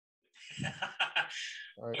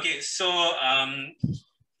Right. Okay, so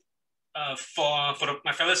for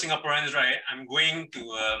my fellow Singaporeans, right, I'm going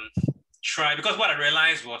to try, because what I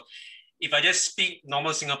realized was if I just speak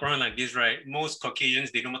normal Singaporean like this, right, most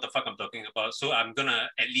Caucasians, they know what the fuck I'm talking about. So I'm gonna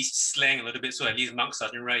at least slang a little bit so at least Mark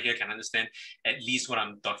Sargent right here can understand at least what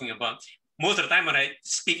I'm talking about. Most of the time when I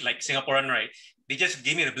speak like Singaporean, right, they just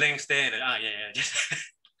give me the blank stare and yeah. Just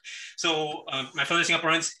so my fellow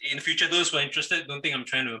Singaporeans, in the future, those who are interested, don't think I'm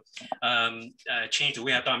trying to change the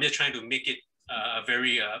way I talk. I'm just trying to make it a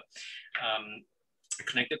very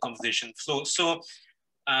connected conversation. So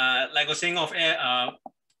like I was saying off air,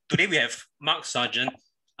 today we have Mark Sargent.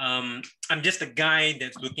 I'm just a guy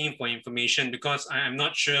that's looking for information because I'm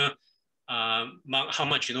not sure, Mark, how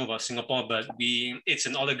much you know about Singapore, but it's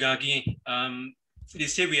an oligarchy. They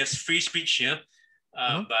say we have free speech here,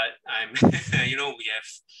 but we have,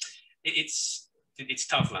 it's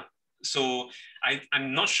tough lah. So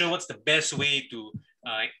I'm not sure what's the best way to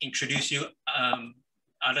introduce you,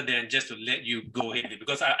 other than just to let you go ahead with it,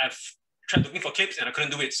 because I've tried looking for clips and I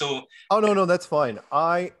couldn't do it. So no, that's fine.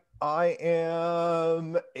 I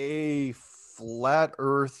am a flat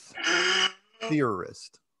Earth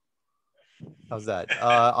theorist. How's that?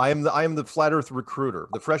 I am the flat Earth recruiter,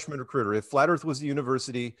 the freshman recruiter. If flat Earth was a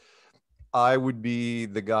university, I would be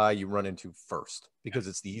the guy you run into first because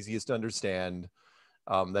it's the easiest to understand.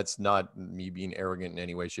 That's not me being arrogant in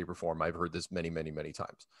any way, shape, or form. I've heard this many, many, many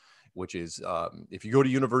times, which is if you go to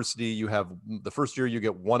university, you have the first year you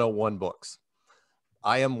get 101 books.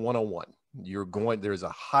 I am 101. There's a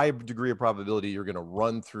high degree of probability you're going to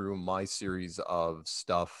run through my series of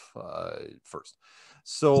stuff first.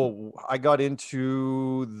 So I got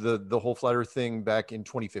into the whole flat Earth thing back in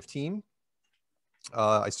 2015.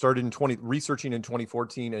 I started researching in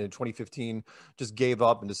 2014, and in 2015 just gave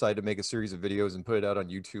up and decided to make a series of videos and put it out on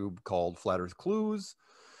YouTube called Flat Earth Clues,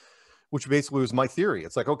 which basically was my theory.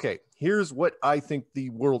 It's like, okay, here's what I think the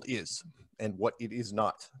world is and what it is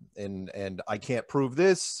not. And I can't prove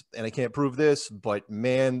this and I can't prove this, but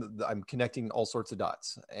man, I'm connecting all sorts of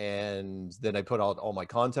dots. And then I put out all my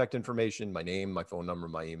contact information, my name, my phone number,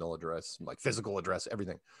 my email address, my physical address,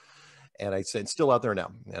 everything. And I said, still out there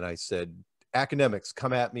now. And I said, academics,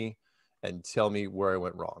 come at me and tell me where I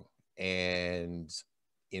went wrong. And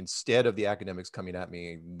instead of the academics coming at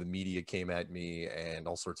me, the media came at me and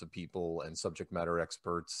all sorts of people and subject matter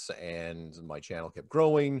experts, and my channel kept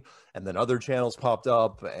growing, and then other channels popped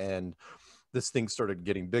up, and this thing started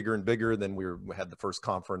getting bigger and bigger. Then we had the first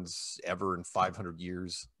conference ever in 500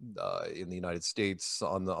 years in the United States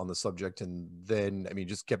on the subject. And then, I mean,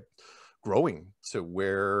 just kept growing to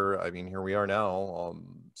where, I mean, here we are now,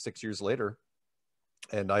 6 years later,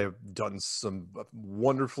 and I have done some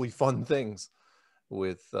wonderfully fun things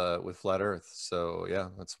with Flat Earth. So yeah,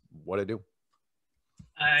 that's what I do.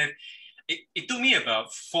 It took me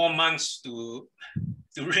about 4 months to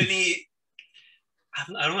really, I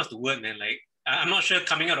don't know what's the word, man. Like, I'm not sure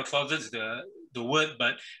coming out of closet is the word,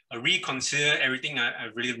 but reconsider everything. I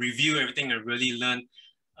really review everything I really learned.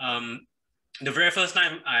 The very first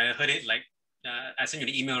time I heard it, like, I sent you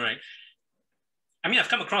the email, right? I mean, I've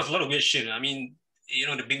come across a lot of weird shit. I mean, you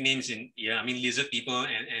know, the big names lizard people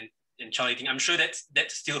and child eating. I'm sure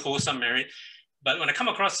that still holds some merit. But when I come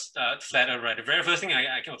across Flat Earth, right, the very first thing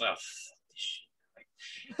I came was like,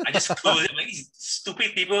 like, I just close it. Like, these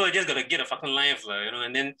stupid people are just gonna get a fucking life, you know.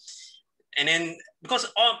 And then because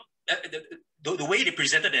all the way they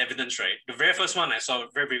presented the evidence, right, the very first one I saw,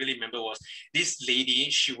 very vividly remember, was this lady.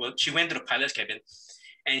 She went to the pilot's cabin,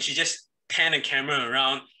 and she just panned the camera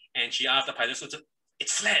around, and she asked the pilot, "So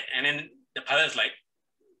it's flat," and then the pilot's like,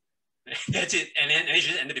 that's it, and then she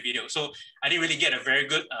just ended the video. So I didn't really get a very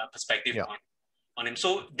good perspective on him.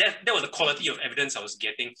 So that was the quality of evidence I was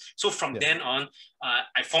getting. So from then on,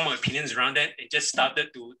 I formed my opinions around that and just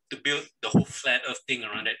started to build the whole flat Earth thing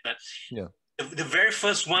around it. But the very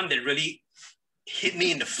first one that really hit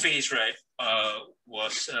me in the face, right,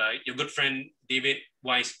 was your good friend David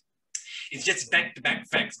Weiss. It's just back-to-back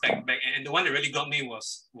facts, back-to-back, and the one that really got me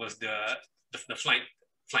was the flight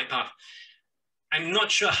path. I'm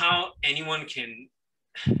not sure how anyone can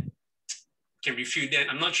refute that.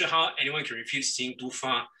 I'm not sure how anyone can refute seeing too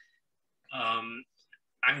far.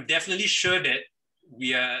 I'm definitely sure that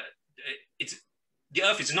the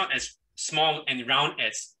Earth is not as small and round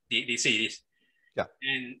as they say it is. Yeah.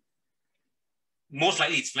 And most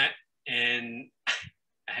likely it's flat. And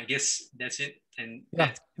I guess that's it. And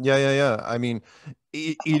yeah. I mean,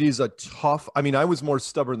 it is a tough. I mean, I was more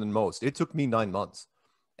stubborn than most. It took me 9 months.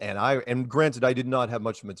 And granted, I did not have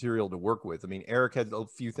much material to work with. I mean, Eric had a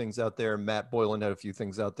few things out there. Matt Boylan had a few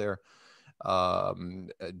things out there.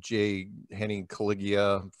 J. Henning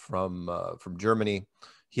Caligula from Germany.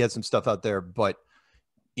 He had some stuff out there, but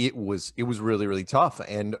it was really, really tough.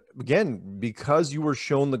 And again, because you were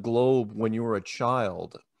shown the globe when you were a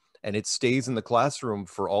child, and it stays in the classroom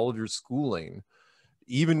for all of your schooling,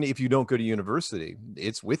 even if you don't go to university,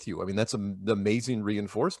 it's with you. I mean, that's the amazing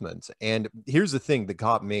reinforcement. And here's the thing that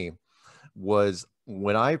got me was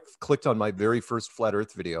when I clicked on my very first flat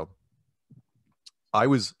Earth video, I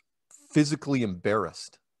was physically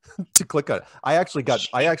embarrassed to click on it. I actually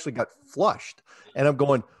got flushed, and I'm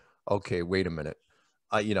going, okay, wait a minute.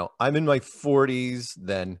 I'm in my 40s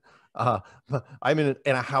then. I'm in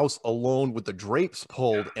a house alone with the drapes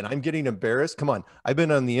pulled, and I'm getting embarrassed. Come on, I've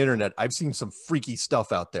been on the internet. I've seen some freaky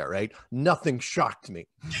stuff out there, right? Nothing shocked me.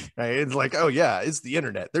 Right? It's like, oh yeah, it's the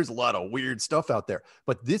internet. There's a lot of weird stuff out there,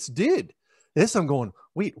 but this did. This I'm going,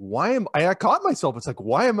 wait, why am I caught myself? It's like,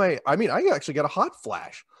 why am I mean, I actually got a hot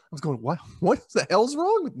flash. I was going, what the hell's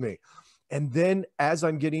wrong with me? And then as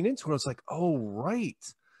I'm getting into it, I was like, oh, right.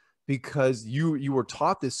 Because you were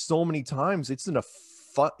taught this so many times. It's an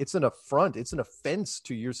affront. It's an offense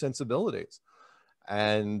to your sensibilities.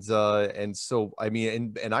 And so, I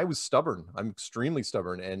mean, and I was stubborn. I'm extremely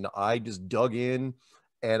stubborn. And I just dug in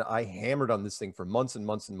and I hammered on this thing for months and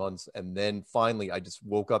months and months. And then finally I just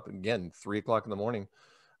woke up again, 3 o'clock in the morning,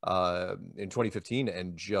 in 2015,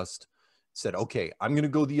 and just said, okay, I'm going to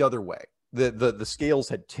go the other way. The scales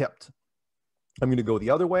had tipped. I'm going to go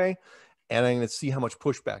the other way, and I'm going to see how much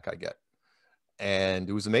pushback I get. And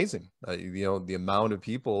it was amazing. The amount of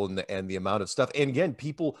people and the amount of stuff. And again,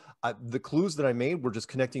 people, the clues that I made were just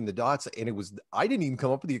connecting the dots. And I didn't even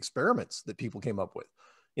come up with the experiments that people came up with.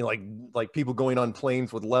 Like people going on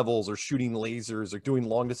planes with levels or shooting lasers or doing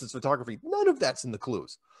long distance photography. None of that's in the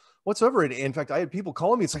clues whatsoever. And in fact, I had people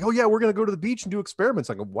calling me. It's like, oh yeah, we're going to go to the beach and do experiments.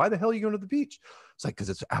 I go, why the hell are you going to the beach? It's like, because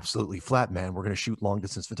it's absolutely flat, man. We're going to shoot long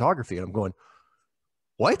distance photography. And I'm going,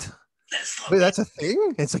 what? Wait, that's a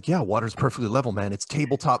thing? It's like, yeah, water's perfectly level, man. It's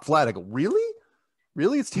tabletop flat. I go, really?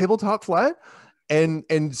 It's tabletop flat?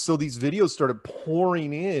 And so these videos started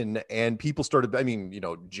pouring in, and people started, I mean,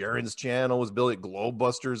 Jaren's channel was building,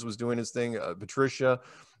 Globebusters was doing his thing, Patricia,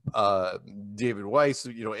 David Weiss,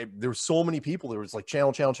 there were so many people. There was like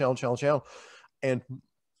channel. And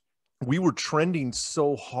we were trending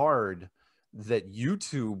so hard that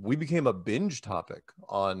YouTube, we became a binge topic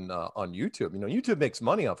on YouTube. YouTube makes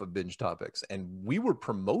money off of binge topics, and we were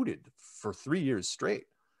promoted for 3 years straight.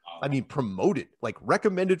 I mean, promoted, like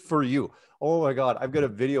recommended for you. Oh my God, I've got a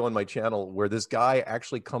video on my channel where this guy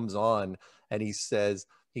actually comes on and he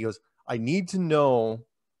goes, I need to know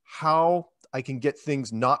how I can get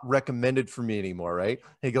things not recommended for me anymore, right?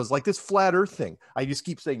 And he goes, like this flat earth thing. I just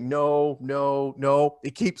keep saying, no.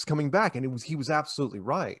 It keeps coming back. And he was absolutely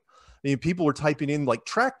right. I mean, people were typing in like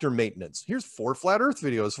tractor maintenance. Here's 4 flat earth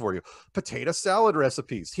videos for you. Potato salad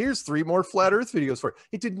recipes. Here's 3 more flat earth videos for you.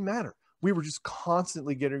 It didn't matter. We were just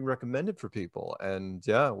constantly getting recommended for people. And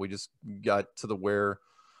yeah, we just got to the where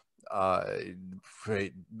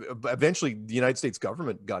eventually the United States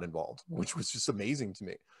government got involved, which was just amazing to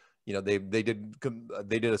me. They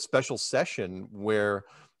did a special session where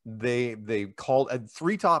they called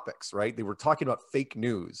 3 topics, right? They were talking about fake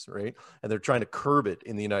news, right? And they're trying to curb it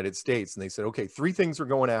in the United States. And they said, okay, 3 things we're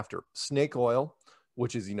going after: snake oil,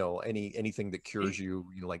 which is, anything that cures you,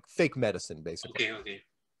 like fake medicine, basically. Okay.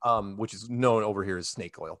 Which is known over here as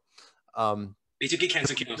snake oil. Basically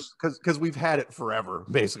cancer kills. Because we've had it forever,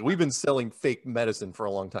 basically. We've been selling fake medicine for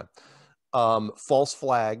a long time. False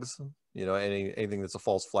flags, anything that's a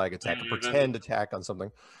false flag attack, a pretend attack on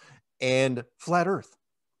something, and flat earth.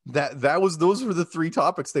 Those were the 3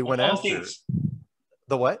 topics they went after. Things.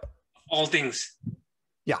 The what? All things.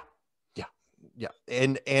 Yeah.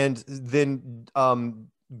 And then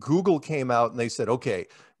Google came out and they said, okay,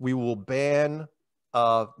 we will ban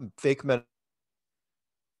fake medicine.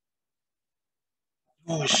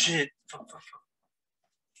 Oh shit.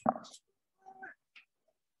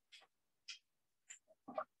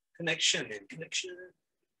 Connection.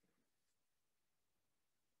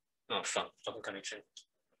 Oh fuck, fucking connection.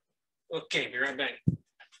 Okay, be right back.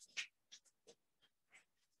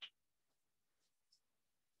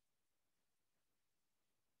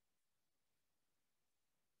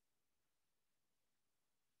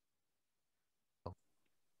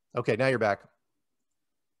 Okay, now you're back.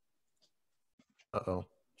 Uh-oh.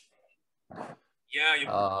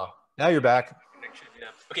 Yeah, now you're back. Yeah.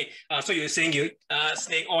 Okay, so you're saying you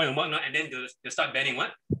snake oil and whatnot, and then they start banning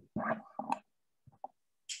what?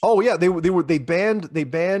 Oh yeah, they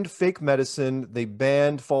banned fake medicine, they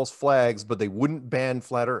banned false flags, but they wouldn't ban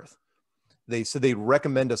flat earth. they said they'd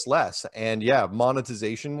recommend us less. And yeah,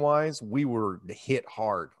 monetization wise, we were hit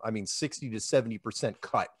hard. I mean, 60 to 70%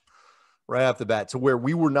 cut right off the bat, to where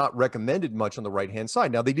we were not recommended much on the right-hand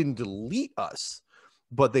side. Now, they didn't delete us,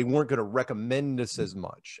 but they weren't going to recommend us as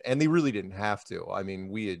much. And they really didn't have to. I mean,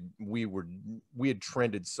 we had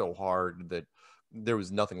trended so hard that there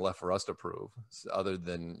was nothing left for us to prove other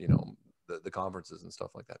than, you know, the conferences and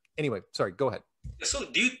stuff like that. Anyway, sorry, go ahead. So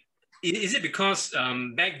is it because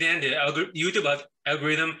back then the YouTube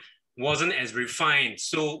algorithm wasn't as refined?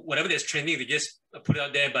 So whatever that's trending, they just put it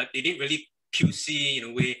out there, but they didn't really QC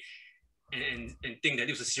in a way and think that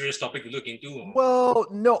it was a serious topic to look into? Or? Well,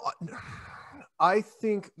 no, I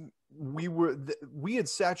think we had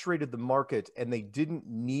saturated the market and they didn't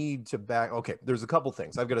need to back. Okay, there's a couple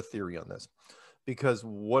things. I've got a theory on this, because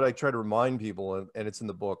what I try to remind people, and it's in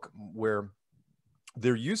the book, where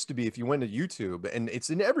there used to be, if you went to YouTube, and it's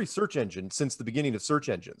in every search engine since the beginning of search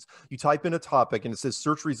engines, you type in a topic and it says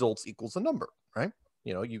search results equals a number, right?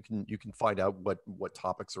 You know, you can find out what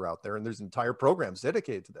topics are out there, and there's entire programs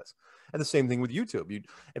dedicated to this. And the same thing with YouTube.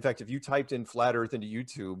 In fact, if you typed in flat Earth into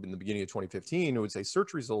YouTube in the beginning of 2015, it would say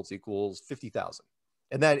search results equals 50,000,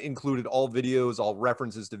 and that included all videos, all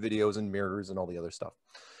references to videos, and mirrors, and all the other stuff.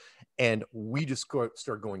 And we just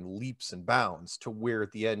started going leaps and bounds to where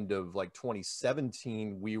at the end of like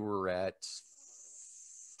 2017, we were at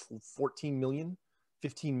 14 million,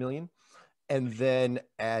 15 million. And then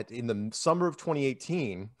in the summer of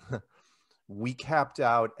 2018, we capped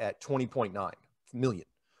out at 20.9 million.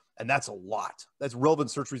 And that's a lot. That's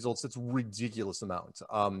relevant search results. That's a ridiculous amount.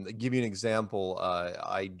 I'll give you an example.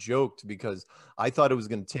 I joked because I thought it was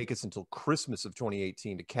going to take us until Christmas of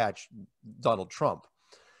 2018 to catch Donald Trump,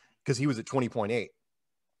 because he was at 20.8.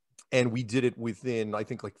 And we did it within, I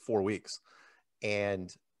think, like 4 weeks.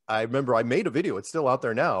 And I remember I made a video. It's still out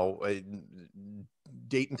there now.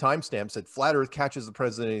 Date and timestamp said flat Earth catches the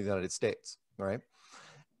president of the United States, right?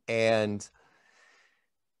 And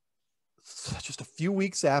just a few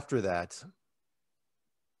weeks after that,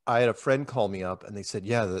 I had a friend call me up and they said,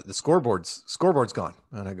 yeah, the scoreboard's gone.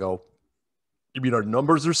 And I go, you mean our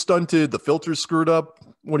numbers are stunted, the filter's screwed up?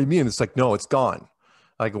 What do you mean? It's like, no, it's gone.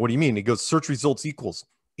 I go, what do you mean? He goes, search results equals,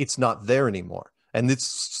 it's not there anymore. And it's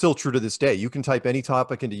still true to this day. You can type any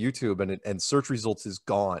topic into YouTube and search results is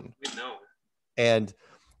gone. No. And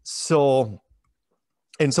so,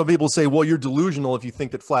 and some people say, well, you're delusional if you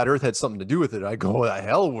think that flat Earth had something to do with it. I go, the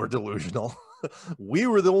hell, we're delusional. We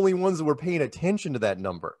were the only ones that were paying attention to that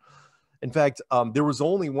number. In fact, there was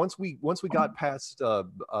only, once we got past the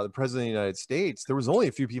president of the United States, there was only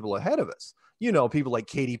a few people ahead of us. You know, people like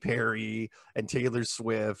Katy Perry and Taylor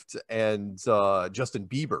Swift and Justin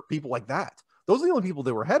Bieber, people like that. Those are the only people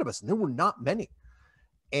that were ahead of us, and there were not many.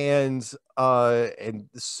 And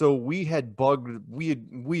so we had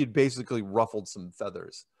basically ruffled some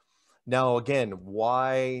feathers. Now, again,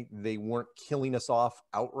 why they weren't killing us off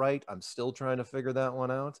outright, I'm still trying to figure that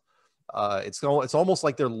one out. It's almost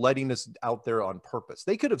like they're letting us out there on purpose.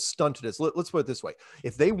 They could have stunted us. Let's put it this way.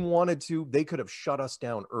 If they wanted to, they could have shut us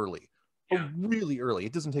down early. Yeah. Really early.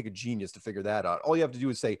 It doesn't take a genius to figure that out. All you have to do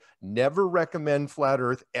is say, never recommend flat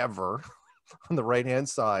Earth ever on the right-hand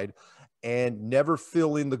side, and never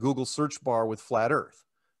fill in the Google search bar with flat Earth.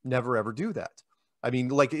 Never, ever do that. I mean,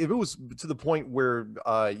 like if it was to the point where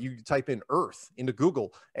you type in Earth into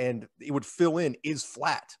Google and it would fill in is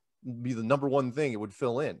flat, be the number one thing it would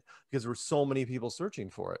fill in, because there were so many people searching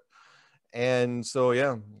for it. And so,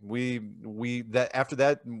 yeah, after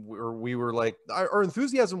that, we were like, our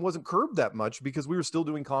enthusiasm wasn't curbed that much because we were still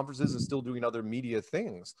doing conferences and still doing other media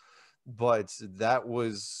things. But it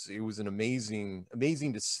was an amazing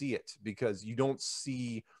to see it, because you don't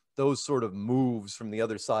see those sort of moves from the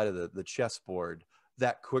other side of the chessboard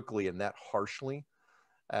that quickly and that harshly.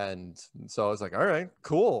 And so I was like, all right,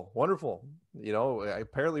 cool, wonderful. You know,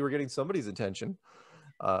 apparently we're getting somebody's attention.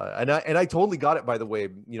 And I totally got it, by the way,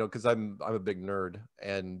 you know, because I'm a big nerd,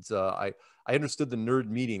 and I understood the nerd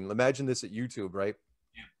meeting. Imagine this at YouTube, right?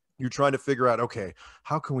 You're trying to figure out, okay,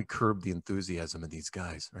 how can we curb the enthusiasm of these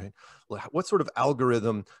guys, right? What sort of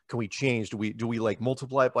algorithm can we change? Do we like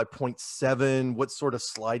multiply it by 0.7? What sort of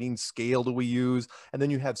sliding scale do we use? And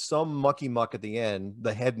then you have some mucky muck at the end,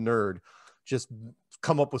 the head nerd, just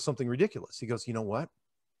come up with something ridiculous. He goes, you know what?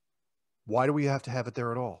 Why do we have to have it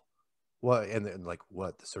there at all? What? And like,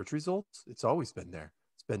 what? The search results? It's always been there.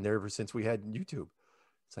 It's been there ever since we had YouTube.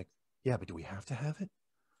 It's like, yeah, but do we have to have it?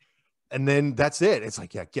 And then that's it. It's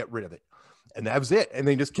like, yeah, get rid of it. And that was it. And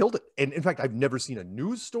they just killed it. And in fact, I've never seen a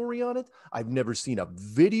news story on it. I've never seen a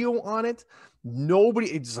video on it. Nobody,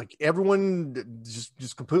 it's like everyone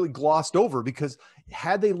just completely glossed over, because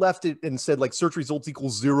had they left it and said like search results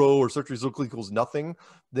equals 0 or search results equals nothing,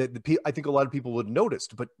 I think a lot of people would have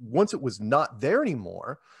noticed. But once it was not there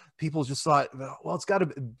anymore, people just thought, well,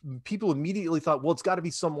 people immediately thought, well, it's got to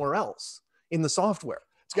be somewhere else in the software.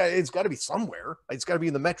 It's got to be somewhere. It's got to be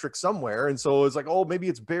in the metric somewhere. And so it's like, oh, maybe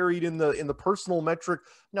it's buried in the personal metric.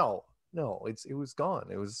 No, it was gone.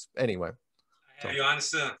 It was anyway. I have your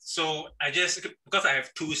answer. So because I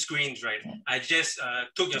have 2 screens, right? I just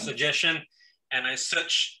took your suggestion and I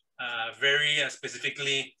searched very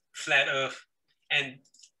specifically flat Earth, and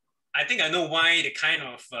I think I know why they kind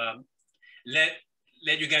of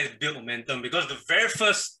let you guys build momentum, because the very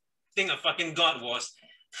first thing I fucking got was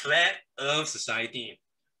Flat Earth Society.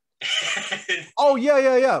 Oh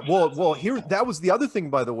yeah. Well, here, that was the other thing,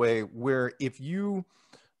 by the way, where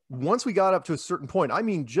once we got up to a certain point, I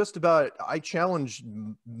mean, just about, I challenge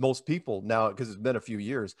most people now, because it's been a few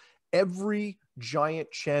years, every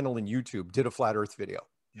giant channel in YouTube did a flat Earth video.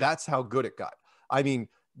 That's how good it got. I mean,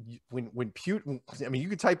 you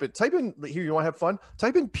could type in here, you want to have fun?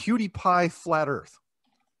 Type in PewDiePie flat Earth.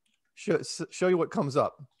 Show you what comes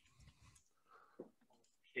up.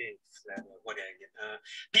 Okay, what did I get?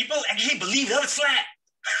 People actually believe that it's flat.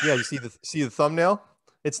 Yeah, you see the thumbnail?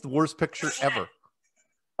 It's the worst picture ever.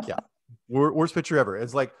 Yeah, worst picture ever.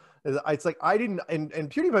 It's like I didn't, and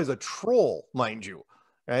PewDiePie is a troll, mind you.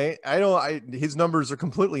 Right? His numbers are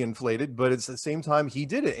completely inflated, but it's the same time he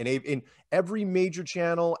did it, and in every major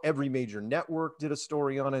channel, every major network did a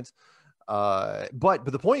story on it. But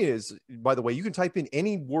the point is, by the way, you can type in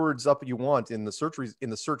any words up you want in the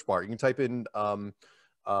search bar. You can type in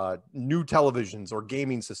new televisions or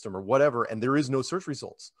gaming system or whatever, and there is no search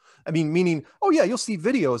results. I mean, meaning, oh yeah, you'll see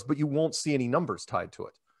videos, but you won't see any numbers tied to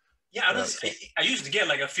it. Yeah, I used to get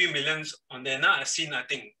like a few millions on there. Now I've seen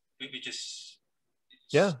nothing, which is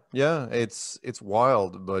yeah, it's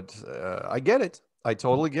wild, but I get it. I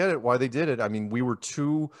totally get it why they did it. I mean, we were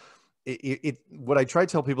too. What I try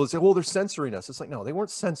to tell people is say, well, they're censoring us. It's like, no, they weren't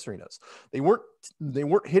censoring us. They weren't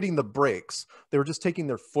hitting the brakes. They were just taking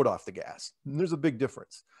their foot off the gas. And there's a big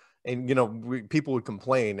difference. And, people would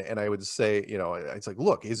complain, and I would say, it's like,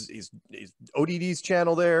 look, is ODD's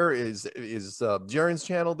channel there? Is Jaren's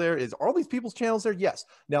channel there? Is all these people's channels there? Yes.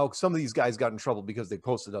 Now, some of these guys got in trouble because they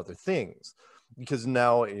posted other things, because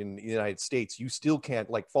now in the United States, you still can't,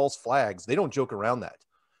 like false flags. They don't joke around that.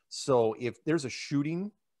 So if there's a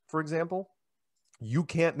shooting, for example, you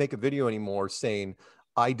can't make a video anymore saying,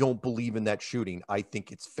 I don't believe in that shooting. I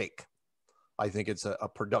think it's fake. I think it's a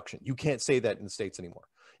production. You can't say that in the States anymore.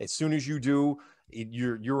 As soon as you do,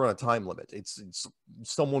 you're on a time limit. It's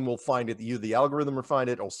someone will find it. Either the algorithm will find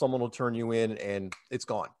it, or someone will turn you in, and it's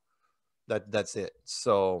gone. That's it.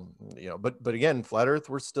 So, but again, flat Earth,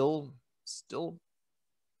 we're still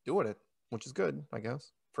doing it, which is good, I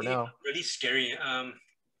guess, for now. Really scary.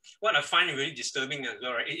 What I find really disturbing as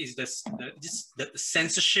well, right, is the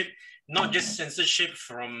censorship, not just censorship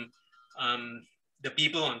from the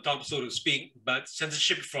people on top, so to speak, but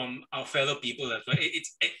censorship from our fellow people as well.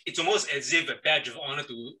 It's almost as if a badge of honor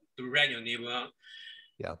to rat your neighbor out.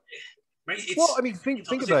 Yeah. Right? Well, I mean, think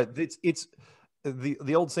about it. It's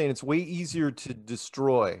the old saying, it's way easier to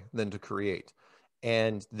destroy than to create.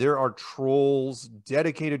 And there are trolls,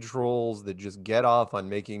 dedicated trolls, that just get off on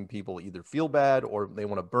making people either feel bad, or they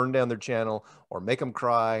want to burn down their channel, or make them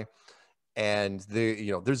cry. And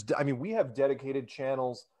we have dedicated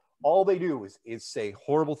channels. All they do is say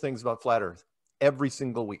horrible things about flat Earth every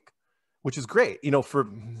single week, which is great.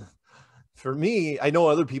 For me, I know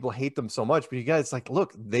other people hate them so much, but you guys, like,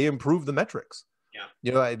 look, they improve the metrics.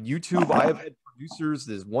 Yeah. At YouTube, I have had producers.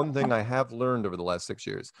 There's one thing I have learned over the last 6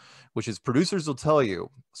 years, which is producers will tell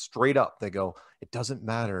you straight up, they go, it doesn't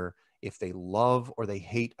matter if they love or they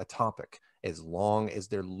hate a topic, as long as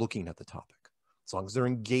they're looking at the topic, as long as they're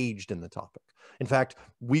engaged in the topic. In fact,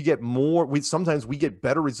 sometimes we get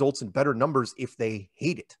better results and better numbers if they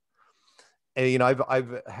hate it. And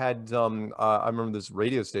I've had I remember this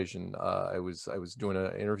radio station I was doing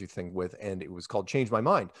an interview thing with, and it was called Change My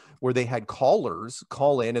Mind, where they had callers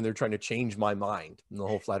call in, and they're trying to change my mind and the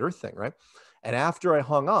whole flat Earth thing, right? And after I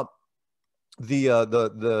hung up,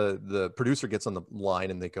 the producer gets on the line,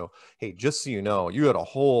 and they go, hey, just so you know, you had a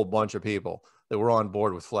whole bunch of people that were on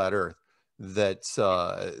board with flat Earth that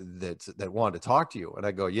wanted to talk to you. And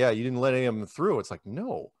I go, yeah, you didn't let any of them through. It's like,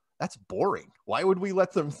 no, that's boring. Why would we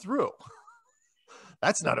let them through?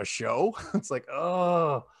 That's not a show. It's like,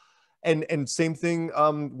 oh. And same thing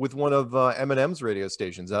with one of Eminem's radio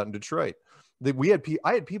stations out in Detroit.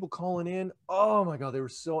 I had people calling in. Oh my God, they were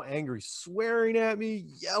so angry, swearing at me,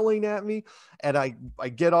 yelling at me. And I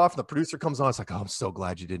get off, and the producer comes on. It's like, oh, I'm so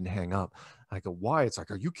glad you didn't hang up. I go, why? It's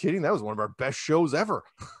like, are you kidding? That was one of our best shows ever.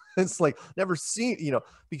 It's like, never seen,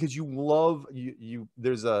 because you love you.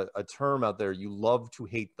 There's a term out there. You love to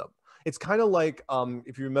hate them. It's kind of like,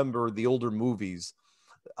 if you remember the older movies,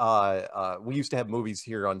 we used to have movies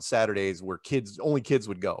here on Saturdays where only kids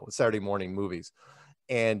would go, Saturday morning movies.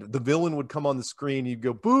 And the villain would come on the screen. You'd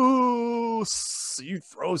go, boo. You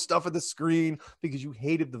throw stuff at the screen because you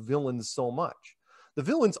hated the villain so much. The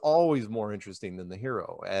villain's always more interesting than the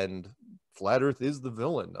hero. And Flat Earth is the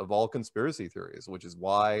villain of all conspiracy theories, which is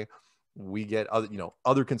why we get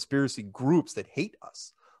other conspiracy groups that hate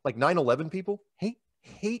us. Like 9/11 people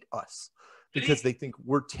hate us because they think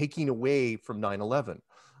we're taking away from 9/11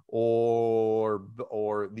 or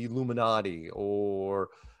the Illuminati or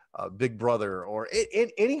Big Brother or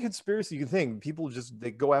any conspiracy you can think. People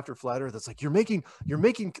they go after Flat Earth. It's like, you're making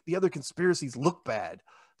the other conspiracies look bad.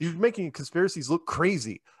 You're making conspiracies look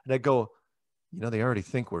crazy. And I go, they already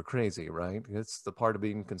think we're crazy, right? It's the part of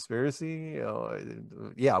being conspiracy.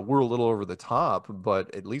 Yeah, we're a little over the top,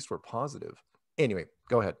 but at least we're positive. Anyway,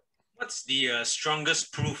 go ahead. What's the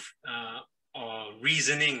strongest proof or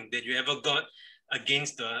reasoning that you ever got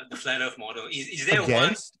against the flat Earth model? Is there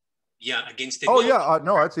against? One? Yeah, against it. Oh, yeah.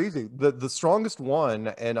 No, that's easy. The strongest one,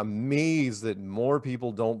 and I'm amazed that more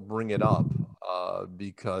people don't bring it up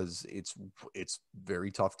because it's very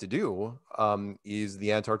tough to do, is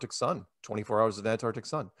the Antarctic sun, 24 hours of Antarctic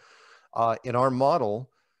sun. In our model,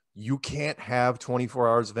 you can't have 24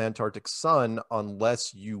 hours of Antarctic sun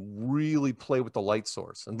unless you really play with the light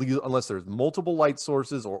source. Unless there's multiple light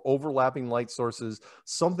sources or overlapping light sources,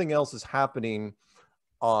 something else is happening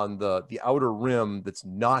on the outer rim that's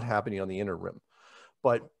not happening on the inner rim.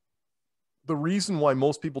 But the reason why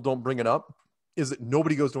most people don't bring it up is that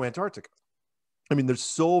nobody goes to Antarctica. I mean, there's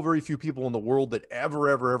so very few people in the world that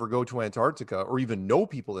ever go to Antarctica, or even know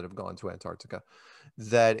people that have gone to Antarctica,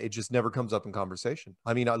 that it just never comes up in conversation.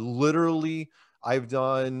 I mean, I've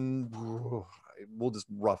done, we'll just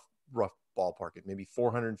rough ballpark it, maybe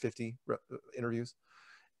 450 interviews.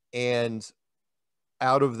 And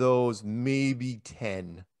out of those, maybe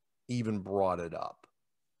 10 even brought it up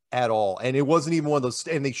at all. And it wasn't even one of those,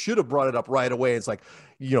 and they should have brought it up right away. It's like,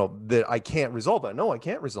 that I can't resolve it. No, I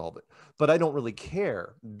can't resolve it. But I don't really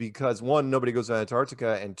care because, one, nobody goes to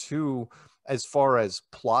Antarctica. And two, as far as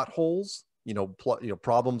plot holes,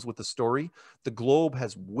 problems with the story, the globe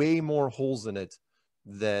has way more holes in it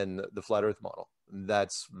than the flat Earth model.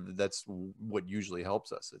 That's what usually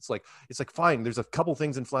helps us. It's like, fine, there's a couple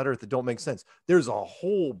things in flat Earth that don't make sense. There's a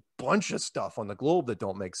whole bunch of stuff on the globe that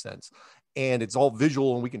don't make sense, and it's all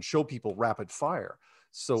visual, and we can show people rapid fire.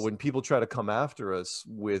 So when people try to come after us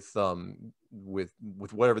with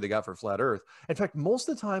whatever they got for flat Earth, in fact, most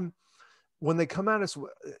of the time when they come at us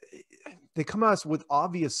with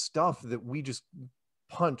obvious stuff that we just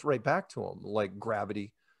punt right back to them, like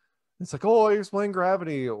gravity. It's like, oh, I explain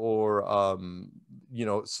gravity, or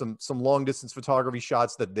some long distance photography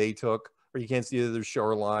shots that they took, or you can't see the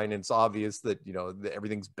shoreline, and it's obvious that that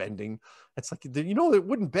everything's bending. It's like, it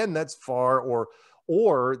wouldn't bend that far,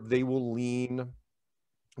 or they will lean.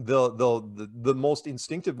 The most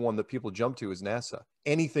instinctive one that people jump to is NASA.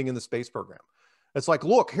 Anything in the space program. It's like,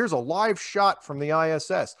 look, here's a live shot from the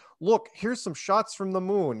ISS. Look, here's some shots from the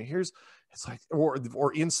moon. It's like, or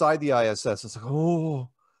inside the ISS. It's like, oh.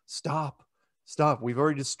 Stop. We've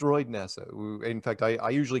already destroyed NASA. In fact, I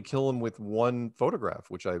usually kill them with one photograph,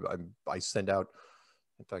 which I send out.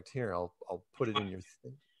 In fact, here, I'll put it in your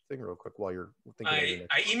thing real quick while you're thinking.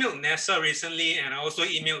 I emailed NASA recently, and I also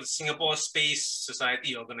emailed Singapore Space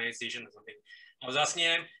Society Organization or something. I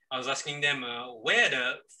was asking them where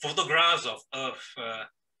the photographs of Earth,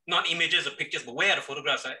 not images or pictures, but where are the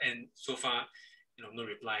photographs? And so far, no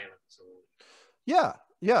reply. So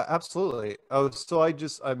Yeah, absolutely. Oh, so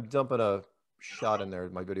I'm dumping a shot in there.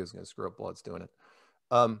 My video is going to screw up while it's doing it.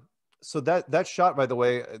 So that shot, by the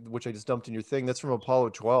way, which I just dumped in your thing, that's from Apollo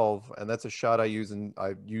 12, and that's a shot I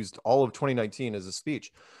used all of 2019 as a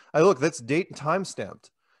speech. That's date and time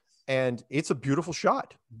stamped, and it's a beautiful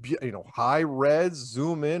shot. High res,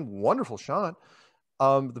 zoom in, wonderful shot.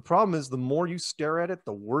 The problem is, the more you stare at it,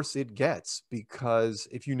 the worse it gets, because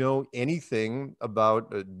if you know anything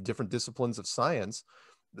about different disciplines of science,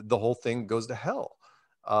 the whole thing goes to hell.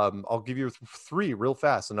 I'll give you 3 real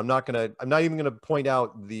fast, and I'm not even gonna point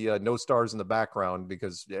out the no stars in the background,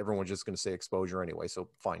 because everyone's just gonna say exposure anyway. So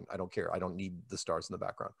fine, I don't care. I don't need the stars in the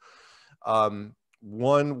background.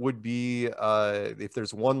 One would be if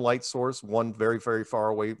there's one light source, one very, very far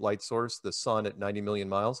away light source, the sun at 90 million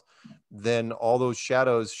miles, then all those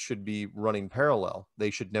shadows should be running parallel.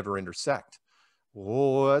 They should never intersect.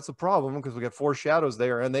 Oh, that's a problem because we got 4 shadows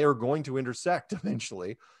there and they are going to intersect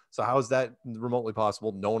eventually. So how is that remotely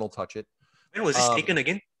possible? No one will touch it. When was this taken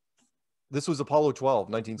again? This was Apollo 12,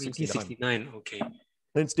 1969. 1969, okay.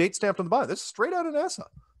 And it's date stamped on the bottom. This is straight out of NASA.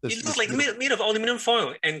 It looks like made of aluminum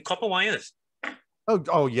foil and copper wires.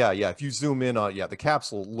 Oh yeah. If you zoom in on, the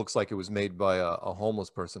capsule looks like it was made by a homeless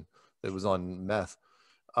person that was on meth.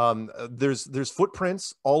 There's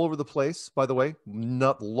footprints all over the place, by the way.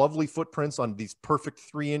 Not lovely footprints on these perfect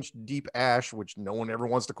 3-inch deep ash, which no one ever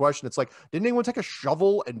wants to question. It's like, didn't anyone take a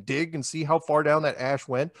shovel and dig and see how far down that ash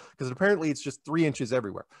went? Because apparently it's just 3 inches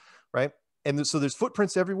everywhere, right? And so there's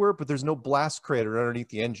footprints everywhere, but there's no blast crater underneath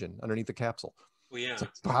the engine, underneath the capsule. Oh, yeah.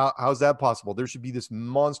 Like, how's that possible? There should be this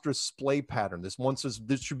monstrous splay pattern.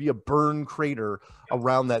 There should be a burn crater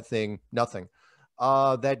around that thing. Nothing.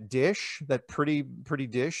 That dish, that pretty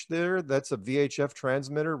dish there, that's a VHF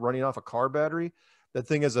transmitter running off a car battery. That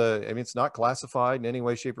thing is it's not classified in any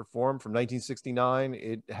way, shape, or form. From 1969,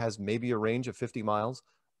 it has maybe a range of 50 miles,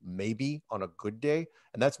 maybe on a good day.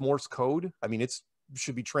 And that's Morse code. I mean,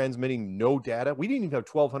 should be transmitting no data. We didn't even have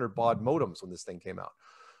 1200 baud modems when this thing came out,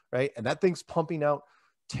 right? And that thing's pumping out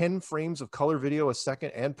 10 frames of color video a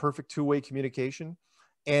second and perfect two-way communication.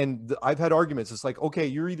 And I've had arguments. It's like, okay,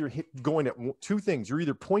 you're either going at 2 things. You're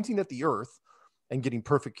either pointing at the Earth and getting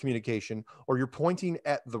perfect communication, or you're pointing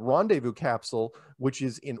at the rendezvous capsule, which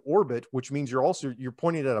is in orbit, which means you're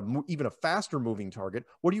pointing at even a faster moving target.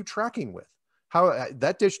 What are you tracking with? How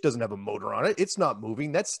that dish doesn't have a motor on it. It's not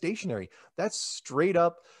moving. That's stationary. That's straight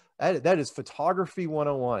up. That is photography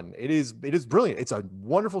 101. It is brilliant. It's a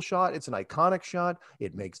wonderful shot. It's an iconic shot.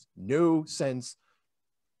 It makes no sense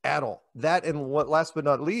at all. That, and what, last but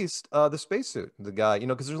not least, the spacesuit. The guy,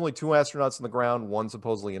 because there's only 2 astronauts on the ground, one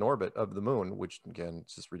supposedly in orbit of the moon, which again,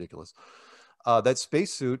 it's just ridiculous. That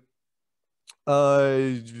spacesuit,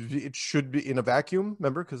 it should be in a vacuum.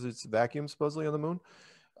 Remember, because it's a vacuum supposedly on the moon.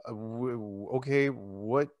 Okay,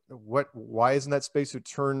 why isn't that spacesuit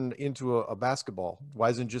turned into a basketball? Why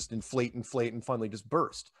isn't it just inflate and finally just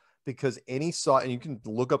burst? Because and you can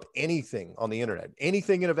look up anything on the internet,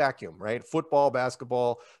 anything in a vacuum, right? Football,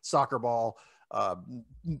 basketball, soccer ball,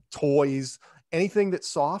 toys, anything that's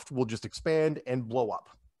soft will just expand and blow up.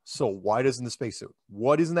 So why doesn't the spacesuit?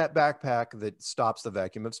 What is in that backpack that stops the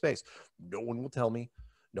vacuum of space? No one will tell me.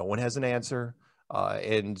 No one has an answer.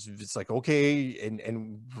 And it's like, okay, and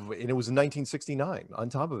it was in 1969. On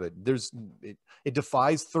top of it, it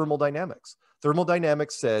defies thermodynamics.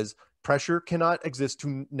 Thermodynamics says pressure cannot exist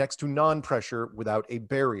next to non-pressure without a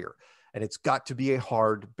barrier, and it's got to be a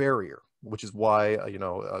hard barrier, which is why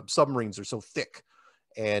submarines are so thick.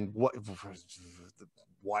 And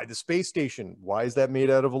why the space station? Why is that made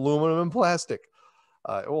out of aluminum and plastic?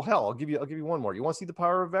 Well, hell, I'll give you one more. You want to see the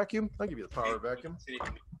power of vacuum? I'll give you the power of vacuum.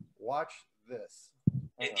 Watch this.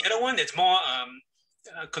 The other one that's more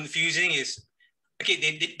confusing is, okay,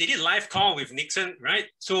 they did live call with Nixon, right?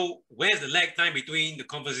 So where's the lag time between the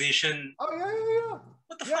conversation? Oh yeah.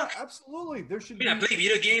 What the fuck? Absolutely. There should be. I play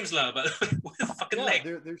video games, but what the fucking lag?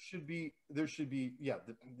 There should be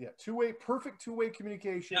perfect two-way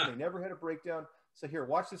communication. Yeah. They never had a breakdown. So here,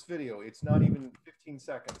 watch this video. It's not even 15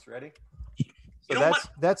 seconds. Ready? So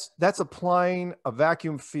that's applying a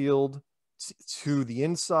vacuum field to the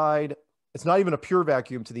inside. It's not even a pure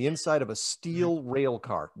vacuum, to the inside of a steel rail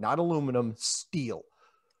car, not aluminum, steel.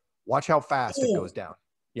 Watch how fast it goes down.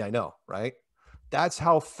 Yeah, I know, right? That's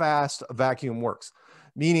how fast a vacuum works.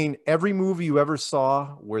 Meaning every movie you ever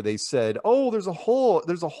saw where they said, oh, there's a hole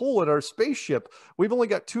in our spaceship. We've only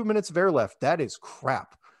got 2 minutes of air left. That is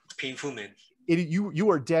crap. It's painful, man. You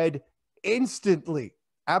are dead instantly.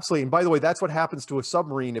 Absolutely. And by the way, that's what happens to a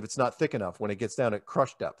submarine if it's not thick enough when it gets down at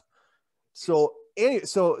crush depth. So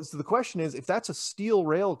the question is, if that's a steel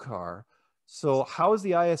rail car, so how is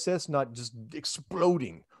the ISS not just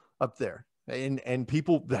exploding up there? And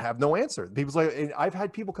people have no answer. People's like, and I've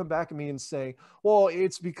had people come back at me and say, well,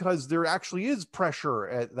 it's because there actually is pressure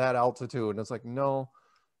at that altitude. And it's like, no,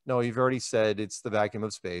 you've already said it's the vacuum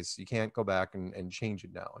of space. You can't go back and change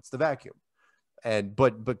it now. It's the vacuum.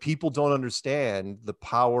 But people don't understand the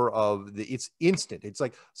power of it's instant. It's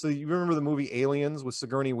like, so you remember the movie Aliens with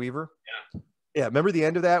Sigourney Weaver? Yeah. Remember the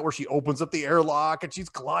end of that where she opens up the airlock and she's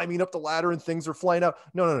climbing up the ladder and things are flying out?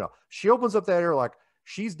 No. She opens up that airlock.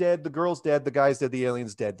 She's dead. The girl's dead. The guy's dead. The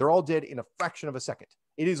alien's dead. They're all dead in a fraction of a second.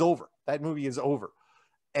 It is over. That movie is over.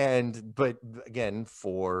 But again,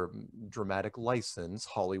 for dramatic license,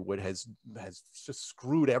 Hollywood has just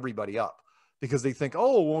screwed everybody up. because they think,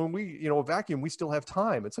 oh, when we, you know, vacuum, we still have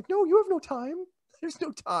time. It's like, no, you have no time. There's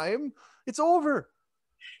no time. It's over.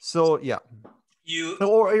 So yeah.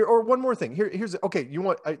 Or one more thing. Here's okay. You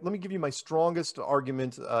want? Let me give you my strongest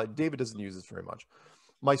argument. David doesn't use this very much.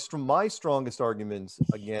 My strongest argument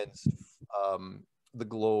against the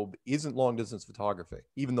globe isn't long distance photography,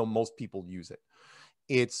 even though most people use it.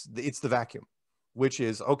 It's the vacuum, which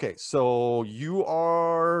is okay. So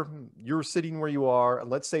you're sitting where you are, and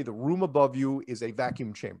let's say the room above you is a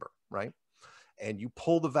vacuum chamber, right? And you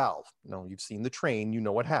pull the valve. No, you've seen the train, you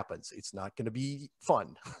know what happens. It's not going to be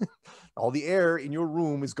fun. All the air in your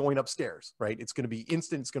room is going upstairs, right? It's going to be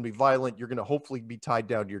instant, it's going to be violent. You're going to hopefully be tied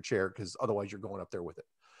down to your chair because otherwise you're going up there with it.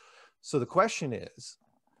 So the question is,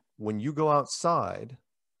 when you go outside,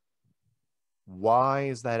 why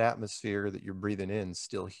is that atmosphere that you're breathing in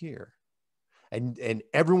still here? And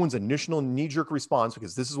everyone's initial knee-jerk response,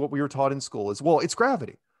 because this is what we were taught in school, is, well, it's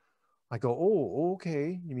gravity. I go, oh,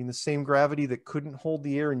 okay. You mean the same gravity that couldn't hold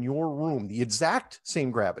the air in your room, the exact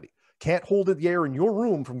same gravity, can't hold the air in your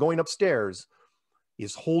room from going upstairs,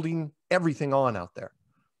 is holding everything on out there.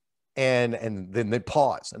 And then they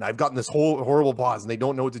pause, and I've gotten this whole horrible pause, and they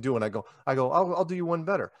don't know what to do. And I go, I'll do you one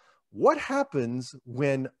better. What happens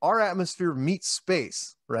when our atmosphere meets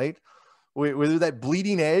space, right? With that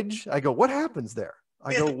bleeding edge, I go, what happens there?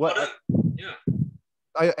 I go, what? Yeah.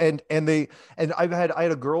 I had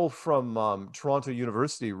a girl from Toronto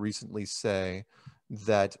University recently say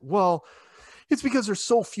that, well, it's because there's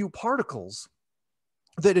so few particles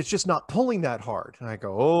that it's just not pulling that hard. And I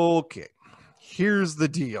go, okay, here's the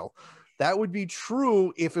deal. That would be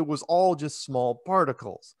true if it was all just small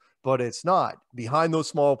particles, but it's not. Behind those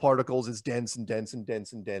small particles is dense and dense and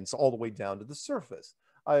dense and dense all the way down to the surface.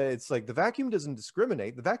 It's like the vacuum doesn't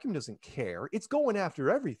discriminate. The vacuum doesn't care. It's going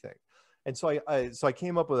after everything. And so I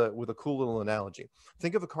came up with a cool little analogy.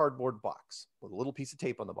 Think of a cardboard box with a little piece of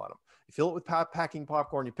tape on the bottom. You fill it with packing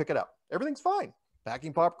popcorn, you pick it up. Everything's fine.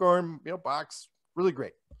 Packing popcorn, box, really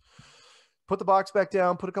great. Put the box back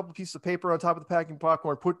down, put a couple of pieces of paper on top of the packing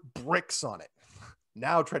popcorn, put bricks on it.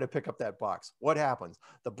 Now try to pick up that box. What happens?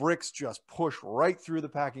 The bricks just push right through the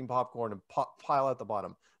packing popcorn and pile at the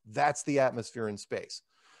bottom. That's the atmosphere in space.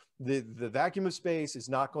 The vacuum of space is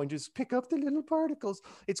not going to just pick up the little particles.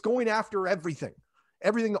 It's going after everything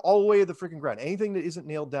all the way to the freaking ground. Anything that isn't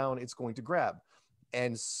nailed down, it's going to grab.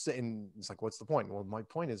 And it's like, what's the point? Well, my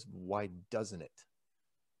point is, why doesn't it?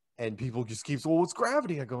 And people just keep, well, it's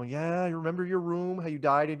gravity. I go, yeah, you remember your room, how you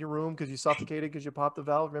died in your room because you suffocated because you popped the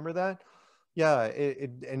valve? Remember that? Yeah.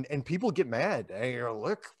 And people get mad. Hey,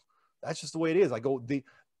 look, that's just the way it is. I go,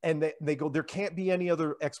 and they go, there can't be any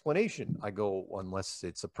other explanation. I go, unless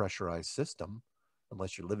it's a pressurized system,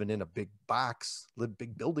 unless you're living in a big box,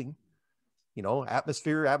 big building,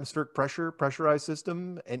 atmospheric pressure, pressurized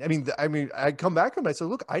system. And I mean, I come back and I say,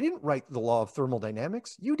 look, I didn't write the law of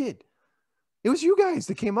thermodynamics. You did. It was you guys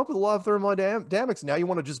that came up with the law of thermodynamics. Now you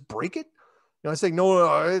want to just break it? I say,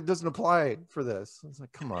 no, it doesn't apply for this. It's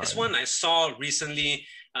like, come on. This one I saw recently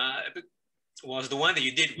was the one that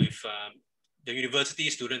you did with the university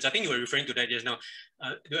students. I think you were referring to that just now,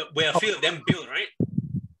 where a few of them built, right?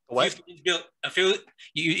 What?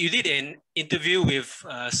 You did an interview with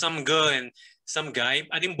some girl and some guy.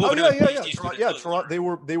 I think both of them were PhD students.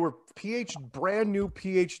 Toronto. They were brand new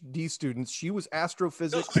PhD students. She was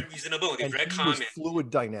astrophysics. That was quite reasonable. And very he calm. Was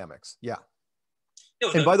fluid dynamics. Yeah.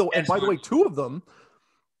 And by the way, two of them.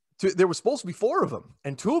 There were supposed to be four of them,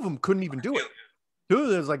 and two of them couldn't even do it. Two of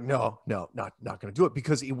them was like, no, not going to do it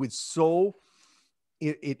because it was so.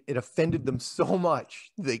 It offended them so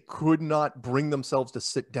much they could not bring themselves to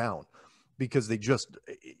sit down because they just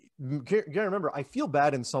you gotta remember, I feel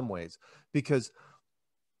bad in some ways because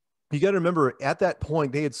you got to remember at that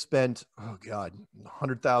point they had spent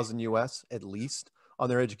 100,000 US at least on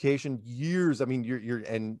their education, years. I mean, you're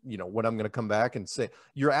and what I'm going to come back and say,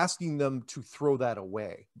 you're asking them to throw that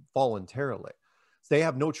away voluntarily. They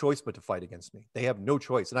have no choice but to fight against me. They have no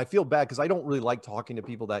choice, and I feel bad because I don't really like talking to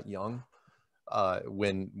people that young.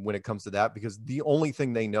 When it comes to that, because the only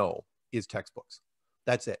thing they know is textbooks.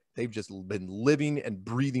 That's it. They've just been living and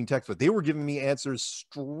breathing textbooks. They were giving me answers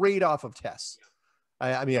straight off of tests.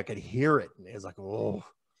 I mean, I could hear it. And it was like, oh,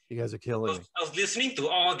 you guys are killing me. I was listening to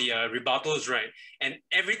all the rebuttals, right? And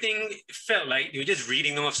everything felt like they were just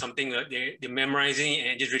reading off something that they're memorizing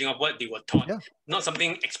and just reading off what they were taught, not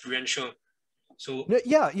something experiential. So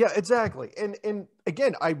yeah, exactly. And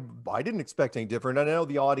again, I didn't expect any different. I know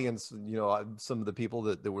the audience, some of the people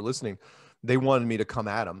that were listening, they wanted me to come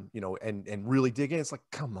at them, and really dig in. It's like,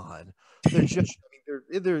 come on, they're just,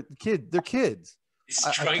 they're kids.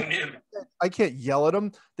 Destroying them. I can't yell at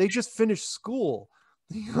them. They just finished school.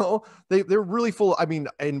 You know, they're really full. I mean,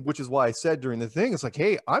 and which is why I said during the thing, it's like,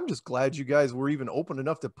 hey, I'm just glad you guys were even open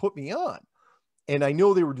enough to put me on. And I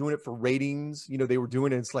know they were doing it for ratings. You know, they were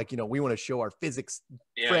doing it. It's like, you know, we want to show our physics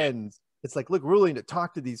friends. It's like, look, we're willing to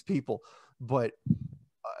talk to these people. But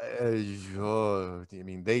I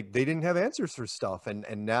mean, they didn't have answers for stuff. And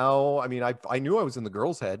now, I mean, I knew I was in the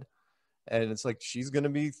girl's head. And it's like, she's going to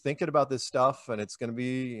be thinking about this stuff. And it's going to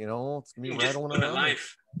be, you know, it's going to be rattling around.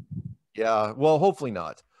 Yeah, well, hopefully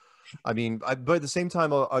not. I mean, but at the same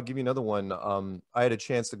time, I'll give you another one. I had a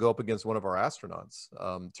chance to go up against one of our astronauts,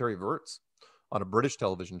 Terry Virts, on a British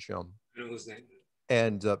television show. Who's that?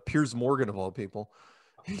 And Piers Morgan, of all people,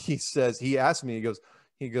 he asked me,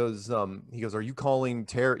 he goes, are you calling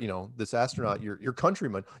Terry, you know, this astronaut, your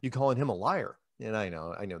countryman, you calling him a liar? And I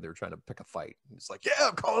know they were trying to pick a fight. It's like, yeah,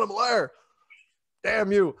 I'm calling him a liar.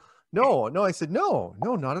 Damn you. No, I said, no,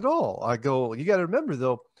 not at all. I go, you got to remember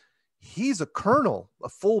though, he's a colonel, a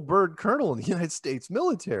full bird colonel in the United States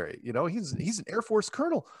military. You know, he's an Air Force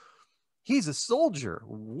colonel. He's a soldier.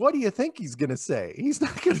 What do you think he's going to say? He's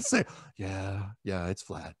not going to say, yeah, it's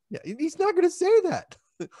flat. Yeah, he's not going to say that.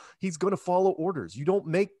 He's going to follow orders. You don't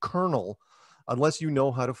make colonel unless you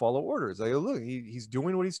know how to follow orders. I go, look, he's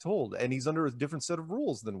doing what he's told, and he's under a different set of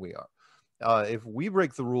rules than we are. If we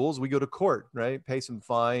break the rules, we go to court, right? Pay some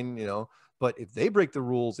fine, you know. But if they break the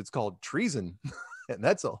rules, it's called treason. And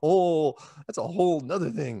that's a whole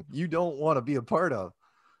nother thing you don't want to be a part of.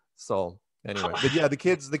 So anyway, but yeah, the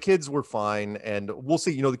kids were fine, and we'll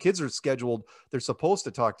see. You know, the kids are scheduled. They're supposed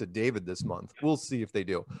to talk to David this month. We'll see if they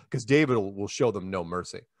do, because David will show them no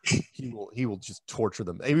mercy. He will just torture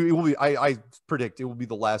them. It will be, I predict it will be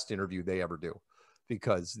the last interview they ever do,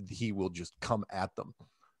 because he will just come at them.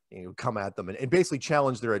 And basically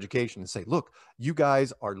challenge their education and say, look, you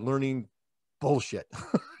guys are learning bullshit.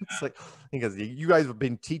 It's like, because you guys have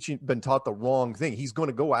been taught the wrong thing. He's going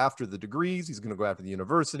to go after the degrees. He's going to go after the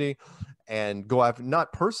university and go after,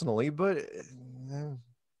 not personally, but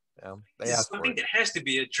they ask something that has to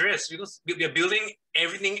be addressed, because we are building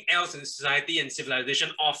everything else in society and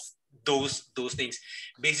civilization off those things.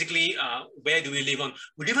 Basically, where do we live on?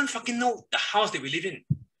 We don't even fucking know the house that we live in.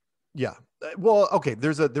 Yeah. Well, okay.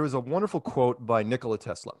 There was a wonderful quote by Nikola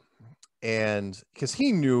Tesla. And because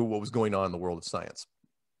he knew what was going on in the world of science.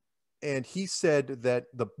 And he said that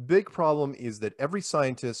the big problem is that every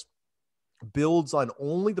scientist builds on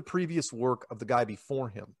only the previous work of the guy before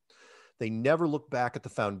him. They never look back at the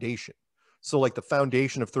foundation. So like the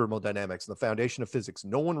foundation of thermodynamics and the foundation of physics,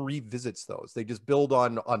 no one revisits those. They just build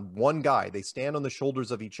on one guy. They stand on the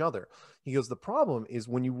shoulders of each other. He goes, the problem is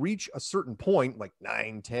when you reach a certain point, like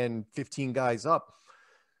 9, 10, 15 guys up,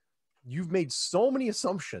 you've made so many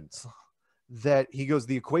assumptions that he goes,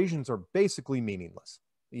 the equations are basically meaningless.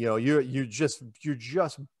 You know, you're just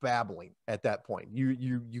babbling at that point.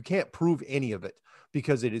 You can't prove any of it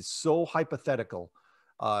because it is so hypothetical.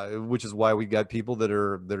 Which is why we got people that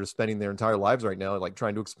are spending their entire lives right now like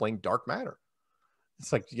trying to explain dark matter.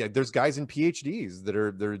 It's like, yeah, there's guys in PhDs that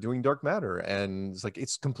are doing dark matter, and it's like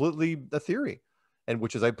it's completely a theory. And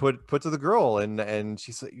which is I put to the girl, and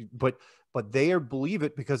she said, but they believe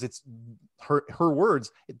it because it's her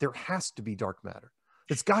words. There has to be dark matter.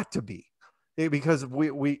 It's got to be, because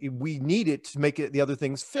we need it to make it the other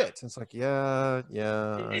things fit. It's like yeah.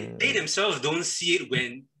 And they themselves don't see it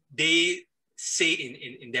when they say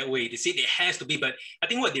it in that way. They say it has to be, but I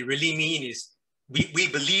think what they really mean is we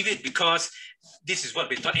believe it because this is what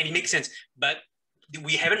we thought, and it makes sense. But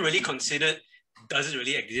we haven't really considered, does it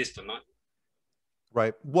really exist or not?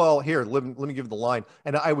 Right. Well, here, let me give the line.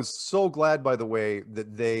 And I was so glad, by the way,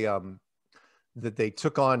 that they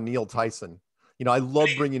took on Neil Tyson. You know, I love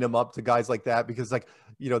bringing him up to guys like that because, like,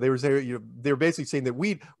 you know, they were basically saying that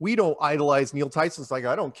we don't idolize Neil Tyson. It's like,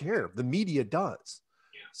 I don't care. The media does.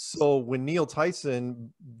 Yeah. So when Neil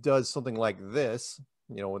Tyson does something like this,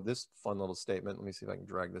 you know, with this fun little statement, let me see if I can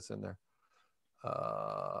drag this in there.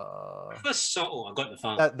 I got the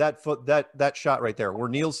phone. That shot right there where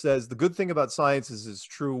Neil says the good thing about science is it's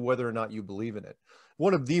true whether or not you believe in it.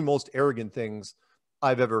 One of the most arrogant things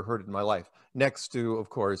I've ever heard in my life, next to, of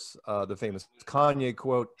course, the famous Kanye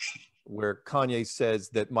quote where Kanye says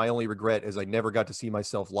that my only regret is I never got to see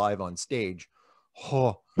myself live on stage.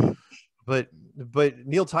 Oh, but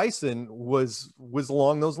Neil Tyson was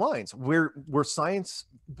along those lines where science,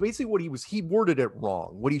 basically what he worded it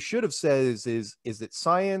wrong. What he should have said is that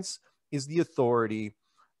science is the authority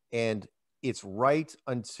and it's right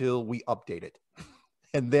until we update it.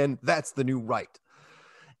 And then that's the new right.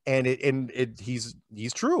 And he's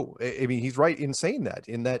true. I mean, he's right in saying that,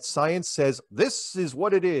 in that science says this is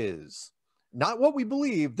what it is, not what we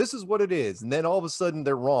believe. This is what it is. And then all of a sudden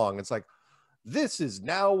they're wrong. It's like, this is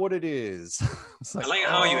now what it is. It's I like, like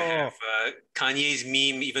how you oh, have Kanye's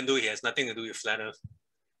meme, even though he has nothing to do with flat Earth.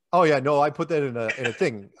 oh yeah, no, I put that in a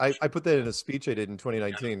thing. I put that in a speech I did in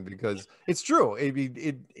 2019 because it's true. I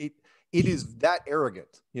mean, it is that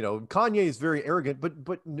arrogant. You know, Kanye is very arrogant,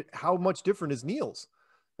 but how much different is Neil's?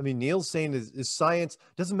 I mean, Neil's saying is science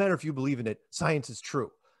doesn't matter if you believe in it. Science is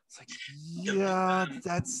true. It's like, Yeah. yeah,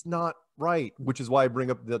 that's not right. Which is why I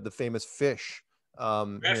bring up the famous fish.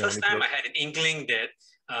 The Here, let first me put time up. I had an inkling that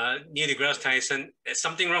Neil deGrasse Tyson, there's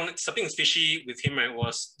something wrong, something fishy with him, right,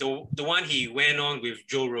 was the one he went on with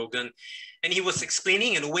Joe Rogan. And he was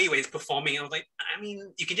explaining in a way where he's performing. I was like, I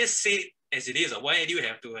mean, you can just say it as it is. Or why do you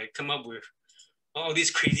have to like come up with all these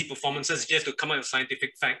crazy performances just to come up with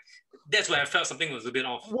scientific fact? That's where I felt something was a bit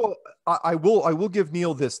off. Well, I will give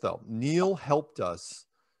Neil this though. Neil helped us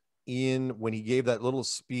in when he gave that little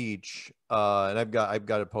speech, and I've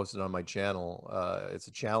got it posted on my channel. It's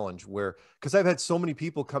a challenge where because I've had so many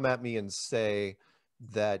people come at me and say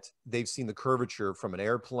that they've seen the curvature from an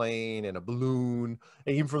airplane and a balloon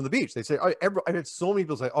and even from the beach. They say I had so many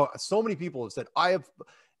people say, oh, so many people have said I have.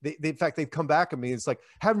 They in fact they've come back at me. It's like,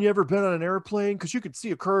 haven't you ever been on an airplane? Because you could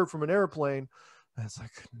see a curve from an airplane. And it's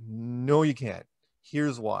like, no, you can't.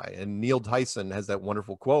 Here's why. And Neil Tyson has that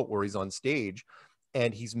wonderful quote where he's on stage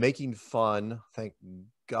and he's making fun. Thank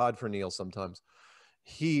God for Neil. Sometimes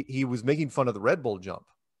he was making fun of the Red Bull jump,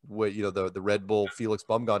 where the Red Bull Felix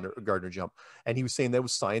Baumgartner jump, and he was saying that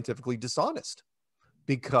was scientifically dishonest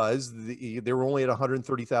because they were only at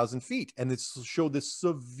 130,000 feet, and it showed this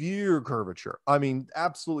severe curvature. I mean,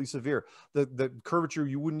 absolutely severe. The curvature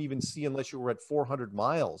you wouldn't even see unless you were at 400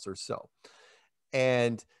 miles or so.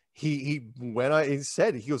 And he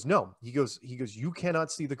said, he goes, no, he goes, you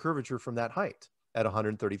cannot see the curvature from that height at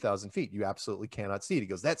 130,000 feet. You absolutely cannot see it. He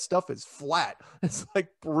goes, that stuff is flat. It's like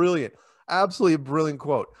brilliant, absolutely a brilliant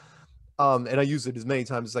quote. And I use it as many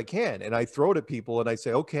times as I can. And I throw it at people and I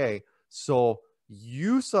say, okay, so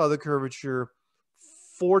you saw the curvature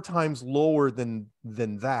 4 times lower than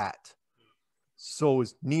that. So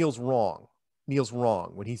is Neil's wrong. Neil's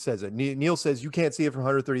wrong when he says it. Neil says you can't see it from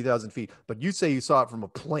 130,000 feet, but you say you saw it from a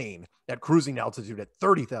plane at cruising altitude at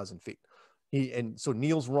 30,000 feet. And so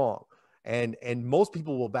Neil's wrong. And most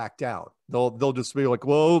people will back down. They'll just be like,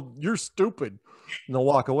 well, you're stupid. And they'll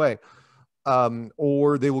walk away.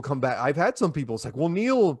 Or they will come back. I've had some people, it's like, well,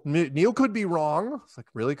 Neil could be wrong. It's like,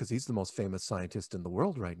 really? Because he's the most famous scientist in the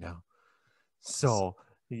world right now. So,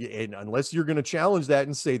 and unless you're going to challenge that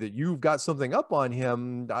and say that you've got something up on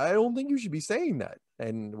him, I don't think you should be saying that.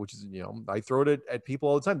 And which is, I throw it at people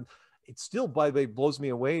all the time. It still, by the way, blows me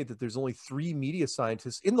away that there's only 3 media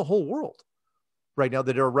scientists in the whole world right now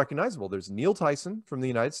that are recognizable. There's Neil Tyson from the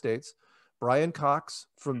United States, Brian Cox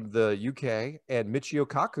from the UK, and Michio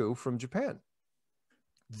Kaku from Japan.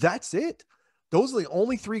 That's it. Those are the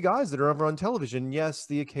only 3 guys that are ever on television. Yes,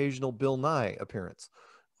 the occasional Bill Nye appearance,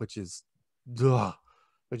 which is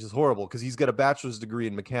horrible because he's got a bachelor's degree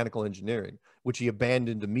in mechanical engineering, which he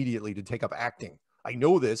abandoned immediately to take up acting. I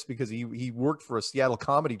know this because he worked for a Seattle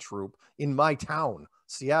comedy troupe in my town,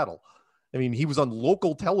 Seattle. I mean, he was on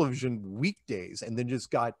local television weekdays and then just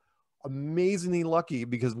got amazingly lucky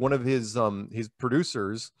because one of his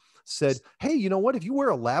producers said, hey, you know what? If you wear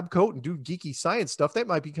a lab coat and do geeky science stuff, that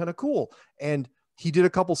might be kind of cool. And he did a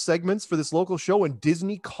couple segments for this local show and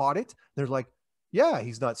Disney caught it. They're like, yeah,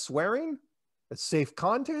 he's not swearing. It's safe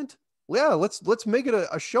content. Yeah, let's make it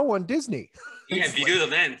a show on Disney. Yeah, video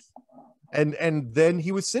then. And then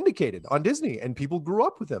he was syndicated on Disney and people grew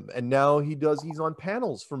up with him. And now he's on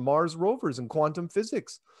panels for Mars rovers and quantum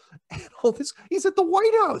physics and all this. He's at the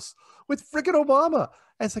White House with freaking Obama.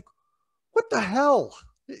 And it's like, what the hell?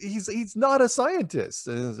 He's not a scientist.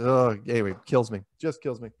 Anyway, kills me. Just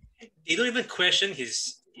kills me. They don't even question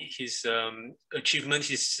his achievements,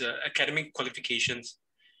 his academic qualifications.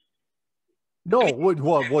 No,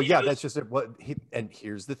 well, yeah, that's just it. And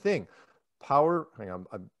here's the thing. Power. Hang on,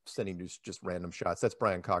 I'm sending you just random shots. That's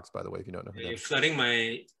Brian Cox, by the way, if you don't know. You're flooding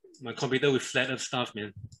my computer with flat Earth stuff,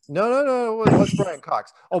 man. No. What's Brian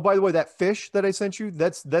Cox? Oh, by the way, that fish that I sent you,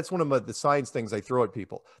 that's one of the science things I throw at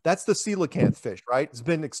people. That's the coelacanth fish, right? It's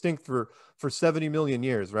been extinct for 70 million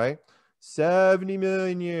years, right? 70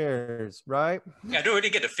 million years, right? Yeah, I don't really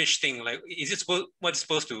get the fish thing. Like, is it what's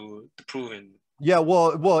supposed to prove? And yeah,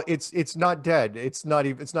 well, it's not dead. It's not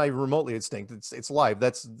even remotely extinct. It's live.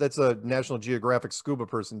 That's a National Geographic scuba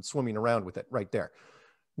person swimming around with it right there.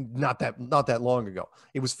 Not that long ago.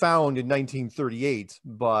 It was found in 1938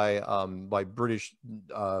 by the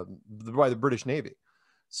British Navy.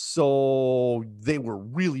 So they were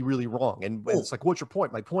really, really wrong. And it's like, what's your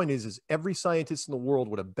point? My point is every scientist in the world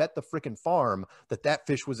would have bet the freaking farm that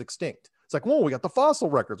fish was extinct. It's like, well, we got the fossil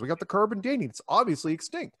records, we got the carbon dating. It's obviously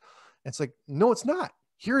extinct. And it's like, no, it's not.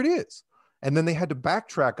 Here it is. And then they had to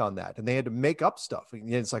backtrack on that, and they had to make up stuff. And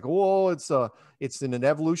it's like, oh, it's in an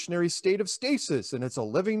evolutionary state of stasis, and it's a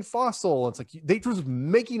living fossil. It's like they were just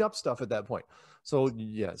making up stuff at that point. So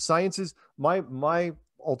yeah, science is my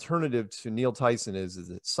alternative to Neil Tyson is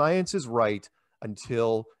that science is right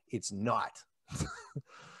until it's not.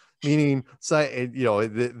 Meaning,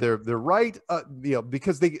 they're right,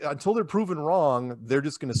 because they until they're proven wrong, they're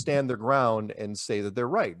just going to stand their ground and say that they're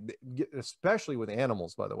right. Especially with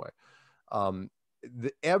animals, by the way.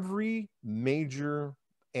 Every major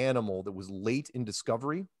animal that was late in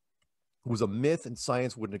discovery was a myth, and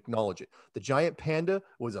science wouldn't acknowledge it. The giant panda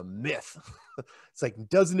was a myth. It's like,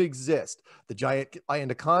 doesn't exist. The giant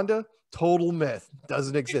anaconda, total myth,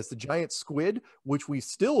 doesn't exist. The giant squid, which we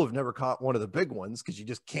still have never caught one of the big ones because you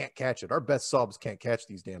just can't catch it. Our best subs can't catch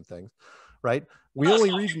these damn things, right? I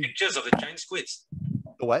saw pictures of the giant squids.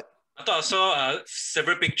 The what? I thought I saw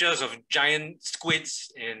several pictures of giant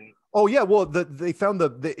squids and. Oh yeah, well, they found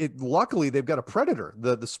luckily they've got a predator,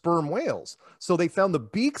 the sperm whales. So they found the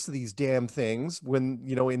beaks of these damn things when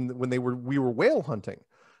we were whale hunting.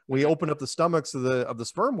 We open up the stomachs of the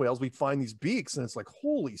sperm whales, we find these beaks, and it's like,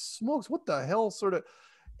 holy smokes, what the hell, sort of.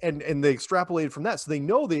 And they extrapolated from that, so they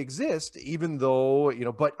know they exist, even though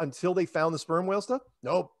but until they found the sperm whale stuff,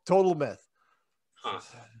 nope, total myth. Huh.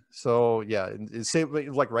 So yeah, say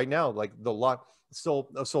like right now, like the lot. So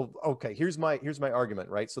okay, here's my argument,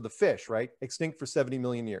 right? So the fish, right, extinct for 70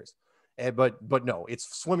 million years, but no,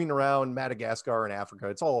 it's swimming around Madagascar and Africa.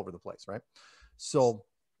 It's all over the place, right? So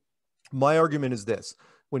my argument is this: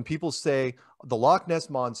 when people say the Loch Ness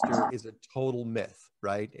monster is a total myth,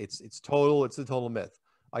 right? It's a total myth.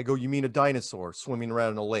 I go, you mean a dinosaur swimming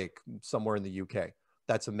around in a lake somewhere in the UK?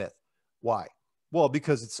 That's a myth. Why? Well,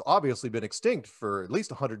 because it's obviously been extinct for at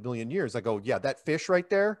least 100 million years. I go, yeah, that fish right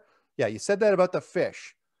there. Yeah, you said that about the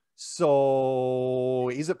fish. So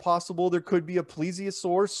is it possible there could be a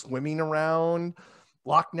plesiosaur swimming around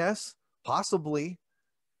Loch Ness? Possibly.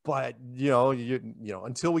 But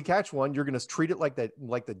until we catch one, you're going to treat it like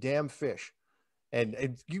the damn fish.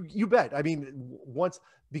 And you bet. I mean,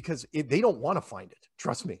 because they don't want to find it.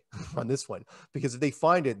 Trust me on this one. Because if they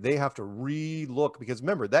find it, they have to re-look. Because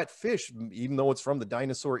remember, that fish, even though it's from the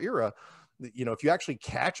dinosaur era, if you actually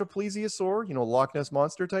catch a plesiosaur, Loch Ness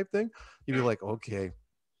monster type thing, you'd be like, okay,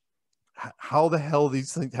 how the hell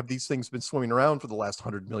have these things been swimming around for the last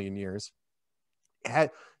 100 million years?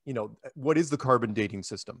 What is the carbon dating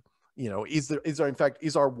system?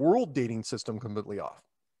 Is our world dating system completely off?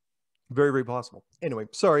 Very, very possible. Anyway,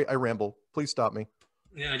 sorry, I ramble. Please stop me.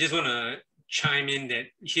 Yeah, I just want to chime in that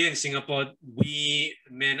here in Singapore, we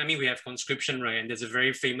have conscription, right? And there's a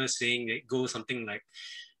very famous saying that goes something like,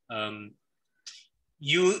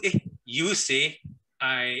 you say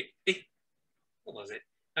what was it?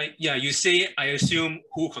 You say I assume,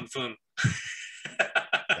 who confirm?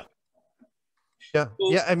 Yeah.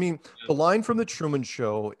 I mean, the line from the Truman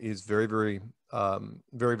Show is very, very,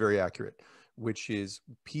 very, very accurate, which is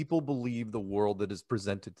people believe the world that is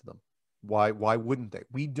presented to them. Why wouldn't they?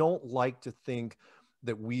 We don't like to think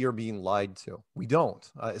that we are being lied to. We don't,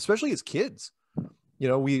 especially as kids.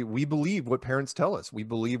 We believe what parents tell us. We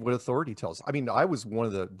believe what authority tells us. I mean, I was one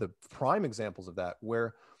of the prime examples of that,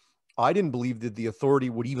 where I didn't believe that the authority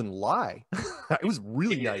would even lie. I was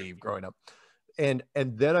really naive growing up. And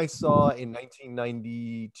then I saw in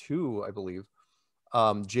 1992, I believe,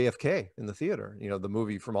 JFK in the theater, the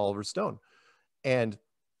movie from Oliver Stone. And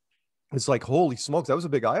it's like, holy smokes, that was a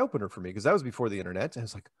big eye opener for me, because that was before the internet. And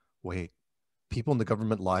it's like, wait, people in the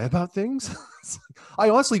government lie about things? I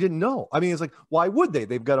honestly didn't know. I mean, it's like, why would they?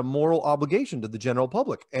 They've got a moral obligation to the general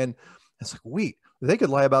public. And it's like, wait, they could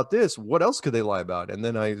lie about this. What else could they lie about? And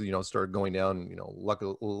then I, started going down,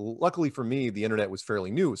 luckily for me, the internet was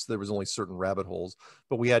fairly new. So there was only certain rabbit holes,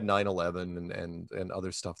 but we had 9/11 and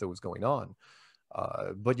other stuff that was going on.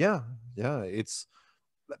 But yeah, it's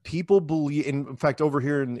people believe, in fact, over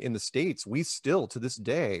here in the States, we still, to this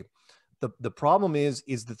day, the problem is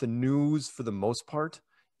that the news, for the most part,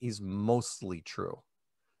 is mostly true.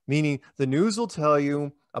 Meaning the news will tell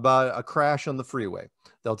you about a crash on the freeway.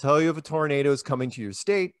 They'll tell you if a tornado is coming to your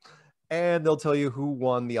state, and they'll tell you who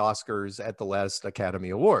won the Oscars at the last Academy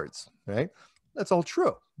Awards, right? That's all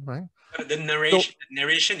true, right? The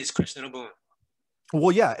narration is questionable.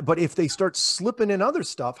 Well, yeah, but if they start slipping in other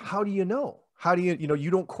stuff, how do you know? How do you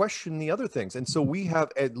don't question the other things? And so we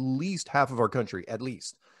have at least half of our country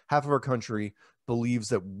believes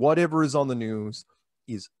that whatever is on the news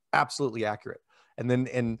is absolutely accurate.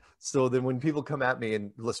 And so then when people come at me,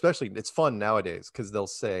 and especially it's fun nowadays because they'll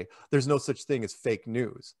say there's no such thing as fake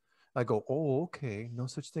news. I go, oh, okay, no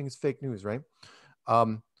such thing as fake news, right?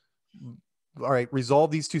 Um, all right,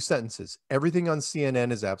 resolve these two sentences. Everything on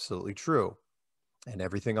CNN is absolutely true, and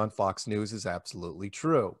everything on Fox News is absolutely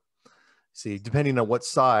true. See, depending on what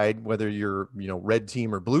side, whether you're, red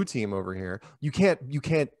team or blue team over here, you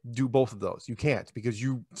can't do both of those. You can't, because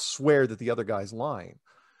you swear that the other guy's lying.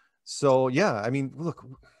 So yeah, I mean, look,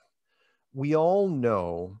 we all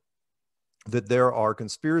know that there are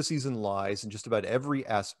conspiracies and lies in just about every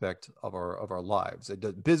aspect of our lives.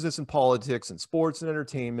 Business and politics and sports and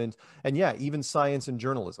entertainment, and yeah, even science and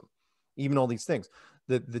journalism, even all these things.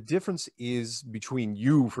 The difference is between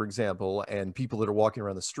you, for example, and people that are walking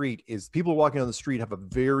around the street is people walking on the street have a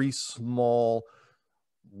very small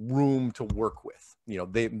room to work with.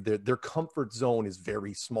 Their comfort zone is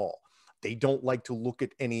very small. They don't like to look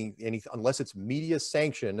at any unless it's media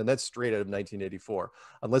sanctioned, and that's straight out of 1984.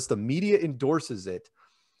 Unless the media endorses it,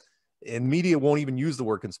 and media won't even use the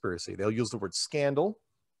word conspiracy. They'll use the word scandal,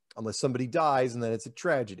 unless somebody dies, and then it's a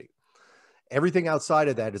tragedy. Everything outside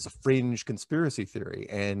of that is a fringe conspiracy theory,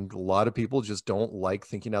 and a lot of people just don't like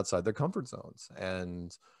thinking outside their comfort zones.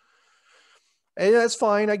 And that's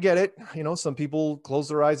fine. I get it. Some people close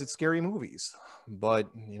their eyes at scary movies, but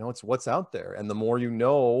it's what's out there. And the more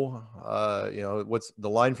what's the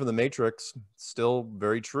line from the Matrix, still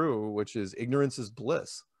very true, which is ignorance is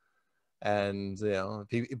bliss. And,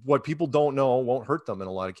 what people don't know won't hurt them in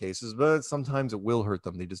a lot of cases, but sometimes it will hurt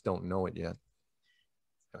them. They just don't know it yet.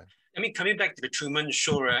 Okay. I mean, coming back to the Truman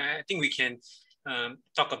Show, right, I think we can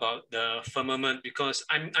talk about the firmament, because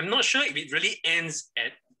I'm not sure if it really ends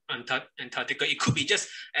at Antarctica. It could be just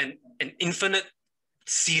an infinite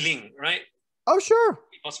ceiling, right? Oh, sure.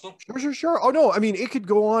 Possible? Sure. Oh, no. I mean, it could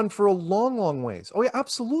go on for a long, long ways. Oh, yeah,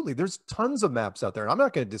 absolutely. There's tons of maps out there, and I'm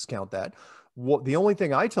not going to discount that. The only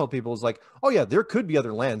thing I tell people is like, oh, yeah, there could be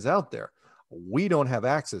other lands out there. We don't have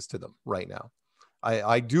access to them right now.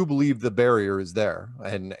 I do believe the barrier is there.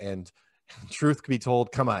 And truth can be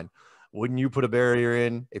told, come on, wouldn't you put a barrier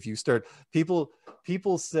in if you start? People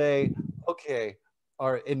say, okay,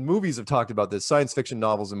 in movies have talked about this, science fiction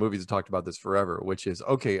novels and movies have talked about this forever, which is,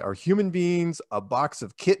 okay, are human beings a box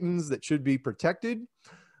of kittens that should be protected?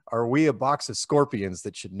 Are we a box of scorpions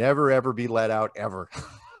that should never, ever be let out ever?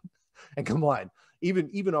 And come on,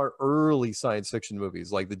 even our early science fiction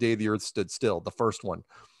movies, like The Day the Earth Stood Still, the first one,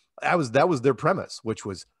 that was their premise, which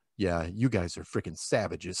was, yeah, you guys are freaking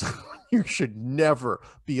savages. You should never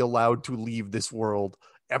be allowed to leave this world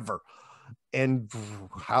ever. And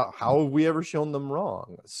how have we ever shown them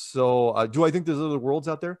wrong? So do I think there's other worlds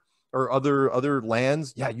out there or other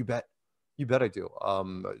lands? Yeah, you bet I do. I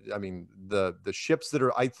mean, the ships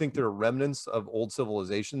that I think there are remnants of old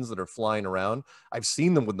civilizations that are flying around. I've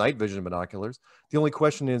seen them with night vision binoculars. The only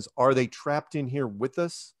question is, are they trapped in here with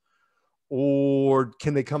us, or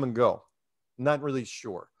can they come and go? Not really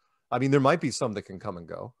sure. I mean, there might be some that can come and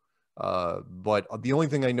go. But the only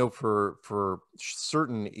thing I know for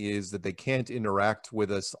certain is that they can't interact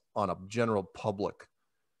with us on a general public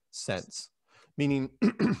sense. Meaning,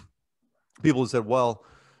 people have said, well,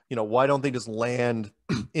 why don't they just land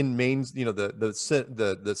in main,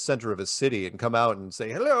 the center of a city and come out and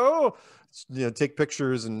say hello, take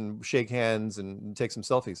pictures and shake hands and take some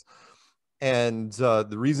selfies. And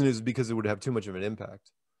the reason is because it would have too much of an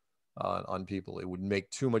impact on people. It would make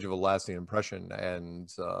too much of a lasting impression. And,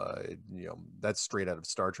 that's straight out of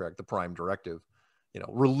Star Trek, the Prime Directive.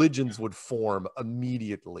 Religions would form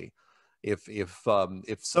immediately. If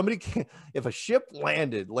somebody if a ship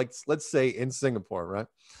landed, like let's say in Singapore, right?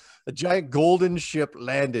 A giant golden ship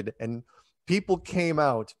landed and people came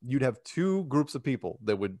out, you'd have two groups of people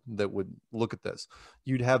that would look at this.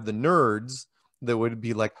 You'd have the nerds that would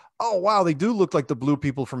be like, oh, wow, they do look like the blue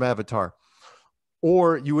people from Avatar.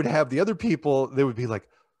 Or you would have the other people that would be like,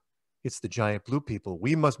 it's the giant blue people.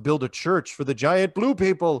 We must build a church for the giant blue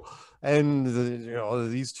people. And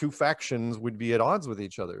these two factions would be at odds with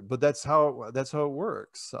each other. But that's how it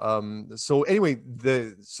works. So anyway,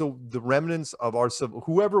 the remnants of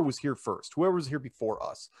whoever was here first, whoever was here before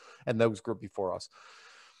us, and those group before us,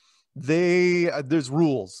 there's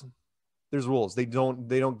rules. There's rules. They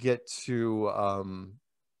don't get to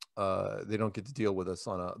deal with us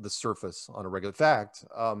on the surface on a regular fact.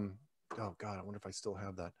 Oh God, I wonder if I still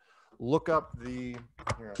have that. Look up the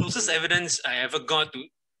closest evidence I ever got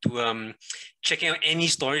to checking out any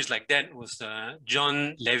stories like that was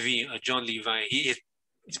John Levi. He's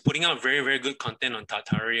putting out very, very good content on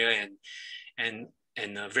Tartaria and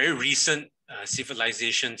very recent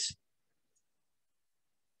civilizations.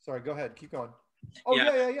 Sorry, go ahead. Keep going. Oh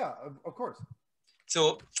yeah. Of course.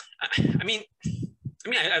 So, I mean,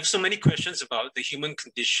 I have so many questions about the human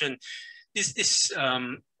condition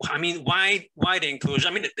I mean, why the enclosure?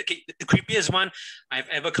 I mean, the creepiest one I've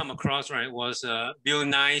ever come across, right, was Bill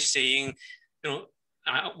Nye saying,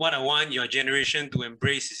 what I want your generation to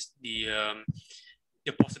embrace is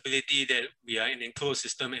the possibility that we are in an enclosed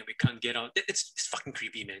system and we can't get out. It's fucking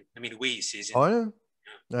creepy, man. I mean, the way he says it. Oh, I know.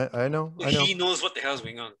 I know. So he knows what the hell's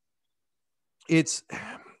going on. It's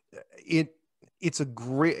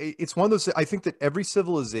one of those. I think that every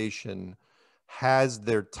civilization has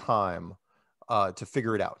their time to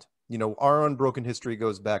figure it out. Our unbroken history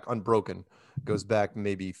goes back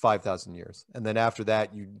maybe 5,000 years, and then after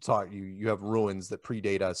that, you have ruins that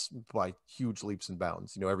predate us by huge leaps and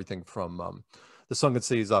bounds. Everything from the sunken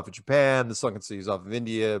cities off of Japan, the sunken cities off of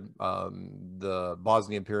India, the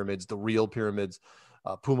Bosnian pyramids, the real pyramids,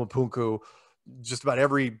 Pumapunku, just about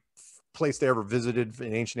every place they ever visited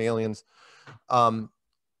in Ancient Aliens.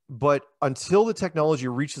 But until the technology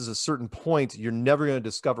reaches a certain point, you're never going to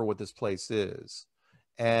discover what this place is.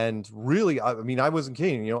 And really, I mean, I wasn't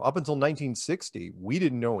kidding. Up until 1960, we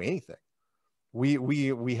didn't know anything.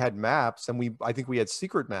 We had maps, and I think we had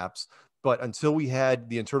secret maps. But until we had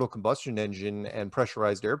the internal combustion engine and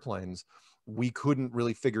pressurized airplanes, we couldn't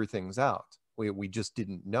really figure things out. We just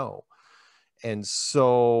didn't know. And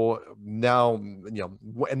so now, and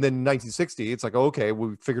then 1960, it's like, okay,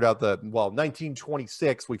 we figured out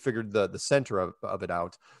 1926, we figured the center of it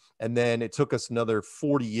out. And then it took us another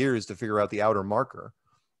 40 years to figure out the outer marker,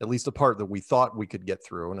 at least the part that we thought we could get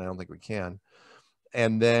through. And I don't think we can.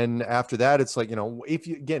 And then after that, it's like, if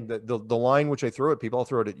you, again, the line which I throw at people, I'll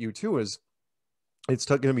throw it at you too, is it's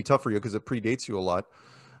going to be tough for you because it predates you a lot.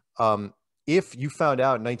 If you found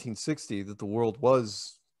out in 1960 that the world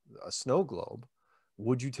was a snow globe,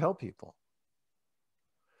 would you tell people?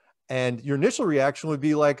 And your initial reaction would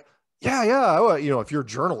be like, yeah. If you're a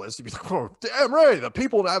journalist, you'd be like, oh, damn right, the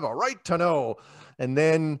people have a right to know. And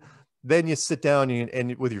then you sit down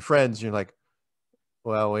and with your friends, and you're like,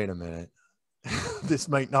 well, wait a minute. This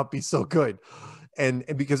might not be so good. And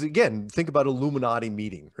because, again, think about Illuminati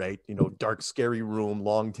meeting, right? Dark, scary room,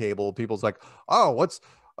 long table. People's like, oh, what's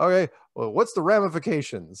the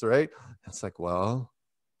ramifications, right? It's like, well,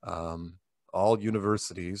 all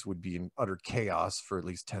universities would be in utter chaos for at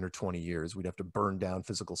least 10 or 20 years. We'd have to burn down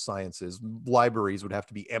physical sciences. Libraries would have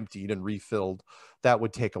to be emptied and refilled. That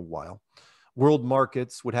would take a while. World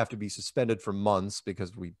markets would have to be suspended for months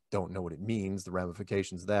because we don't know what it means, the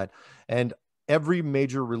ramifications of that. And every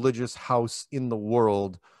major religious house in the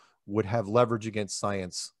world would have leverage against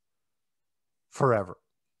science forever.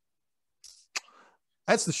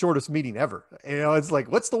 That's the shortest meeting ever. It's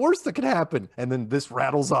like, what's the worst that could happen? And then this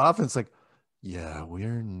rattles off, and it's like, yeah,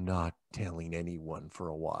 we're not telling anyone for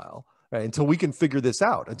a while, right? Until we can figure this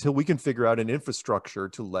out, until we can figure out an infrastructure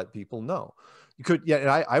to let people know. You could,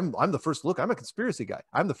 yeah. And I'm the first. Look, I'm a conspiracy guy.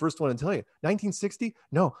 I'm the first one to tell you. 1960,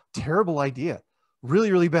 no, terrible idea.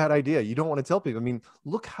 Really, really bad idea. You don't want to tell people. I mean,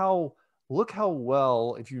 look how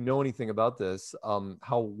well, if you know anything about this,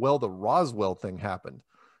 how well the Roswell thing happened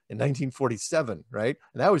in 1947, right?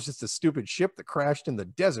 And that was just a stupid ship that crashed in the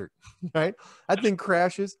desert, right? That thing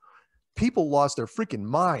crashes. People lost their freaking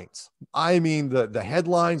minds. I mean, the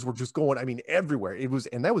headlines were just going, I mean, everywhere.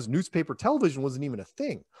 And that was newspaper. Television wasn't even a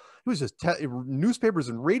thing. It was just newspapers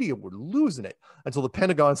and radio were losing it until the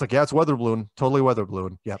Pentagon's like, yeah, it's weather balloon, totally weather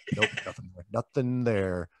balloon. Yep, nope, nothing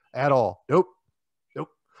there at all. Nope.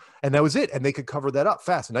 And that was it. And they could cover that up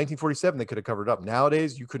fast. In 1947, they could have covered it up.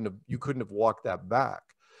 Nowadays, you couldn't have walked that back.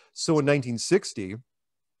 So in 1960,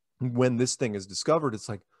 when this thing is discovered, it's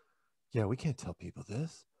like, yeah, we can't tell people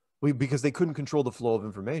this. Because they couldn't control the flow of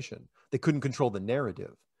information. They couldn't control the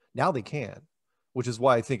narrative. Now they can, which is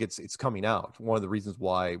why I think it's coming out. One of the reasons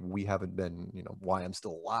why we haven't been, why I'm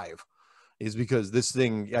still alive, is because this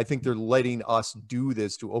thing, I think they're letting us do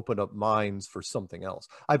this to open up minds for something else.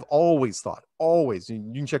 I've always thought,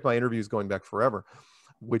 you can check my interviews going back forever,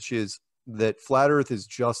 which is that flat Earth is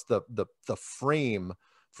just the frame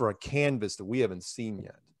for a canvas that we haven't seen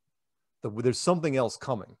yet. There's something else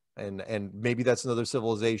coming. And maybe that's another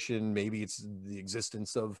civilization. Maybe it's the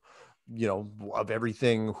existence of, of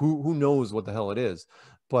everything. Who knows what the hell it is?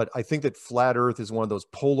 But I think that flat Earth is one of those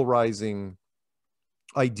polarizing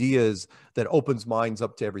ideas that opens minds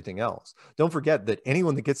up to everything else. Don't forget that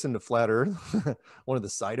anyone that gets into flat Earth, one of the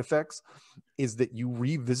side effects is that you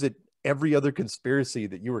revisit every other conspiracy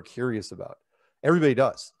that you were curious about. Everybody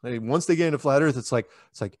does. I mean, once they get into flat Earth, it's like,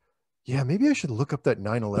 yeah, maybe I should look up that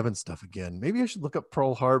 9/11 stuff again. Maybe I should look up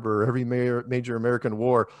Pearl Harbor, every major American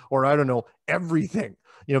war, or I don't know, everything.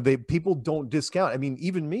 People don't discount. I mean,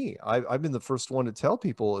 even me, I've been the first one to tell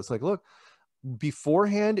people, it's like, look,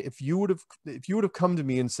 beforehand, if you would have come to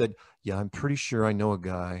me and said, yeah, I'm pretty sure I know a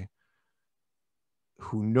guy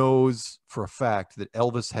who knows for a fact that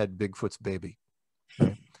Elvis had Bigfoot's baby,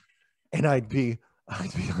 right? And I'd be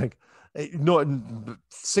like, no,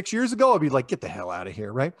 6 years ago, I'd be like, get the hell out of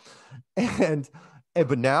here, right? And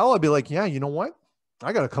but now I'd be like, yeah, you know what?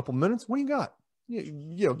 I got a couple minutes. What do you got?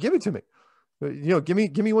 Give it to me.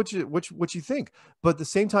 Give me what you think. But at the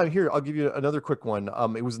same time, here, I'll give you another quick one.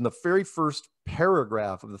 It was in the very first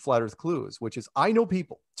paragraph of the Flat Earth Clues, which is, I know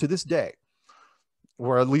people to this day,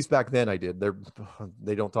 or at least back then I did.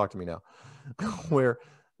 They don't talk to me now, where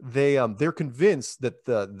they're convinced that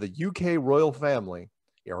the UK royal family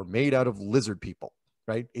are made out of lizard people,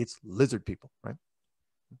 right? It's lizard people, right?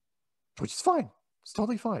 Which is fine. It's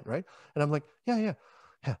totally fine, right? And I'm like, yeah.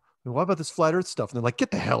 What about this flat Earth stuff? And they're like,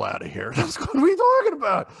 get the hell out of here. What are we talking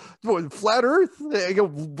about? What, flat Earth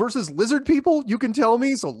versus lizard people? You can tell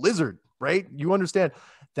me. So lizard, right? You understand?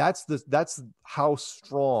 That's how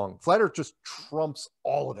strong flat Earth just trumps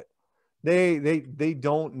all of it. They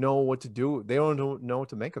don't know what to do. They don't know what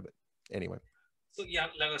to make of it. Anyway. So yeah,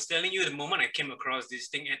 like I was telling you, the moment I came across this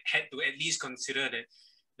thing, I had to at least consider that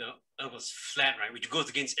the Earth was flat, right? Which goes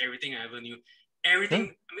against everything I ever knew. Everything, I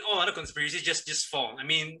mean, all other conspiracies just fall. I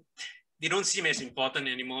mean, they don't seem as important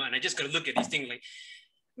anymore. And I just got to look at this thing like,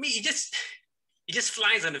 I mean, it just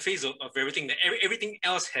flies on the face of everything. That everything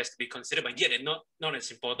else has to be considered, but yet they're not as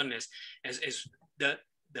important as the.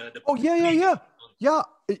 Oh yeah.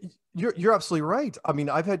 You're absolutely right. I mean,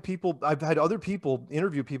 I've had other people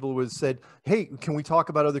interview people who have said, "Hey, can we talk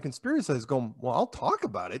about other conspiracies?" Going, well, I'll talk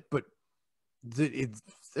about it, but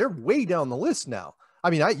they're way down the list now. I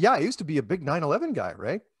mean, I used to be a big 9/11 guy,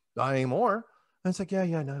 right? Not anymore. And it's like, yeah,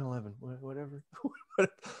 9/11, whatever.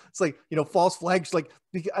 It's like, false flags. Like,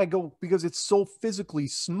 I go, because it's so physically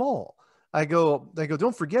small. I go,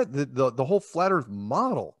 don't forget that the whole flat Earth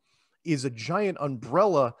model is a giant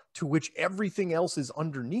umbrella to which everything else is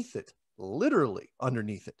underneath it, literally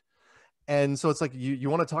underneath it. And so it's like, you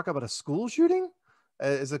want to talk about a school shooting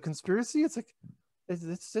as a conspiracy? It's like,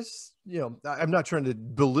 it's just, I'm not trying to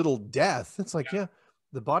belittle death. It's like, yeah,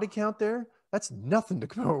 the body count there, that's nothing to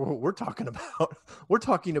compare what we're talking about. We're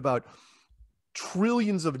talking about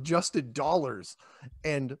trillions of adjusted dollars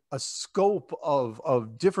and a scope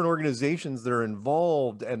of different organizations that are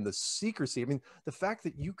involved, and the secrecy. I mean, the fact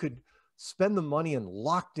that you could spend the money and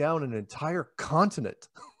lock down an entire continent.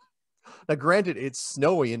 Now, granted, it's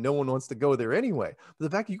snowy and no one wants to go there anyway. But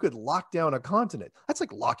the fact that you could lock down a continent, that's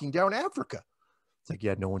like locking down Africa. It's like,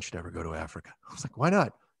 yeah, no one should ever go to Africa. I was like, why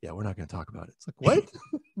not? Yeah, we're not going to talk about it. It's like,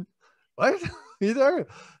 what? What? Either.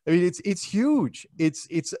 I mean, it's huge. It's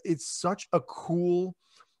such a cool,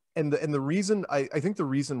 and the reason I think the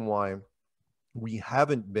reason why we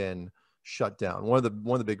haven't been shut down, one of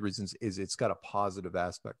the big reasons is it's got a positive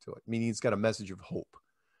aspect to it. Meaning it's got a message of hope.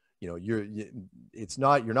 You're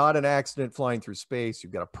not an accident flying through space.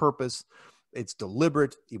 You've got a purpose. It's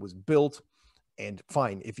deliberate. It was built. And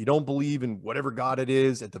fine, if you don't believe in whatever God it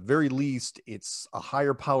is, at the very least, it's a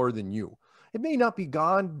higher power than you. It may not be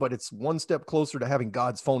God, but it's one step closer to having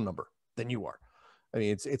God's phone number than you are. I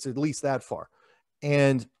mean, it's at least that far.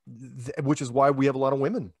 And which is why we have a lot of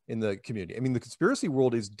women in the community. I mean, the conspiracy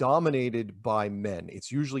world is dominated by men.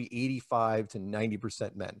 It's usually 85 to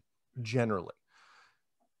 90% men, generally.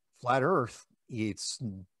 Flat Earth, it's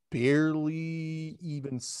barely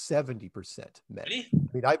even 70% men. Really?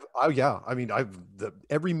 I mean,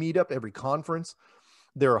 every meetup, every conference,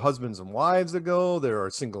 there are husbands and wives that go, there are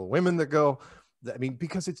single women that go. I mean,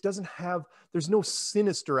 because there's no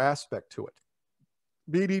sinister aspect to it.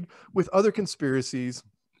 Meaning, with other conspiracies,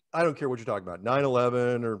 I don't care what you're talking about,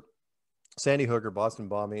 9/11 or Sandy Hook or Boston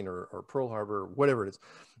bombing or Pearl Harbor, or whatever it is.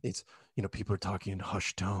 It's, people are talking in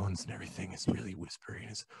hushed tones and everything is really whispering.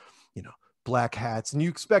 It's, black hats, and you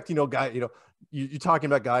expect, you're talking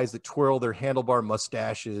about guys that twirl their handlebar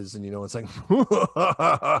mustaches, and it's like,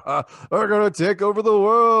 we're gonna take over the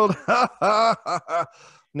world.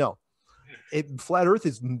 No, flat Earth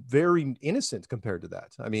is very innocent compared to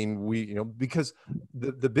that. I mean, because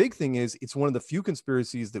the big thing is, it's one of the few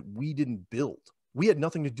conspiracies that we didn't build. We had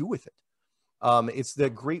nothing to do with it. It's the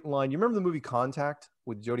great line. You remember the movie Contact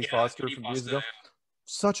with Jodie Foster from years ago? Yeah.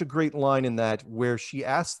 Such a great line in that, where she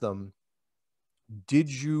asked them,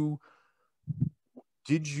 did you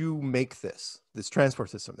make this transport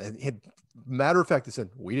system? And matter of fact, they said,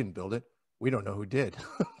 we didn't build it. We don't know who did.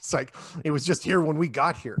 It's like, it was just here when we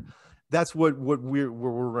got here. That's what we're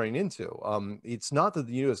running into. It's not that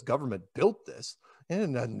the U.S. government built this,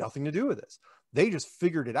 and it had nothing to do with this. They just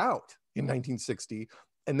figured it out in 1960,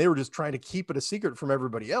 and they were just trying to keep it a secret from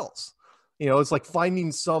everybody else. It's like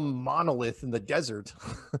finding some monolith in the desert.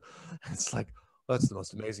 It's like, that's the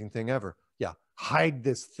most amazing thing ever. yeah, hide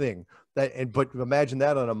this thing but imagine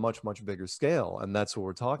that on a much, much bigger scale. And that's what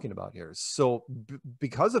we're talking about here. So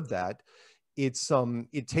because of that, it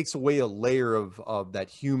takes away a layer of that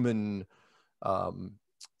human um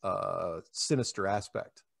sinister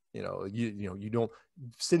aspect. You don't,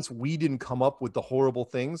 since we didn't come up with the horrible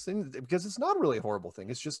things, and because it's not really a horrible thing,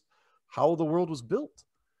 it's just how the world was built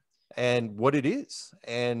and what it is,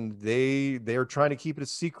 and they're trying to keep it a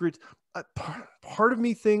secret. Part of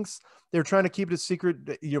me thinks they're trying to keep it a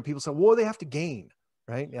secret. People say, well, they have to gain,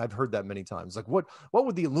 right? I've heard that many times. Like, what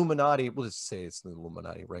would the Illuminati, we'll just say it's the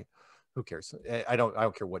Illuminati, right? Who cares? I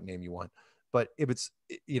don't care what name you want. But if it's,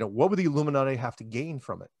 what would the Illuminati have to gain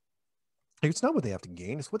from it? It's not what they have to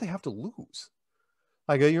gain, it's what they have to lose.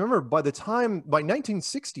 Like, you remember, by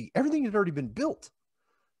 1960, everything had already been built,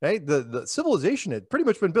 right? The civilization had pretty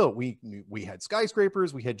much been built. We had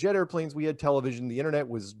skyscrapers, we had jet airplanes, we had television, the internet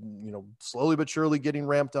was, slowly but surely getting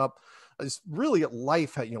ramped up. It's really,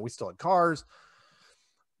 life had, we still had cars.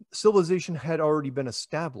 Civilization had already been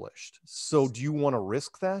established. So do you want to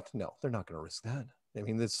risk that? No, they're not going to risk that. I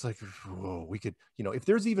mean, it's like, whoa, we could, if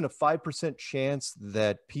there's even a 5% chance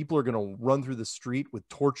that people are going to run through the street with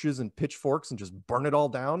torches and pitchforks and just burn it all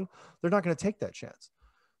down, they're not going to take that chance.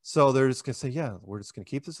 So they're just going to say, yeah, we're just going to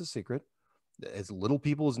keep this a secret. As little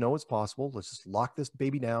people as know as possible. Let's just lock this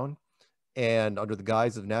baby down. And under the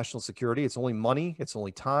guise of national security, it's only money, it's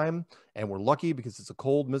only time. And we're lucky because it's a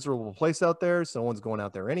cold, miserable place out there. So no one's going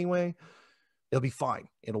out there anyway. It'll be fine.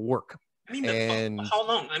 It'll work. I mean, how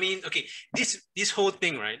long? I mean, okay, this whole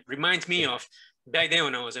thing, right, reminds me of back then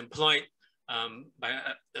when I was employed by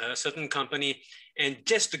a certain company, and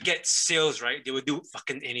just to get sales, right, they would do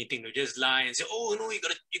fucking anything. They just lie and say, oh no, you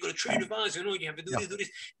gotta trade with us, you have to do this,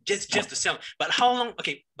 just to sell. But how long?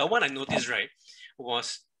 Okay, but what I noticed, right,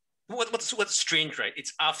 was what's strange, right?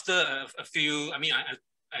 It's after a few. I mean,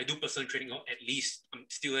 I do personal trading, or at least I'm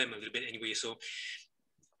still am a little bit anyway. So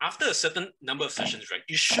after a certain number of sessions, right,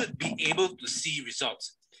 you should be able to see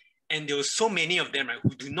results. And there were so many of them, right,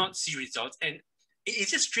 who do not see results. And it's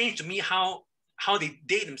just strange to me how they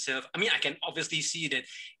themselves, I mean, I can obviously see that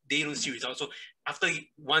they don't see results. So after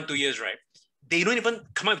 1-2 years, right, they don't even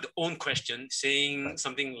come up with their own question saying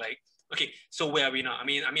something like, okay, so where are we now? I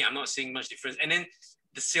mean, I'm not seeing much difference. And then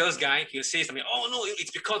the sales guy, he'll say something, oh no,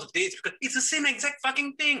 it's because of this, because it's the same exact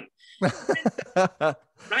fucking thing.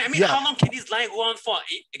 Right? I mean, how long can this lie go on for?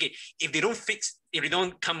 Okay, if they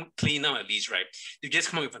don't come clean now, at least, right? They just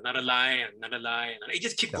come up with another lie, it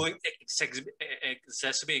just keep going,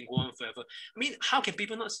 exacerbating, go on forever. I mean, how can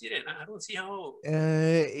people not see that? I don't see how.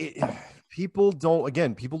 People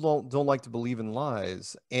don't like to believe in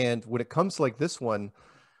lies, and when it comes to like this one,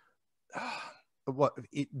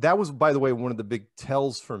 that was, by the way, one of the big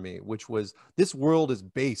tells for me, which was this world is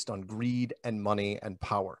based on greed and money and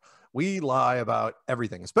power. We lie about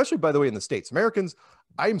everything, especially, by the way, in the States. Americans,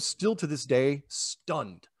 I'm still to this day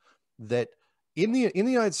stunned that in the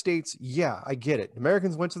United States, yeah, I get it.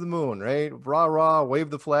 Americans went to the moon, right? Rah, rah, wave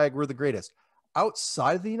the flag, we're the greatest.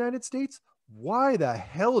 Outside of the United States, why the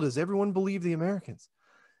hell does everyone believe the Americans?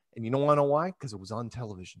 And you don't want to know why? Because it was on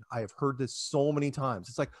television. I have heard this so many times.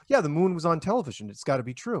 It's like, yeah, the moon was on television. It's got to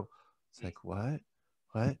be true. It's like, what?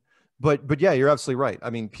 But yeah, you're absolutely right. I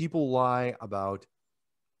mean, people lie about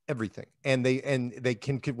everything, and they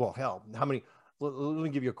can well, hell, how many? Let me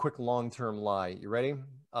give you a quick long-term lie. You ready?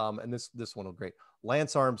 And this one will be great.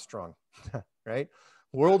 Lance Armstrong, right?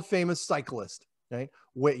 World famous cyclist, right?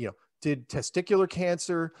 Did testicular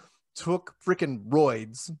cancer, took freaking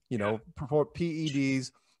roids,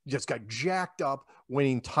 PEDs. Just got jacked up,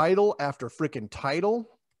 winning title after freaking title,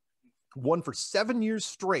 won for 7 years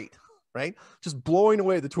straight, right? Just blowing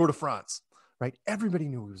away the Tour de France, right? Everybody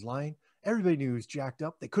knew he was lying. Everybody knew he was jacked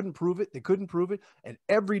up. They couldn't prove it. And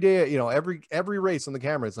every day, every race on the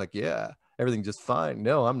camera, it's like, yeah, everything's just fine.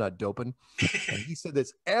 No, I'm not doping. And he said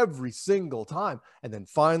this every single time. And then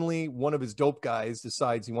finally, one of his dope guys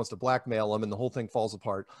decides he wants to blackmail him, and the whole thing falls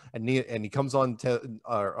apart. And he comes on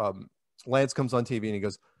Lance comes on TV and he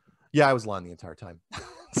goes, yeah, I was lying the entire time.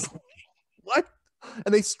 What?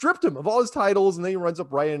 And they stripped him of all his titles, and then he runs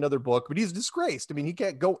up writing another book, but he's disgraced. I mean, he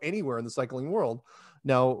can't go anywhere in the cycling world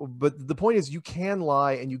now. But the point is, you can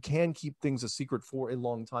lie and you can keep things a secret for a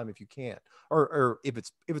long time if you can, or if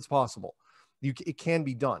it's possible. It can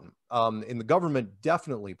be done. In the government,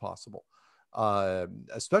 definitely possible.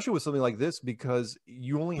 Especially with something like this, because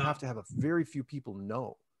you only have to have a very few people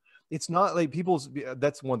know. It's not like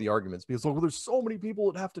that's one of the arguments, because there's so many people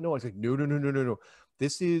that have to know. It's like, no.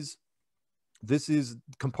 This is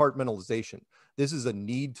compartmentalization. This is a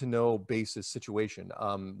need to know basis situation,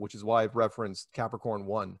 which is why I've referenced Capricorn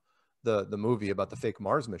 1, the movie about the fake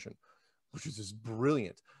Mars mission. which is just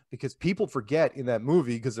brilliant, because people forget in that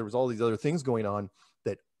movie, because there was all these other things going on,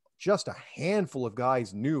 that just a handful of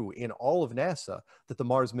guys knew in all of NASA that the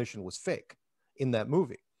Mars mission was fake in that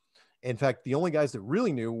movie. In fact, the only guys that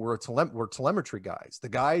really knew were telemetry guys, the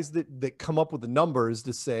guys that come up with the numbers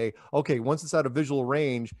to say, okay, once it's out of visual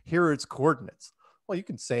range, here are its coordinates. Well, you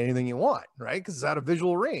can say anything you want, right? Because it's out of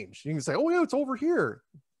visual range. You can say, oh, yeah, it's over here.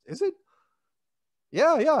 Is it?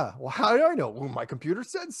 Yeah, yeah. Well, how do I know? Well, my computer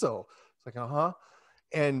said so. It's like, uh-huh.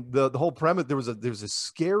 And the whole premise, there was a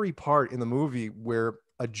scary part in the movie where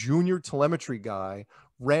a junior telemetry guy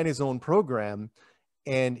ran his own program,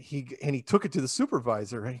 and he took it to the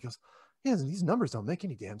supervisor, and he goes, yeah, these numbers don't make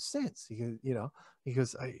any damn sense. He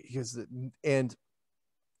goes, and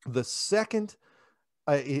the second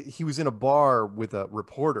he was in a bar with a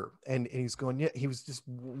reporter, and he's going, yeah, he was just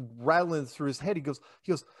rattling through his head. He goes,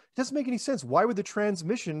 it doesn't make any sense. Why would the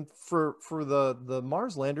transmission for the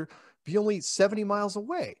Mars lander be only 70 miles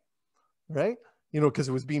away? Right? Because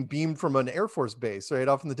it was being beamed from an Air Force base right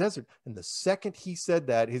off in the desert. And the second he said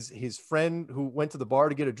that, his friend who went to the bar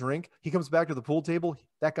to get a drink, he comes back to the pool table.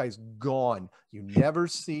 That guy's gone. You never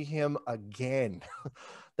see him again.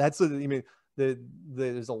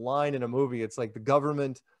 There's a line in a movie. It's like the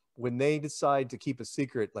government, when they decide to keep a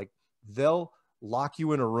secret, like they'll lock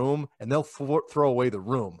you in a room and they'll throw away the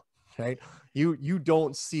room. Right? You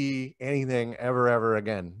don't see anything ever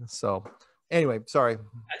again. So anyway, sorry.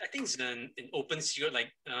 I think it's an open secret.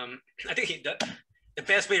 Like, I think the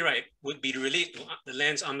best way, right, would be to relate to the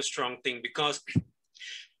Lance Armstrong thing, because,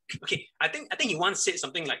 okay, I think he once said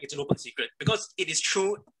something like it's an open secret, because it is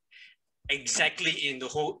true exactly in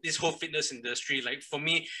this whole fitness industry. Like for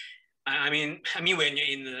me, I mean, when you're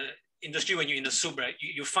in the industry, when you're in the soup, right,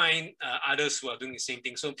 you find others who are doing the same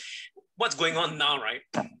thing. So what's going on now, right,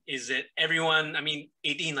 is that everyone,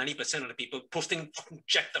 80-90% of the people posting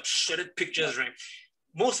jacked up, shredded pictures, right?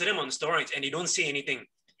 Most of them on steroids, and they don't say anything,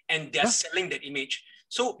 and they're selling that image.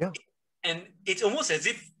 So, and it's almost as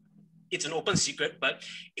if it's an open secret, but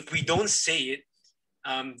if we don't say it,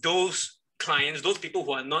 those clients, those people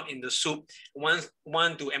who are not in the soup,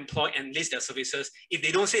 want to employ and list their services. If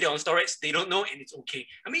they don't say they're on steroids, they don't know, and it's okay.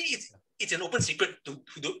 It's an open secret to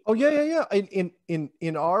do. Oh yeah. In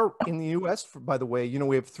the US, by the way,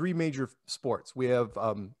 we have three major sports. We have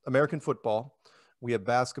American football, we have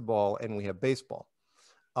basketball, and we have baseball.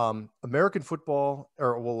 American football,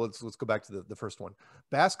 let's go back to the first one.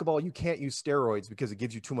 Basketball, you can't use steroids because it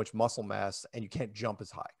gives you too much muscle mass and you can't jump as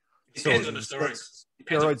high. Depends on the steroids.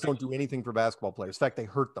 Steroids don't do anything for basketball players. In fact, they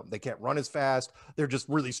hurt them. They can't run as fast. They're just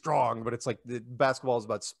really strong, but it's like the basketball is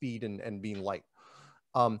about speed and being light.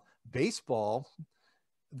 Baseball,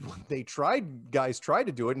 guys tried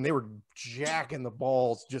to do it, and they were jacking the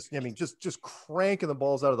balls, just cranking the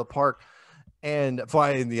balls out of the park. And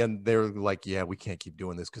finally, in the end, they were like, yeah, we can't keep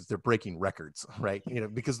doing this because they're breaking records, right?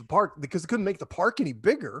 Because they couldn't make the park any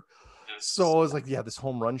bigger. So I was like, yeah, this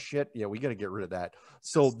home run shit, yeah, we got to get rid of that.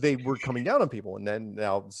 So they were coming down on people, and then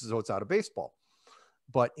so it's out of baseball.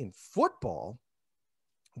 But in football,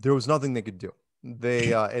 there was nothing they could do.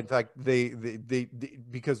 They, in fact,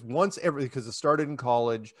 because because it started in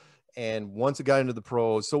college, and once it got into the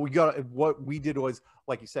pros, so what we did was,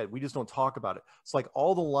 like you said, we just don't talk about it. It's like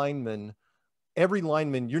all the linemen. Every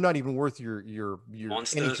lineman, you're not even worth your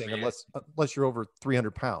Monsters, anything, man. unless you're over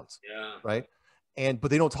 300 pounds. Yeah. Right. But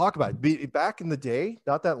they don't talk about it. Back in the day,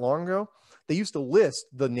 not that long ago, they used to list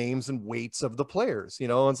the names and weights of the players, and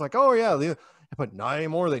it's like, oh yeah, but not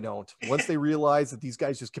anymore. They don't. Once they realize that these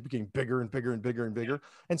guys just keep getting bigger and bigger and bigger and bigger.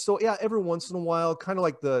 And so, yeah, every once in a while, kind of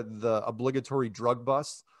like the obligatory drug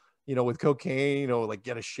bust, with cocaine, like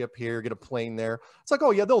get a ship here, get a plane there. It's like,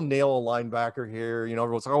 oh yeah, they'll nail a linebacker here.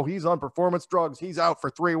 Everyone's like, oh, he's on performance drugs. He's out for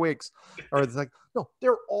 3 weeks. Or it's like, no,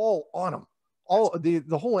 they're all on them.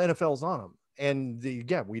 The whole NFL's on them. And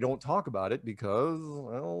we don't talk about it because,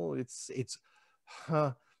 well, it's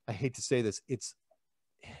I hate to say this.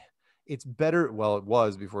 It's better. Well, it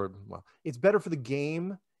was before. Well, it's better for the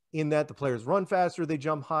game in that the players run faster. They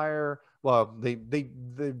jump higher. Well,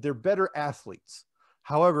 they're better athletes.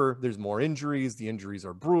 However, there's more injuries. The injuries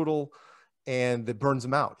are brutal, and it burns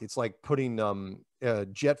them out. It's like putting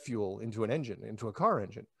jet fuel into into a car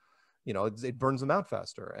engine. It burns them out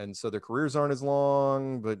faster, and so their careers aren't as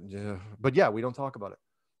long. But yeah, we don't talk about it.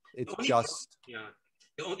 It's just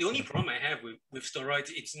the only problem I have with steroids,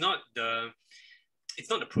 it's not the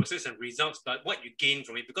process and results, but what you gain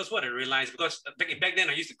from it. Because what I realized, because back then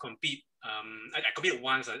I used to compete. I competed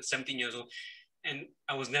once at 17 years old. And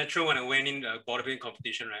I was natural when I went in the bodybuilding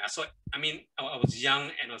competition, right? I was young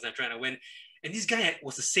and I was natural, and I went, and this guy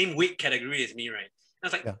was the same weight category as me, right? I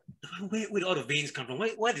was like, Yeah. where do all the veins come from?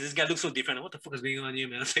 Why does this guy look so different? What the fuck is going on here,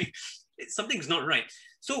 man? I was like, something's not right.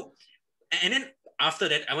 So, and then after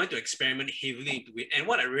that, I went to experiment heavily into it. And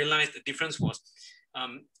what I realized the difference was,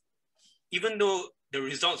 even though the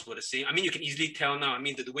results were the same, I mean, you can easily tell now, I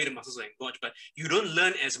mean, the way the muscles are engorged, but you don't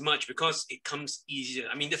learn as much because it comes easier.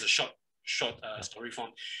 I mean, that's a short story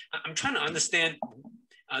form. I'm trying to understand,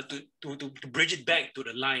 to bridge it back to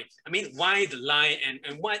the lie. I mean, why the lie,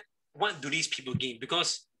 and what do these people gain?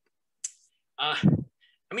 Because, I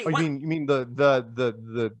mean, Oh, you mean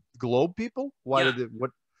the globe people? Why yeah, did it,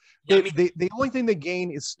 what yeah, I they, mean, the only thing they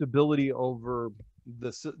gain is stability over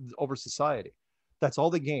over society. That's all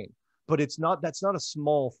they gain. But that's not a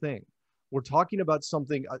small thing. We're talking about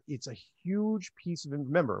something, it's a huge piece of,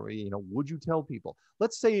 remember, would you tell people?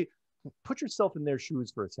 Let's say, put yourself in their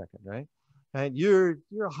shoes for a second, right? And you're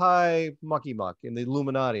high mucky muck in the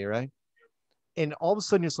Illuminati, right? And all of a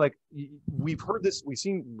sudden it's like, we've heard this, we've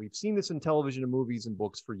seen this in television and movies and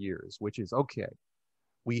books for years, which is, okay,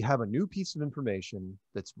 we have a new piece of information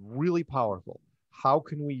that's really powerful. How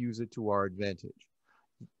can we use it to our advantage?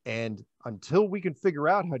 And until we can figure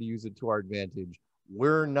out how to use it to our advantage,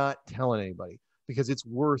 we're not telling anybody, because it's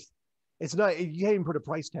not, you can't even put a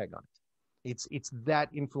price tag on it. It's that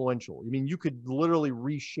influential. I mean, you could literally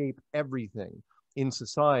reshape everything in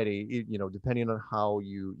society, depending on how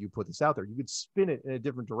you put this out there. You could spin it in a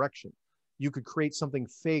different direction. You could create something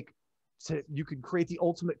fake. You could create the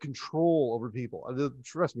ultimate control over people.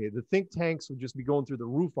 Trust me, the think tanks would just be going through the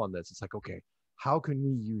roof on this. It's like, okay, how can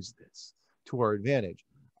we use this to our advantage?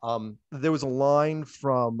 There was a line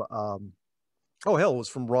from, oh hell, it was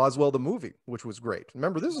from Roswell the movie, which was great.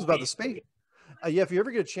 Remember, this is about the space. Yeah, if you ever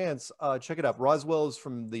get a chance, check it out. Roswell is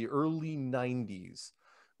from the early '90s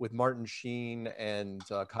with Martin Sheen and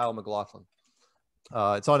Kyle MacLachlan.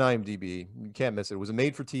 It's on IMDb. You can't miss it. It was a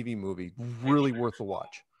made-for-TV movie, really worth the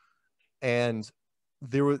watch. And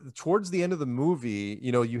there were, towards the end of the movie,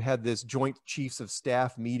 you had this joint chiefs of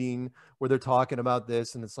staff meeting where they're talking about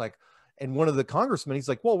this, and it's like, and one of the congressmen, he's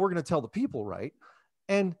like, well, we're going to tell the people, right?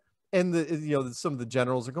 And some of the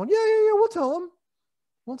generals are going, yeah, we'll tell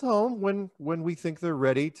them when we think they're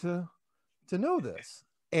ready to know this.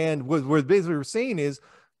 And what basically we're saying is,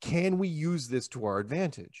 can we use this to our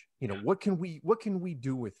advantage? What can we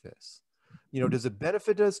do with this? Does it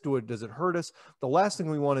benefit us? Does it hurt us? The last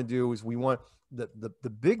thing we want to do is, we want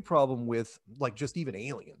the big problem with, like, just even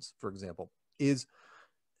aliens, for example, is,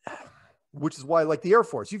 which is why, like, the Air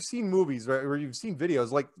Force, you've seen movies, right, or you've seen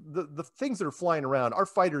videos, like the things that are flying around, our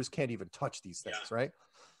fighters can't even touch these things, right?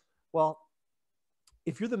 Well,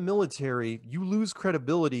 if you're the military, you lose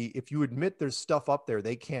credibility if you admit there's stuff up there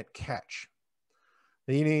they can't catch.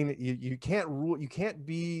 Meaning, you can't rule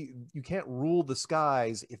the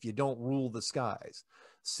skies if you don't rule the skies.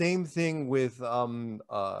 Same thing with a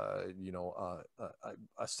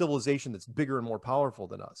civilization that's bigger and more powerful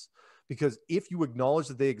than us. Because if you acknowledge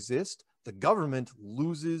that they exist, the government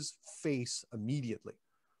loses face immediately.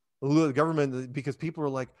 The government, because people are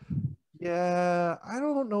like, yeah, I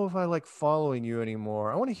don't know if I like following you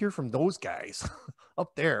anymore. I want to hear from those guys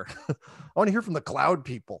up there. I want to hear from the cloud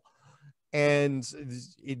people. And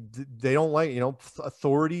they don't like,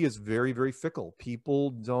 authority is very, very fickle.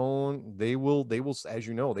 People they will, as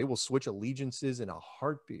you know, they will switch allegiances in a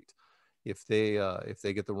heartbeat if they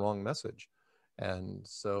get the wrong message. And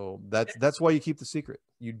so that's why you keep the secret.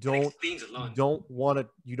 You don't want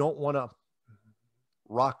to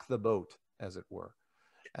rock the boat, as it were.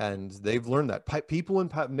 And they've learned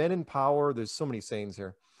that. Men in power, there's so many sayings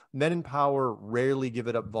here. Men in power rarely give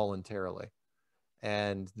it up voluntarily.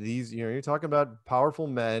 And these, you're talking about powerful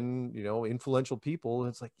men, influential people. And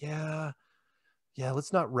it's like, yeah,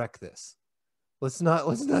 let's not wreck this. Let's not,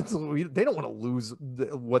 they don't want to lose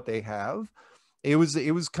what they have. It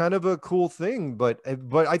was kind of a cool thing, but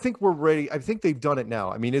I think we're ready. I think they've done it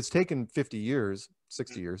now. I mean, it's taken 50 years,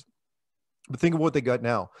 60 years, but think of what they got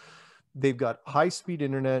now. They've got high-speed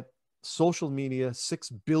internet, social media, 6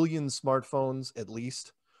 billion smartphones at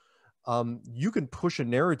least. You can push a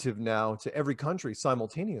narrative now to every country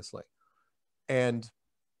simultaneously and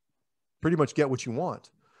pretty much get what you want.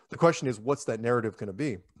 The question is, what's that narrative going to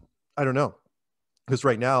be? I don't know. Because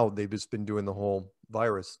right now they've just been doing the whole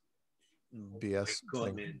virus BS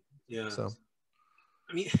thing. Man. Yeah. So,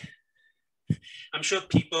 I mean, I'm sure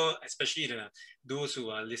people, especially those who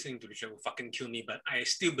are listening to the show, will fucking kill me, but I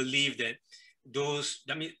still believe that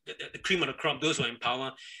the cream of the crop, those who are in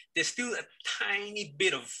power, there's still a tiny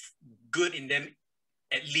bit of good in them,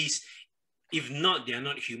 at least. If not, they are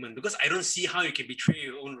not human, because I don't see how you can betray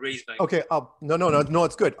your own race by. Okay. No,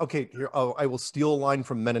 it's good. Okay. Here, I will steal a line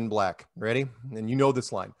from Men in Black. Ready? And you know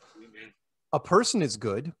this line. A person is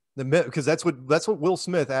good, because that's what Will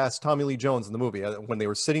Smith asked Tommy Lee Jones in the movie when they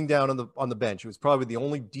were sitting down on the bench. It was probably the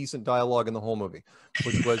only decent dialogue in the whole movie,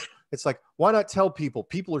 which was, it's like, why not tell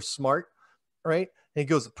people are smart, right? And he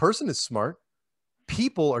goes, a person is smart.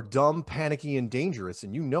 People are dumb, panicky, and dangerous,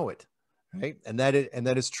 and you know it, right? And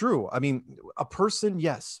that is true. I mean, a person,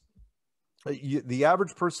 yes, the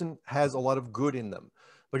average person has a lot of good in them,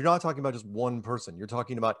 but you're not talking about just one person. You're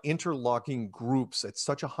talking about interlocking groups at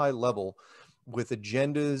such a high level with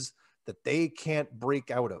agendas that they can't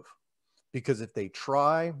break out of, because if they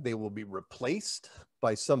try, they will be replaced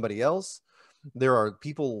by somebody else. There are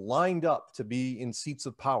people lined up to be in seats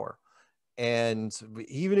of power, and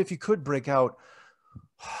even if you could break out,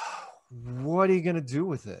 what are you going to do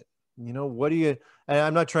with it? You know, what do you, and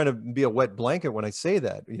I'm not trying to be a wet blanket when I say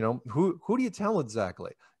that, you know, who do you tell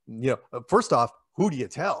exactly? You know, first off, who do you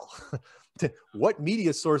tell? What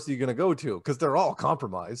media source are you going to go to? Because they're all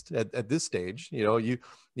compromised at this stage. You know, you're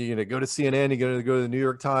going to go to CNN, you're going to go to the New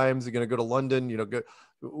York Times, you're going to go to London, you know,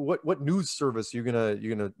 what news service you're going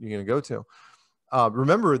to go to?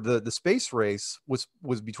 Remember the space race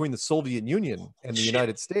was between the Soviet Union and the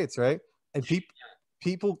United States, right? And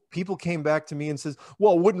people came back to me and says,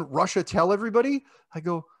 well, wouldn't Russia tell everybody? I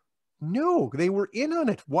go, no, they were in on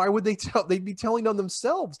it. Why would they tell? They'd be telling on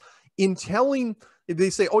themselves. In telling, if they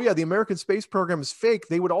say, oh yeah, the American space program is fake,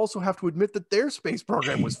 they would also have to admit that their space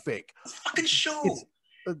program was fake. Fucking show.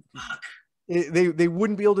 They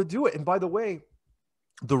wouldn't be able to do it. And by the way,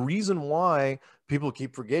 the reason why people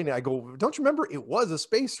keep forgetting, I go, don't you remember it was a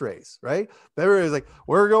space race, right? Everybody's like,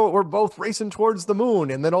 we're both racing towards the moon.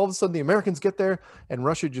 And then all of a sudden the Americans get there and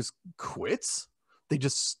Russia just quits. They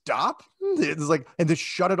just stop. It's like, and just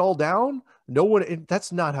shut it all down. No one,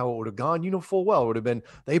 that's not how it would have gone. You know full well, it would have been,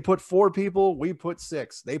 they put 4 people, we put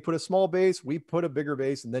 6. They put a small base, we put a bigger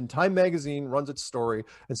base. And then Time Magazine runs its story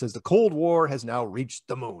and says the Cold War has now reached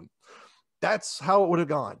the moon. That's how it would have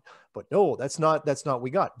gone. But no, that's not what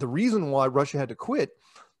we got. The reason why Russia had to quit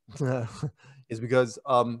is because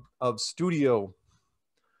of studio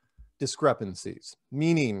discrepancies,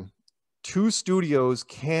 meaning 2 studios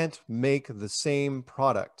can't make the same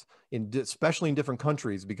product, especially in different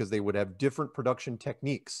countries, because they would have different production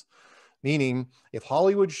techniques. Meaning, if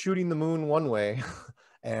Hollywood's shooting the moon one way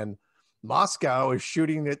and Moscow is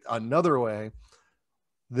shooting it another way,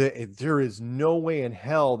 there is no way in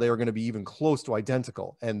hell they are going to be even close to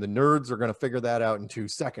identical. And the nerds are going to figure that out in 2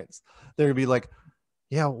 seconds. They're going to be like,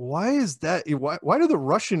 yeah, why is that? Why do the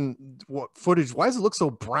Russian footage, why does it look so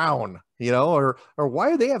brown? You know, or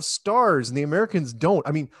why do they have stars and the Americans don't?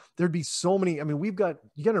 I mean, there'd be so many. I mean, you got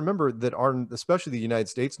to remember that especially the United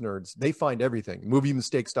States nerds, they find everything.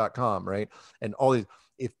 Moviemistakes.com, right? And all these,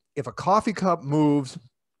 if a coffee cup moves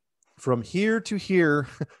from here to here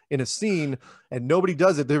in a scene and nobody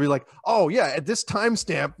does it, they'll be like, oh yeah, at this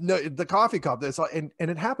timestamp, no, the coffee cup, and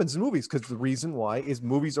it happens in movies, because the reason why is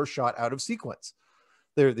movies are shot out of sequence.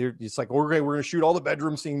 They're it's like, we're going to shoot all the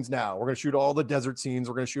bedroom scenes now, we're going to shoot all the desert scenes,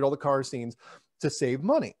 we're going to shoot all the car scenes to save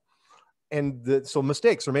money. And so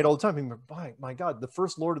mistakes are made all the time. I mean, my God, the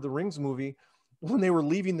first Lord of the Rings movie, when they were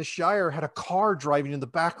leaving the Shire, had a car driving in the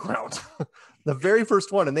background. The very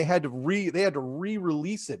first one, and they had to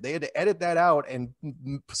re-release it. They had to edit that out and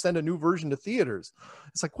send a new version to theaters.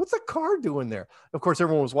 It's like, what's a car doing there? Of course,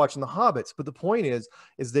 everyone was watching The Hobbits, but the point is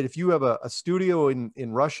that if you have a studio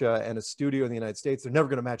in Russia and a studio in the United States, they're never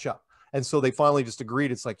going to match up. And so they finally just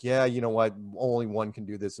agreed. It's like, yeah, you know what? Only one can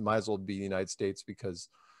do this. It might as well be the United States, because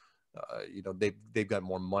you know, they've got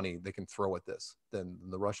more money they can throw at this than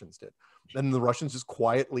the Russians did. Then the Russians just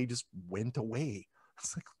quietly just went away.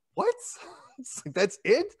 It's like, what? It's like, that's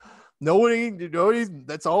it? Nobody,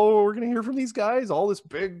 that's all we're gonna hear from these guys? All this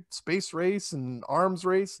big space race and arms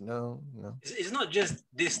race? No. It's not just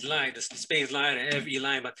this line, the space line and every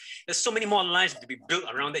line, but there's so many more lines to be built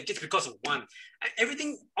around it just because of one.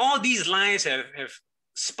 Everything, all these lines have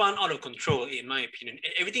spun out of control, in my opinion.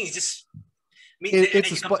 Everything is just, I mean,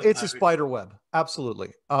 it's a spider web.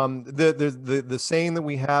 Absolutely. The saying that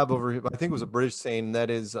we have over, I think it was a British saying, that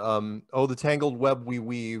is, the tangled web we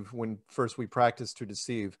weave when first we practice to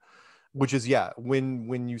deceive, which is, yeah,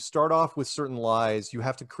 when you start off with certain lies, you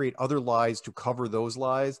have to create other lies to cover those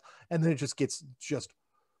lies. And then it just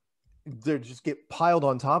they just get piled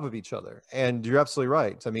on top of each other. And you're absolutely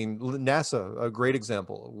right. I mean, NASA, a great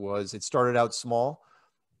example, was it started out small,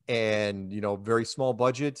 and, you know, very small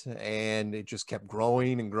budget, and it just kept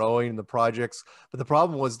growing and growing in the projects. But the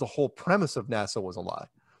problem was the whole premise of NASA was a lie.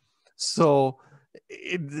 So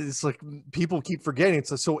it's like, people keep forgetting.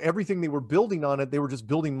 So everything they were building on it, they were just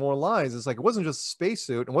building more lies. It's like, it wasn't just a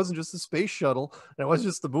spacesuit, it wasn't just the space shuttle, and it wasn't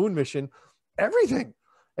just the moon mission. Everything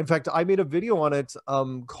In fact, I made a video on it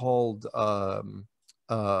called For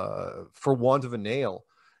Want of a Nail.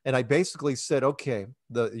 And I basically said, okay,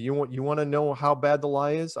 you want to know how bad the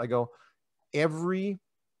lie is? I go, every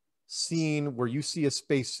scene where you see a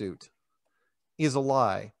spacesuit is a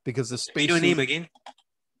lie because the Video spacesuit. name again?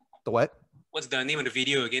 The what? What's the name of the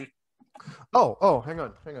video again? Oh, hang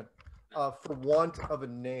on. For Want of a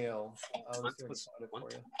Nail. Of a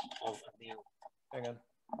nail. Hang on.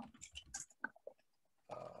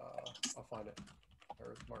 I'll find it.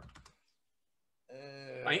 There's Mark.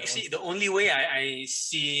 You see, the only way I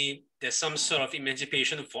see there's some sort of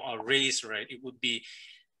emancipation for our race, right? It would be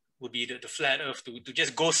the flat earth to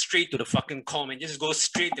just go straight to the fucking comment, just go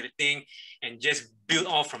straight to the thing and just build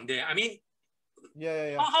off from there. I mean,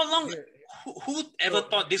 yeah. How long? Who ever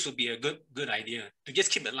thought this would be a good idea to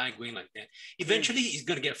just keep the line going like that? Eventually, it's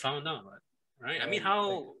gonna get found out, right? I mean,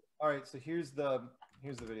 how? All right, so here's the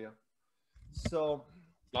video. So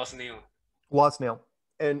Lost nail.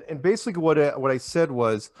 And basically what I said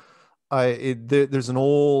was, there's an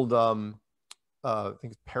old I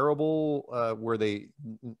think it's parable where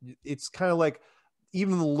it's kind of like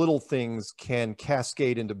even the little things can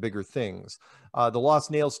cascade into bigger things. The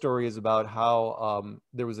lost nail story is about how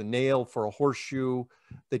there was a nail for a horseshoe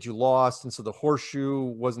that you lost, and so the horseshoe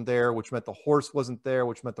wasn't there, which meant the horse wasn't there,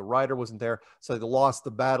 which meant the rider wasn't there. So they lost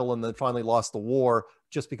the battle and then finally lost the war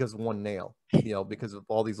just because of one nail, because of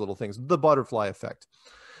all these little things, the butterfly effect.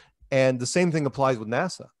 And the same thing applies with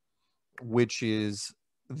NASA, which is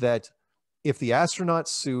that if the astronaut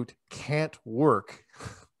suit can't work,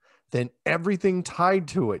 then everything tied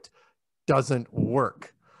to it doesn't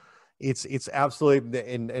work. It's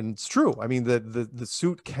absolutely, and it's true. I mean, the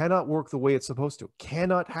suit cannot work the way it's supposed to.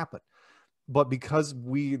 Cannot happen. But because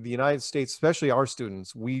the United States, especially our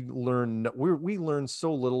students, we learn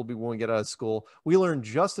so little when we get out of school. We learn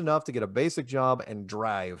just enough to get a basic job and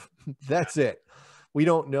drive. That's it. We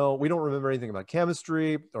don't remember anything about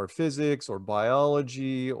chemistry or physics or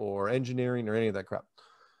biology or engineering or any of that crap.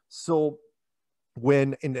 So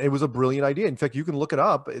and it was a brilliant idea. In fact, you can look it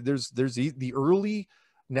up. There's the early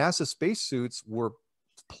NASA spacesuits were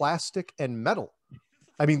plastic and metal.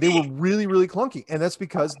 I mean, they were really, really clunky. And that's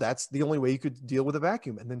because that's the only way you could deal with a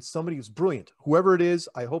vacuum. And then somebody who's brilliant, whoever it is,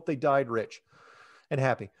 I hope they died rich and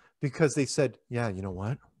happy, because they said, yeah, you know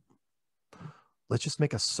what? Let's just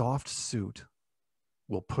make a soft suit.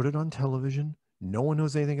 We'll put it on television. No one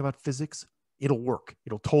knows anything about physics. It'll work.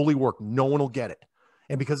 It'll totally work. No one will get it.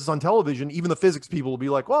 And because it's on television, even the physics people will be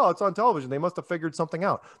like, well, it's on television. They must have figured something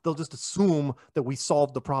out. They'll just assume that we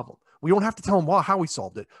solved the problem. We don't have to tell them how we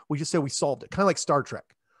solved it. We just say we solved it. Kind of like Star Trek.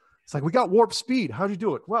 It's like, we got warp speed. How'd you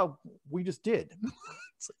do it? Well, we just did.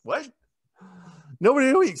 It's like, what? Nobody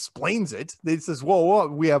really explains it. They says, whoa,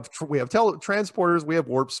 we have transporters. We have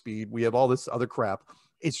warp speed. We have all this other crap.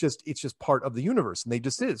 It's just part of the universe. And they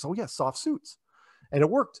just did. So yeah, soft suits. And it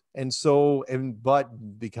worked. But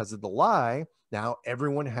because of the lie, now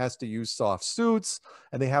everyone has to use soft suits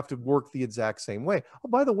and they have to work the exact same way. Oh,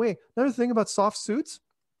 by the way, another thing about soft suits,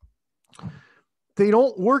 they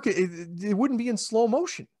don't work. It wouldn't be in slow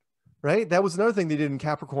motion, right? That was another thing they did in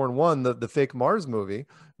Capricorn 1, the fake Mars movie,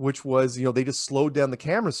 which was, they just slowed down the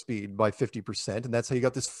camera speed by 50%. And that's how you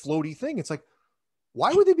got this floaty thing. It's like,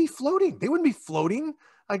 why would they be floating? They wouldn't be floating.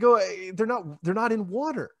 I go, they're not in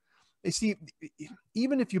water. You see,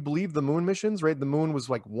 even if you believe the moon missions, right? The moon was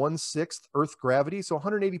like 1/6 Earth gravity. So a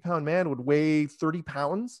 180-pound man would weigh 30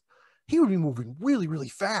 pounds. He would be moving really, really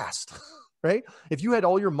fast, right? If you had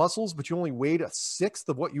all your muscles, but you only weighed 1/6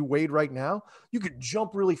 of what you weighed right now, you could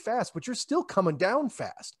jump really fast, but you're still coming down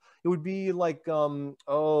fast. It would be like,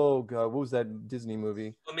 oh God, what was that Disney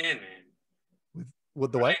movie? Superman, man.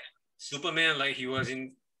 With the what? Superman, like he was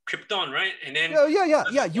in Krypton, right? And then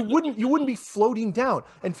yeah. You wouldn't be floating down.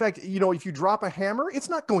 In fact, if you drop a hammer, it's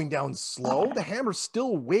not going down slow. The hammer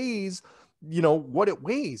still weighs, what it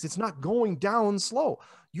weighs. It's not going down slow.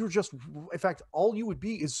 In fact, all you would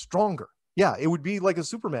be is stronger. Yeah, it would be like a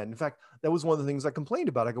Superman. In fact, that was one of the things I complained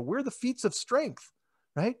about. I go, where are the feats of strength?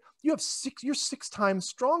 Right? You're 6 times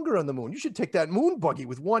stronger on the moon. You should take that moon buggy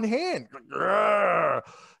with one hand.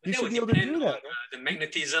 You should be able to do that. The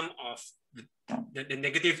magnetism of the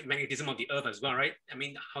negative magnetism of the Earth as well, right? I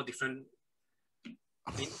mean, how different?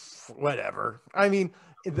 Whatever. I mean,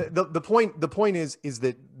 the point is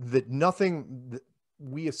that nothing.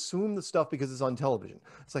 We assume the stuff because it's on television.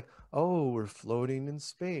 It's like, oh, we're floating in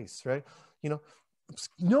space, right?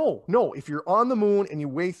 No. If you're on the moon and you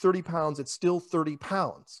weigh 30 pounds, it's still 30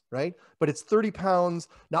 pounds, right? But it's 30 pounds,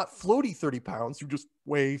 not floaty 30 pounds. You just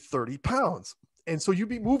weigh 30 pounds. And so you'd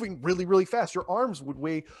be moving really, really fast. Your arms would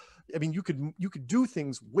weigh, I mean, you could do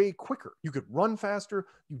things way quicker. You could run faster.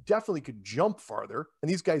 You definitely could jump farther. And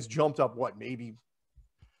these guys jumped up, what, maybe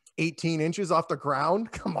 18 inches off the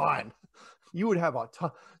ground? Come on. You would have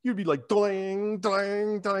you'd be like, ding,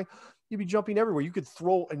 ding, ding. You'd be jumping everywhere. You could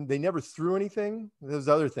throw, and they never threw anything. There's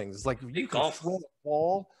other things. It's like you could throw a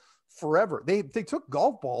ball forever. They took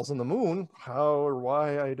golf balls on the moon. How or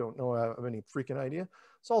why, I don't know. I have any freaking idea.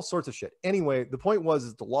 It's all sorts of shit. Anyway, the point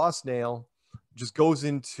is the lost nail just goes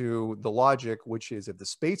into the logic, which is if the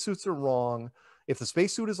spacesuits are wrong, if the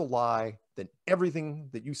spacesuit is a lie, then everything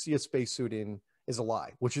that you see a spacesuit in is a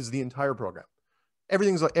lie, which is the entire program.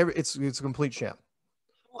 Everything's like it's a complete sham.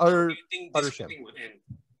 How do you think this sham. Thing would end?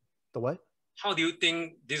 The what? How do you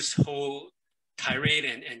think this whole tirade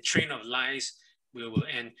and train of lies will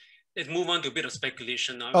end? Let's move on to a bit of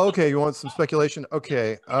speculation now. Oh, okay, you want some speculation?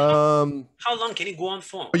 Okay. How long can it go on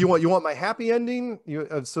for? You want my happy ending?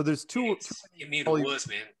 So there's two. Give me the worst,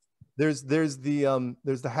 man. There's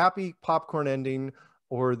the happy popcorn ending,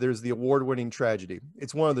 or there's the award-winning tragedy.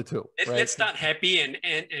 It's one of the two. Let's start happy and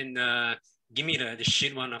give me the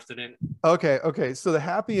shit one after that. Okay. So the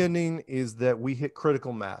happy ending is that we hit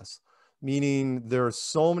critical mass, meaning there are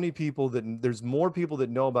so many people there's more people that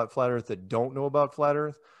know about flat Earth that don't know about flat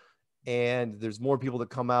Earth, and there's more people that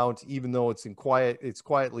come out, even though it's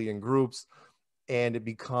quietly in groups, and it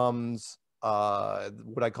becomes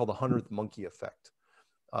what I call the 100th monkey effect.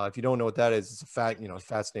 If you don't know what that is, it's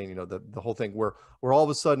fascinating. The whole thing where all of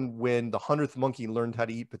a sudden, when the 100th monkey learned how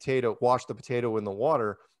to eat wash the potato in the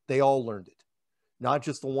water, they all learned it. Not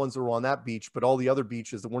just the ones that were on that beach, but all the other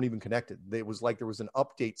beaches that weren't even connected. It was like there was an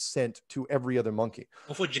update sent to every other monkey.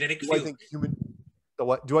 Well, for genetic do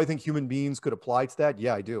I think human beings could apply to that?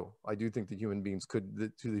 Yeah, I do. I do think that human beings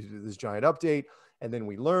could to this giant update, and then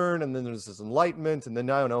we learn, and then there's this enlightenment, and then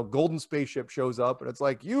I don't know, golden spaceship shows up, and it's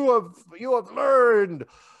like you have learned.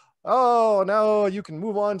 Oh, now you can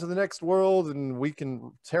move on to the next world, and we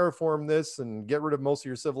can terraform this and get rid of most of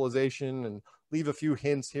your civilization and leave a few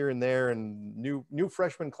hints here and there, and new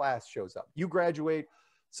freshman class shows up. You graduate,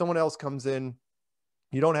 someone else comes in.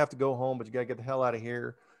 You don't have to go home, but you got to get the hell out of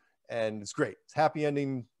here. And it's great. It's happy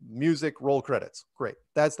ending, music, roll credits. Great.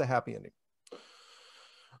 That's the happy ending.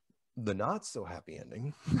 The not so happy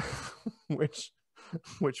ending, which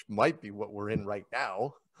might be what we're in right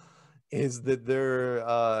now, is that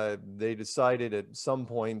they decided at some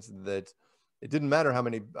point that it didn't matter how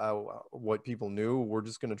many what people knew. We're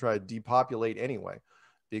just going to try to depopulate anyway,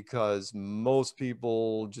 because most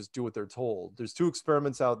people just do what they're told. There's two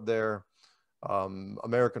experiments out there,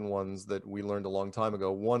 American ones, that we learned a long time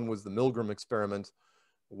ago. One was the Milgram experiment,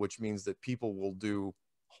 which means that people will do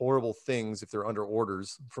horrible things if they're under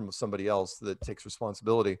orders from somebody else that takes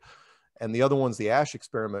responsibility. And the other one's the Ash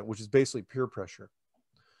experiment, which is basically peer pressure,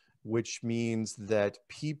 which means that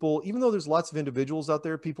people, even though there's lots of individuals out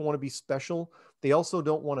there, people want to be special. They also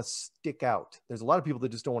don't want to stick out. There's a lot of people that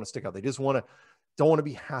just don't want to stick out. They just don't want to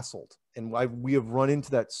be hassled. And we have run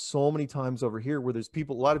into that so many times over here, where there's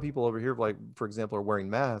a lot of people over here, like, for example, are wearing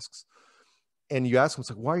masks. And you ask them, it's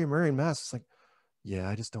like, why are you wearing masks? It's like, yeah,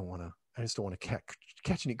 I just don't want to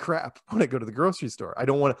catch any crap when I go to the grocery store. I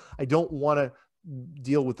don't want to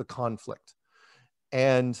deal with the conflict.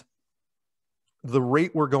 And the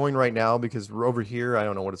rate we're going right now, because we're over here, I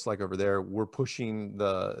don't know what it's like over there, we're pushing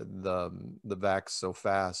the vax so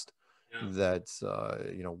fast that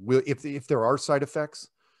if there are side effects,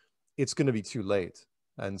 it's going to be too late.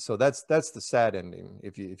 And so that's the sad ending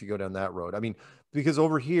if you go down that road. I mean, because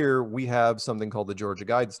over here we have something called the Georgia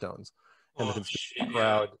Guidestones, and the conspiracy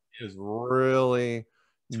crowd is really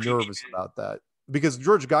nervous about that, because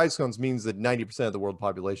Georgia Guidestones means that 90% of the world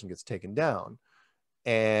population gets taken down.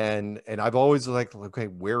 And I've always like, okay,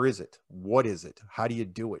 where is it? What is it? How do you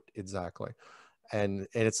do it exactly? And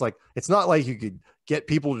it's like, it's not like you could get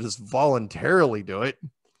people to just voluntarily do it,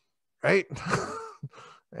 right?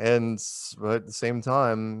 But at the same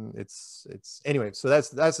time, it's anyway. So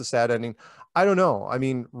that's a sad ending. I don't know. I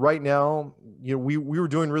mean, right now, we were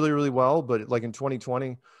doing really, really well, but like in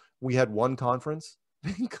 2020, we had one conference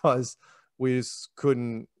because we just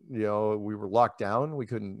couldn't, we were locked down. We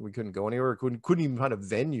couldn't go anywhere. Couldn't even find a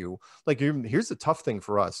venue. Like, here's the tough thing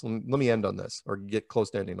for us. Let me end on this, or get close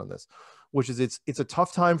to ending on this, which is it's a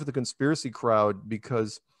tough time for the conspiracy crowd,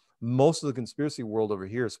 because most of the conspiracy world over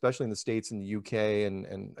here, especially in the States and the UK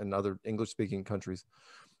and other English speaking countries,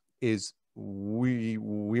 is we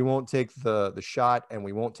won't take the shot, and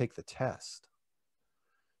we won't take the test,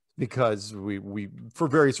 because we for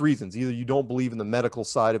various reasons. Either you don't believe in the medical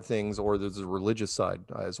side of things, or there's a religious side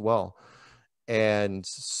as well. And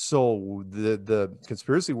so the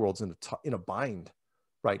conspiracy world's in a bind,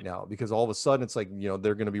 right now, because all of a sudden it's like,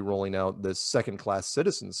 they're going to be rolling out this second-class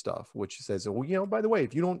citizen stuff, which says, well, by the way,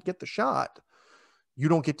 if you don't get the shot, you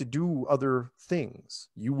don't get to do other things.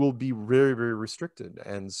 You will be very, very restricted.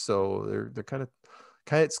 And so they're kind of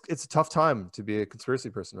it's a tough time to be a conspiracy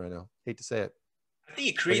person right now. Hate to say it. I think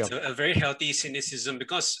it creates a very healthy cynicism,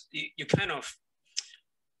 because you kind of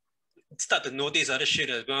start to notice other shit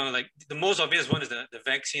as well. Like the most obvious one is the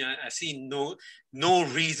vaccine. I see no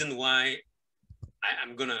reason why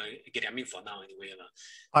I'm gonna get it. I mean, for now anyway.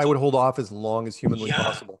 I would hold off as long as humanly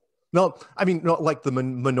possible. No, I mean, not like the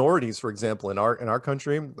minorities, for example, in our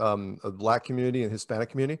country, a Black community and Hispanic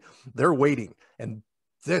community, they're waiting, and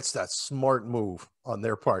that's that smart move on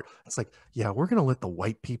their part. It's like, yeah, we're gonna let the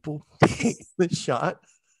white people take the shot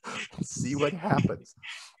and see what happens.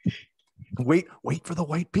 Wait for the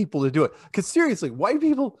white people to do it. Because seriously, white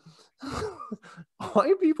people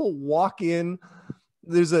walk in.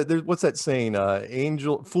 There's what's that saying?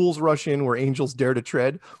 Fools rush in where angels dare to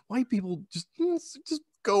tread. White people just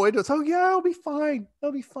go into it. Oh yeah, I'll be fine.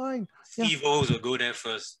 I'll be fine. Steve O's will go there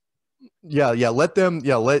first. Yeah. Let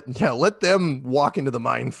them walk into the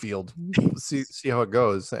minefield. see how it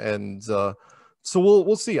goes. And so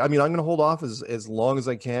we'll see. I mean, I'm gonna hold off as long as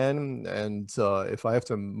I can. And if I have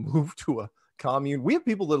to move to a commune, we have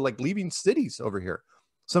people that are like leaving cities over here.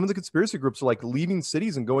 Some of the conspiracy groups are like leaving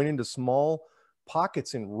cities and going into small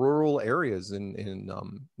pockets in rural areas in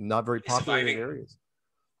not very populated areas.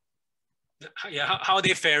 Yeah, how are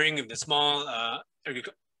they faring with the small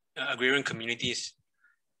agrarian communities?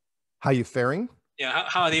 How you faring? Yeah,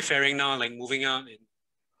 how are they faring now? Like moving out?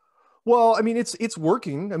 Well, I mean, it's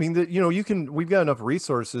working. I mean, we've got enough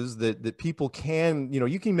resources that people can,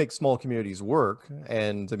 you can make small communities work.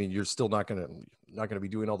 And I mean, you're still not gonna be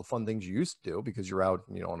doing all the fun things you used to do because you're out,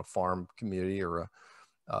 on a farm community or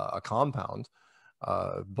a compound.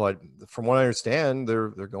 But from what I understand, they're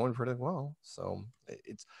going pretty well. So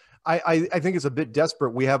I think it's a bit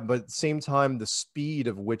desperate. But at the same time, the speed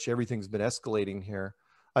of which everything's been escalating here.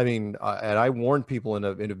 I mean, and I warned people in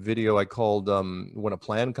a video I called When a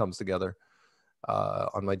Plan Comes Together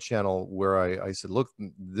on my channel, where I said, look,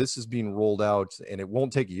 this is being rolled out and it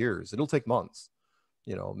won't take years. It'll take months,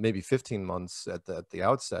 maybe 15 months at the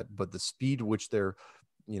outset. But the speed which they're,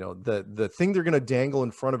 the thing they're going to dangle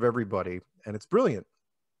in front of everybody, and it's brilliant,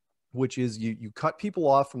 which is you cut people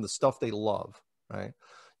off from the stuff they love, right?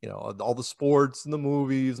 All the sports and the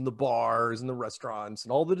movies and the bars and the restaurants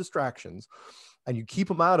and all the distractions, and you keep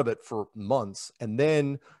them out of it for months, and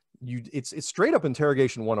then it's straight up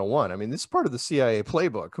interrogation 101. I mean, this is part of the CIA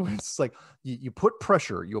playbook. It's like you put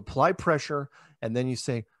pressure, you apply pressure, and then you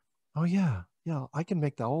say, oh yeah, I can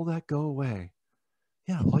make all that go away.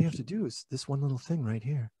 Yeah, all you have to do is this one little thing right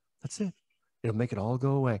here. That's it. It'll make it all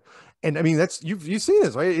go away. And I mean, that's you've seen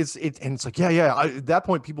this, right? It's like, at that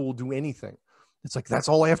point, people will do anything. It's like, that's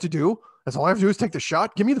all I have to do. That's all I have to do is take the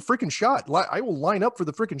shot. Give me the freaking shot. I will line up for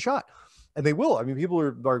the freaking shot. And they will. I mean,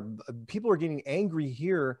 people are getting angry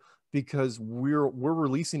here because we're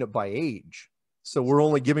releasing it by age. So we're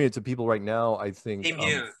only giving it to people right now, I think.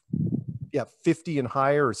 50 and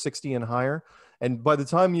higher or 60 and higher. And by the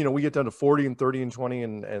time, we get down to 40 and 30 and 20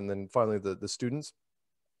 and then finally the students.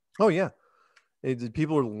 Oh yeah.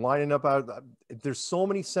 People are lining up out. There's so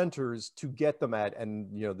many centers to get them at, and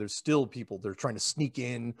there's still people they're trying to sneak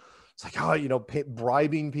in. It's like,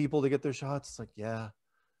 bribing people to get their shots. It's like, yeah,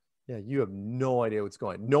 you have no idea what's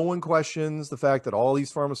going on. No one questions the fact that all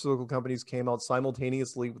these pharmaceutical companies came out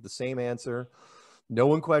simultaneously with the same answer. No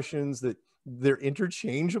one questions that they're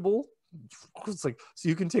interchangeable. It's like, so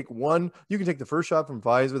you can take the first shot from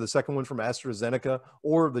Pfizer, the second one from AstraZeneca,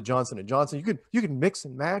 or the Johnson & Johnson. You can mix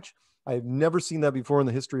and match. I've never seen that before in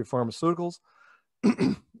the history of pharmaceuticals,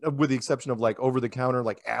 with the exception of like over-the-counter,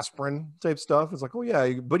 like aspirin type stuff. It's like, oh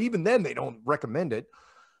yeah, but even then they don't recommend it.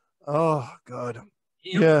 Oh God.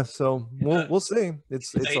 Yeah. So we'll see.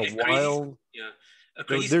 It's a wild.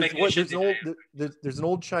 There's an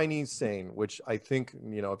old Chinese saying, which I think,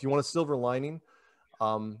 if you want a silver lining,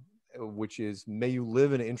 which is, may you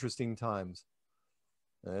live in interesting times.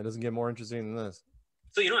 It doesn't get more interesting than this.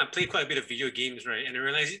 So, I played quite a bit of video games, right? And I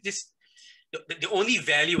realized the only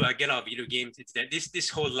value I get out of video games is that this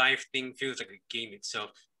whole life thing feels like a game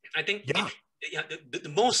itself. I think the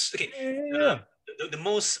most the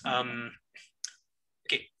most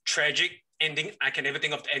tragic ending I can ever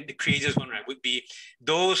think of, and the craziest one, right, would be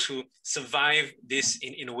those who survive this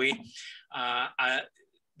in a way,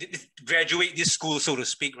 graduate this school, so to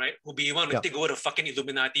speak, right, will be one to take over the fucking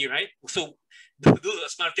Illuminati, right? So those are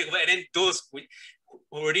smart to take over, and then those who are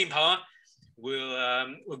already in power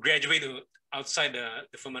will graduate to outside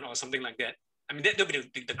the firmament or something like that. I mean, that'll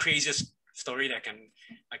be the craziest story that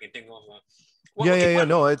I can think of. Yeah.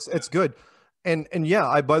 No, it's good. And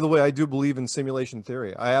yeah, by the way, I do believe in simulation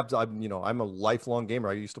theory. I'm a lifelong gamer.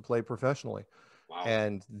 I used to play professionally. Wow.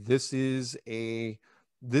 And this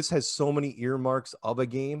has so many earmarks of a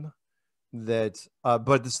game that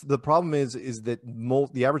but the problem is that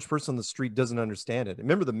the average person on the street doesn't understand it.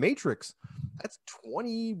 Remember the Matrix, that's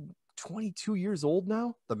 22 years old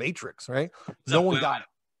now, the Matrix, right? No one got it.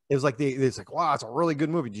 It was like it's like, wow, it's a really good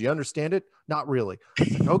movie. Do you understand it? Not really.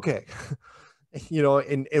 It's like, okay.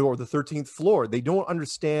 Or the 13th floor, they don't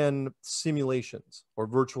understand simulations or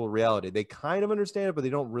virtual reality. They kind of understand it, but they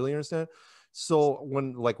don't really understand it. So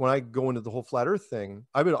when I go into the whole flat earth thing,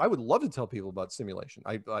 I would love to tell people about simulation.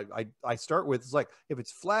 I start with, it's like, if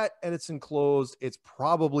it's flat and it's enclosed, it's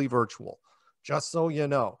probably virtual, just so you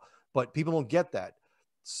know. But people don't get that.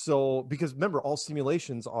 So, because remember, all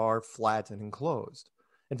simulations are flat and enclosed.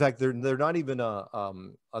 In fact, they're not even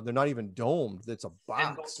they're not even domed. It's a box.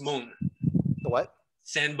 Sandbox mode. The what?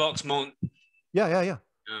 Sandbox mode. Yeah.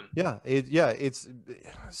 It's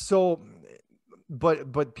so,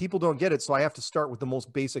 but people don't get it. So I have to start with the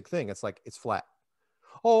most basic thing. It's like, it's flat.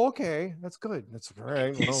 Oh, okay, that's good. That's all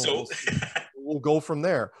right. Well, we'll go from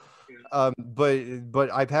there. But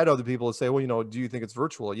I've had other people say, well, do you think it's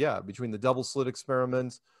virtual? Yeah, between the double slit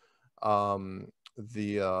experiment, the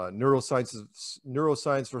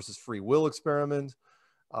neuroscience versus free will experiment,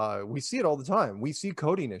 we see it all the time. We see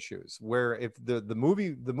coding issues where if the movie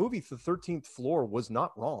The 13th Floor was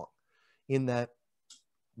not wrong in that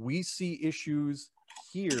we see issues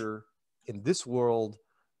here in this world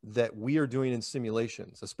that we are doing in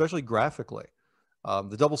simulations, especially graphically.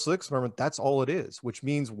 The double slit experiment, that's all it is, which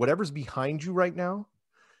means whatever's behind you right now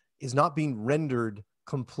is not being rendered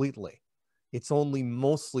completely. It's only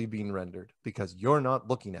mostly being rendered because you're not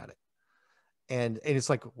looking at it. And it's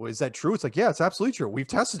like, well, is that true? It's like, yeah, it's absolutely true. We've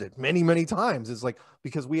tested it many, many times. It's like,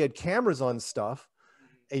 because we had cameras on stuff,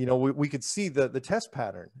 and, we could see the test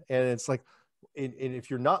pattern. And it's like, and if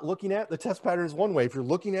you're not looking at it, the test pattern is one way. If you're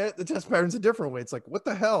looking at it, the test pattern is a different way. It's like, what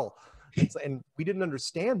the hell? And we didn't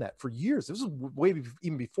understand that for years. This was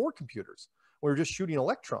even before computers. We were just shooting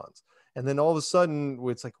electrons. And then all of a sudden,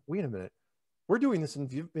 it's like, wait a minute, we're doing this in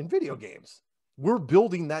video games. We're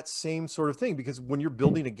building that same sort of thing, because when you're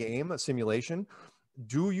building a game, a simulation,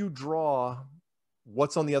 do you draw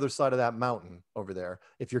what's on the other side of that mountain over there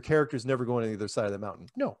if your character's never going to the other side of the mountain?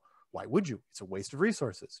 No. Why would you? It's a waste of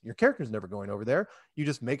resources. Your character's never going over there. You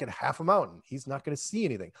just make it half a mountain. He's not going to see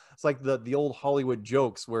anything. It's like the old Hollywood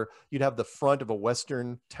jokes where you'd have the front of a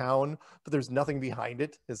Western town, but there's nothing behind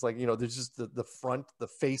it. It's like, there's just the front, the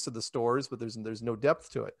face of the stores, but there's no depth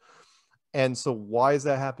to it. And so why is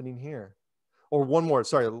that happening here? Or one more,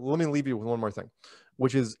 sorry, let me leave you with one more thing,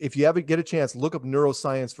 which is, if you ever get a chance, look up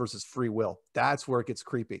neuroscience versus free will. That's where it gets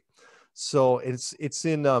creepy. So it's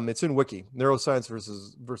in Wiki, neuroscience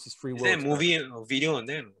versus free will. Is there a movie or video on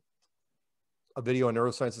there? A video on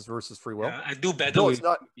neuroscience versus free will? Yeah, I do better. No, with it's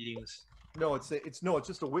not. videos. No, it's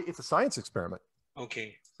just it's a science experiment.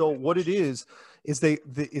 Okay. So what it is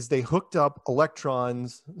they hooked up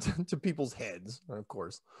electrons to people's heads, of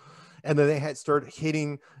course. And then they had started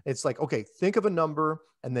hitting. It's like, okay, think of a number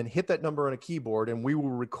and then hit that number on a keyboard, and we will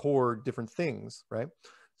record different things, right?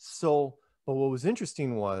 So, but what was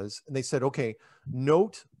interesting was, and they said, okay,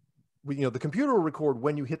 note, the computer will record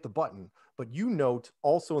when you hit the button, but you note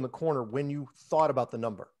also in the corner when you thought about the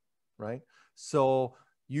number, right? So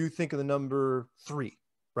you think of the number 3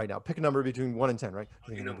 right now. Pick a number between 1 and 10, right?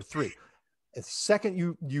 Think of number 3. The second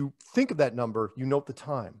you think of that number, you note the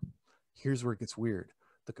time. Here's where it gets weird.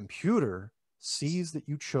 The computer sees that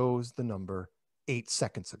you chose the number 8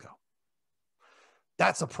 seconds ago.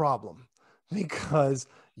 That's a problem, because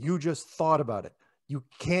you just thought about it.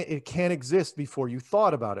 It can't exist before you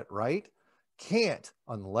thought about it, right? Can't,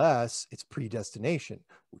 unless it's predestination,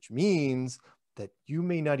 which means that you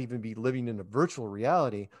may not even be living in a virtual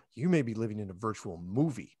reality. You may be living in a virtual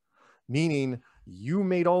movie, meaning you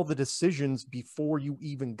made all the decisions before you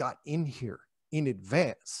even got in here in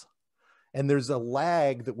advance. And there's a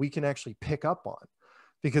lag that we can actually pick up on,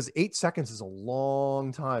 because 8 seconds is a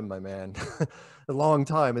long time, my man, a long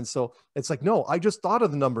time. And so it's like, no, I just thought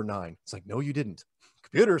of the number 9. It's like, no, you didn't.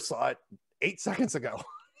 Computer saw it 8 seconds ago.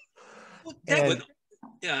 Well,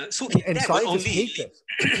 So that would only hate this.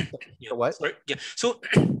 What? Sorry, yeah. So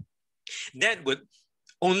that would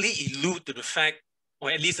only allude to the fact,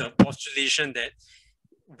 or at least a postulation, that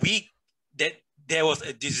there was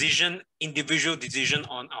a individual decision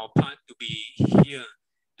on our part to be here,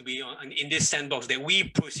 be in this sandbox that we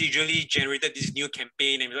procedurally generated this new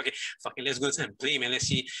campaign and okay, fucking let's go and play, man. Let's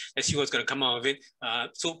see what's gonna come out of it.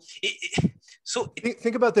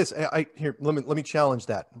 Think about this. Here, let me challenge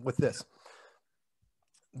that with this.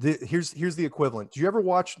 Here's the equivalent. Do you ever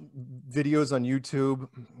watch videos on YouTube?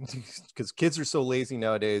 Because kids are so lazy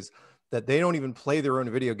nowadays that they don't even play their own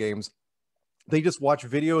video games. They just watch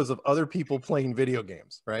videos of other people playing video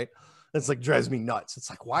games, right? It's like drives me nuts. It's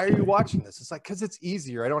like, why are you watching this? It's like, because it's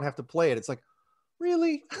easier. I don't have to play it. It's like,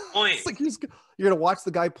 really? It's like you're gonna watch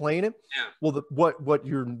the guy playing it. Yeah. Well,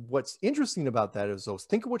 what's interesting about that is, though,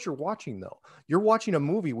 think of what you're watching. Though you're watching a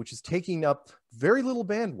movie which is taking up very little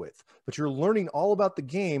bandwidth, but you're learning all about the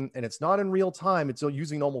game, and it's not in real time. It's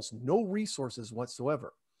using almost no resources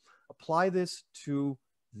whatsoever. Apply this to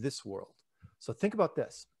this world. So think about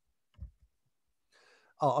this.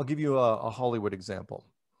 I'll give you a Hollywood example.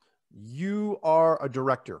 You are a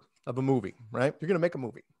director of a movie, right? You're going to make a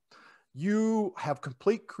movie. You have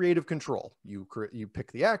complete creative control. You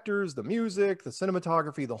pick the actors, the music, the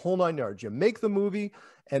cinematography, the whole nine yards. You make the movie,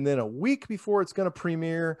 and then a week before it's going to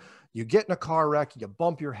premiere, you get in a car wreck, you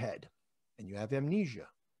bump your head, and you have amnesia,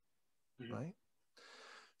 right?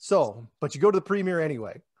 So, but you go to the premiere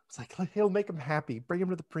anyway. It's like, he'll make him happy. Bring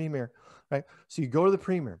him to the premiere, right? So you go to the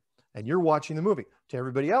premiere, and you're watching the movie. To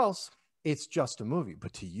everybody else, it's just a movie.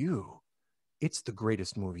 But to you, it's the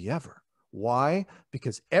greatest movie ever. Why?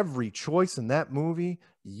 Because every choice in that movie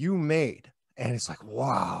you made. And it's like,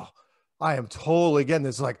 wow, I am totally, again,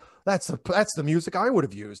 this is like, that's the music I would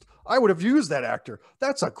have used. I would have used that actor.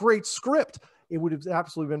 That's a great script. It would have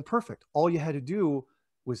absolutely been perfect. All you had to do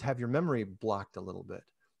was have your memory blocked a little bit.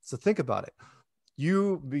 So think about it.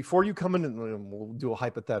 Before you come in, and we'll do a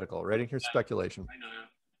hypothetical. Ready? Here's speculation.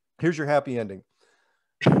 Here's your happy ending.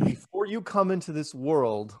 Before you come into this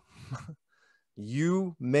world,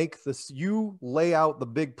 you lay out the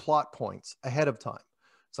big plot points ahead of time.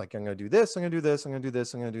 It's like, I'm going to do this, I'm going to do this, I'm going to do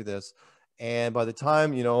this, I'm going to do this. And by the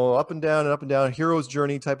time, up and down, hero's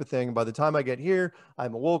journey type of thing. By the time I get here,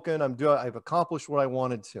 I'm awoken, I've accomplished what I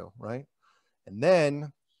wanted to, right? And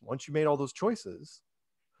then once you made all those choices,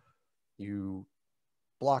 you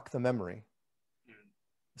block the memory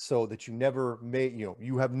so that you never made,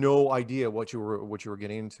 you have no idea what you were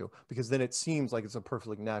getting into, because then it seems like it's a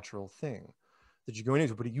perfectly natural thing that you're going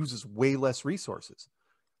into, but it uses way less resources.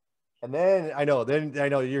 And then I know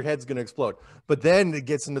your head's going to explode, but then it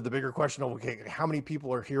gets into the bigger question of, okay, how many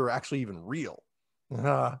people are here are actually even real?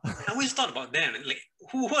 I always thought about them, like,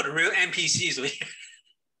 who are the real NPCs?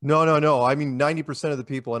 No. I mean, 90% of the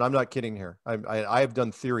people, and I'm not kidding here. I have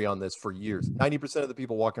done theory on this for years. 90% of the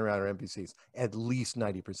people walking around are NPCs. At least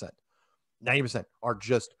 90%. 90% are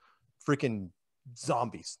just freaking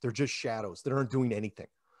zombies. They're just shadows that aren't doing anything.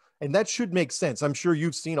 And that should make sense. I'm sure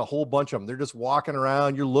you've seen a whole bunch of them. They're just walking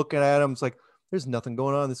around. You're looking at them. It's like, there's nothing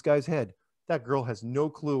going on in this guy's head. That girl has no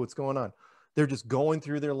clue what's going on. They're just going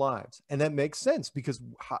through their lives. And that makes sense because,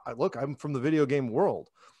 look, I'm from the video game world.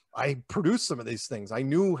 I produced some of these things. I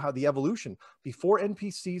knew how the evolution, before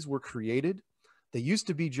NPCs were created, they used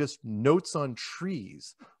to be just notes on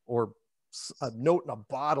trees or a note in a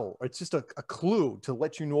bottle. It's just a clue to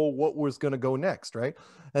let you know what was going to go next, right?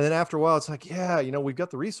 And then after a while, it's like, yeah, we've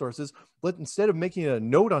got the resources. Instead of making a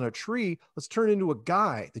note on a tree, let's turn it into a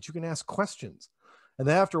guy that you can ask questions. And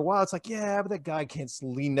then after a while, it's like, yeah, but that guy can't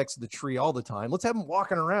lean next to the tree all the time. Let's have him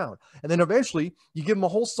walking around. And then eventually you give him a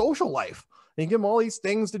whole social life. And you give him all these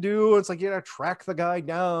things to do. It's like, you gotta track the guy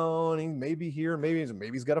down. He may be here, maybe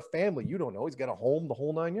he's got a family. You don't know. He's got a home, the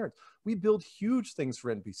whole nine yards. We build huge things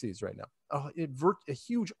for NPCs right now. A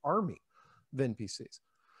huge army of NPCs.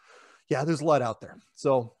 Yeah, there's a lot out there.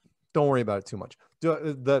 So don't worry about it too much.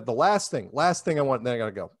 The last thing I want, then I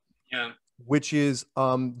gotta go. Yeah. Which is,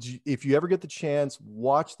 if you ever get the chance,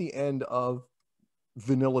 watch the end of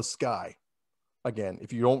Vanilla Sky. Again,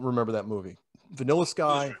 if you don't remember that movie, Vanilla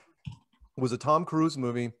Sky was a Tom Cruise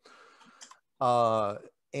movie.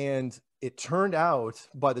 And it turned out,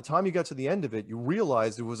 by the time you got to the end of it, you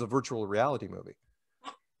realized it was a virtual reality movie.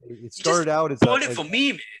 It started out as spoiled it for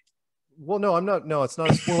me, man. Well, no, I'm not. No, it's not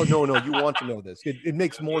a spoiler. No, you want to know this. It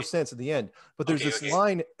makes more sense at the end. But there's this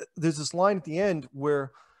line. There's this line at the end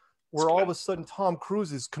where all of a sudden Tom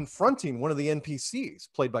Cruise is confronting one of the NPCs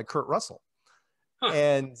played by Kurt Russell. Huh.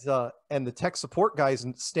 And the tech support guy is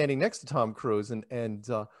standing next to Tom Cruise,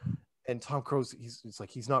 and Tom Cruise, he's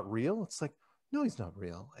like, he's not real. It's like, no, he's not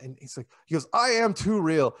real. And he goes, I am too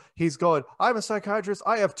real. He's going, I'm a psychiatrist.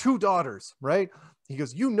 I have 2 daughters, right? He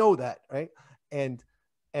goes, you know that, right? And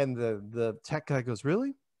the tech guy goes,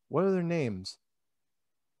 really? What are their names?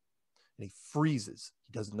 And he freezes.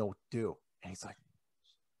 He doesn't know what to do. And he's like,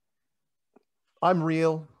 I'm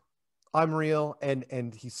real. I'm real.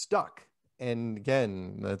 And he's stuck. And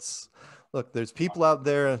again, look, there's people out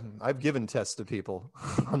there. I've given tests to people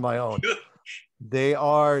on my own. It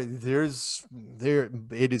is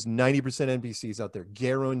 90% NPCs out there.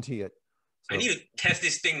 Guarantee it. So, I need to test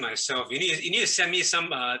this thing myself. You need to send me some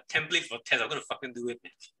template for test. I'm gonna fucking do it,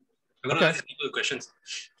 man. I'm gonna ask people the questions.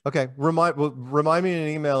 Okay, remind me in an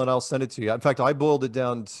email and I'll send it to you. In fact, I boiled it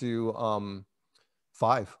down to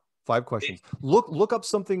five questions. Look up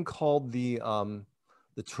something called the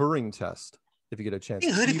Turing test if you get a chance.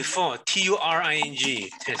 I heard it before. Turing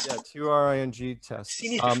test. Yeah, Turing test.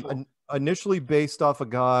 Seen it before. Initially based off a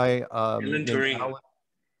guy Alan Turing.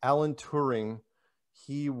 Alan Turing.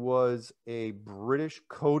 He was a British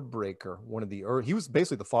code breaker. He was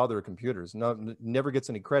basically the father of computers. Never gets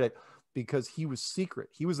any credit because he was secret.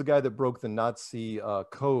 He was the guy that broke the Nazi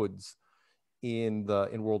codes in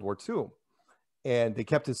World War II, and they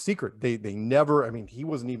kept his secret. They never. I mean, he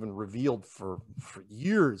wasn't even revealed for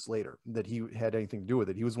years later that he had anything to do with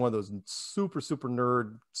it. He was one of those super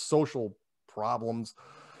nerd social problems,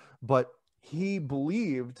 but he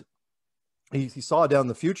believed. He saw down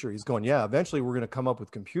the future. He's going, yeah, eventually we're going to come up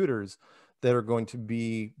with computers that are going to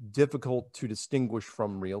be difficult to distinguish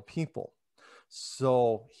from real people.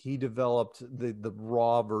 So he developed the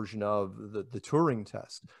raw version of the Turing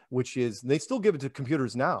test, which is, they still give it to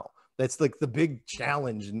computers now. That's like the big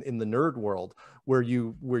challenge in the nerd world, where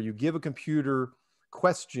you give a computer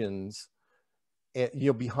questions,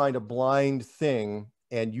 behind a blind thing.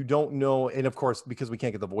 And you don't know, and of course, because we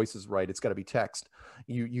can't get the voices right, it's got to be text.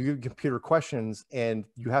 You give computer questions, and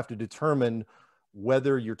you have to determine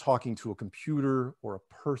whether you're talking to a computer or a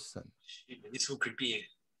person. It's so creepy.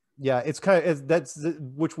 Yeah, it's kind of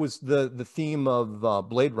which was the theme of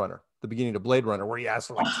Blade Runner, the beginning of Blade Runner, where you ask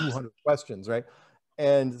like 200 questions, right?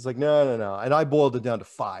 And it's like no, and I boiled it down to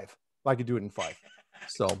 5. I could do it in 5,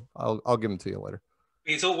 so I'll give them to you later.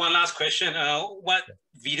 Okay, so one last question. What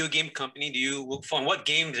video game company do you work for? And what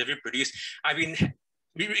games have you produced? I've been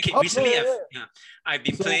recently. I've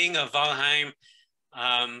been playing Valheim,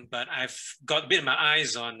 but I've got a bit of my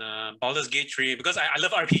eyes on Baldur's Gate 3 because I love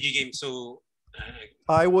RPG games. So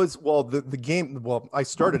the game. Well, I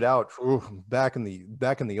started out back in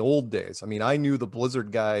the old days. I mean, I knew the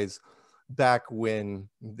Blizzard guys back when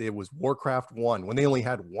it was Warcraft 1, when they only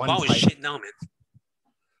had one. Wow, shit now, man.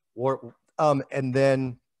 And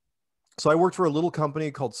then, so I worked for a little company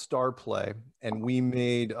called Star Play, and we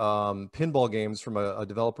made pinball games from a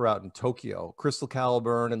developer out in Tokyo, Crystal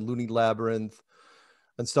Caliburn and Looney Labyrinth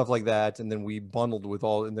and stuff like that. And then we bundled with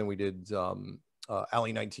and then we did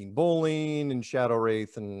Alley 19 Bowling and Shadow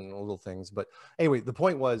Wraith and little things. But anyway, the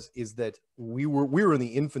point is that we were in the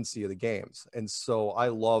infancy of the games. And so I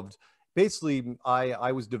loved, basically,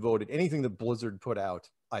 I was devoted, anything that Blizzard put out,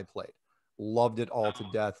 I played. Loved it all to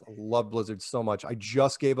death. Loved Blizzard so much. I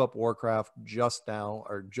just gave up Warcraft just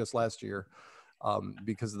last year,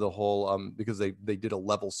 because of the whole because they did a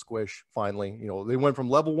level squish finally. They went from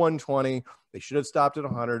level 120. They should have stopped at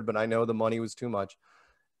 100, but I know the money was too much.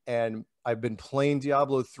 And I've been playing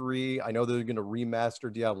Diablo 3. I know they're going to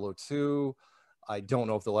remaster Diablo 2. I don't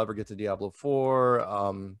know if they'll ever get to Diablo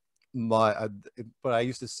 4. But I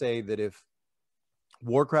used to say that if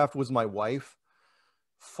Warcraft was my wife,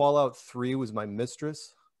 Fallout 3 was my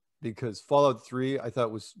mistress, because Fallout 3 I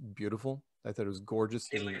thought was beautiful. I thought it was gorgeous.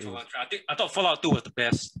 I thought Fallout 2 was the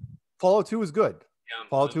best. Fallout 2 was good. Yeah,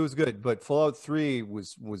 Fallout 2 was good, but Fallout 3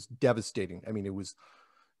 was devastating. I mean, it was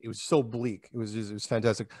so bleak. It was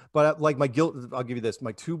fantastic. But like I'll give you this.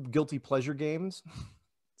 My 2 guilty pleasure games,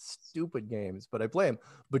 stupid games, but I play them.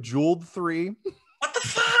 Bejeweled 3. What the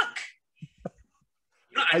fuck?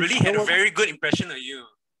 I really had a very good impression of you.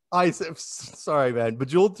 Sorry, man.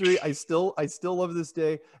 Bejeweled 3, I still love this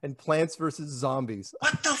day, and Plants vs. Zombies.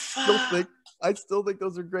 What the fuck? I still think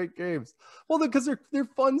those are great games. Well, because they're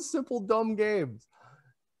fun, simple, dumb games.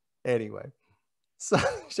 Anyway, so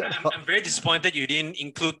I'm very disappointed you didn't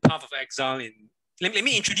include Path of Exile in. Let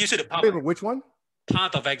me introduce you to Path. Wait, which one?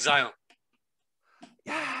 Path of Exile.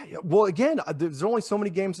 Yeah. Well, again, there's only so many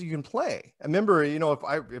games that you can play. I remember,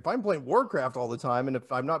 if I'm playing Warcraft all the time, and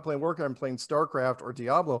if I'm not playing Warcraft, I'm playing StarCraft or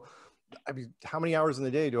Diablo. I mean, how many hours in the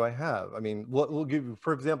day do I have? I mean, we'll give you,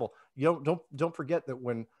 for example, don't forget that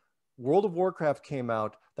when World of Warcraft came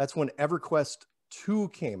out, that's when EverQuest 2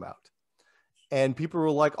 came out. And people were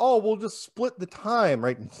like, oh, we'll just split the time,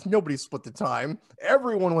 right? Nobody split the time.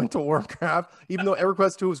 Everyone went to Warcraft, even though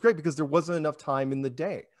EverQuest 2 was great because there wasn't enough time in the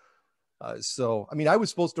day. So, I mean, I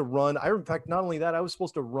was supposed to run, in fact, not only that, I was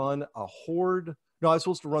supposed to run a horde. No, I was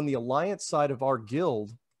supposed to run the Alliance side of our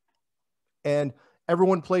guild, and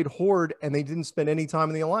everyone played Horde and they didn't spend any time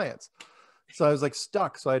in the Alliance. So I was like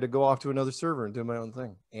stuck. So I had to go off to another server and do my own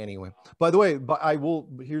thing. Anyway, by the way,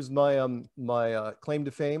 here's my my claim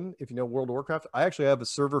to fame. If you know World of Warcraft, I actually have a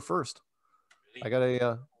server first. Really? I got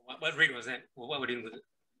a what rate was that? What rating was it?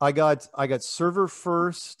 I got server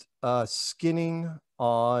first skinning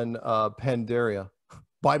on Pandaria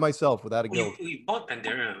by myself without a guild. You bought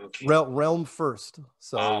Pandaria, okay. Realm first.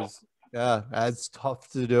 So Wow. it was, yeah, that's tough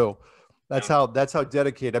to do. That's how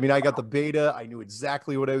dedicated. I mean, I got the beta. I knew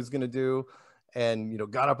exactly what I was going to do, and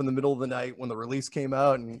got up in the middle of the night when the release came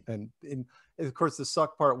out, and of course the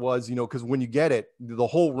suck part was, because when you get it, the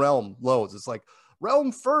whole realm loads. It's like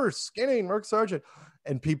realm first, skinning Merc Sargent,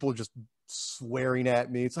 and people just swearing at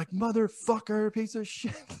me. It's like, motherfucker, piece of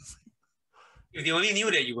shit. If they only knew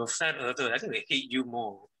that you were flat earther, I think they hate you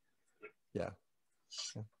more. Yeah.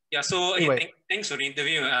 Yeah, so Anyway. thanks for the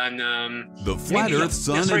interview. And the Flat Earth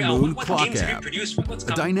Sun and Moon Clock app,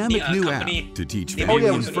 a dynamic new app to teach family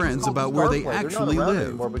and friends about where they actually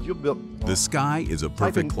live. The sky is a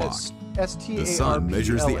perfect clock. The sun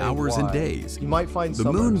measures the hours and days. You might find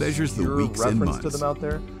the moon measures the weeks and months. To them out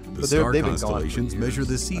there. The star constellations measure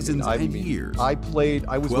the seasons and years. I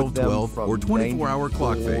was 12, 12, or 24-hour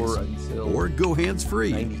clock face. Or go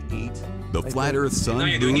hands-free. 98. The Flat Earth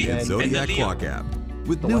Sun, Moon, and Zodiac Clock app.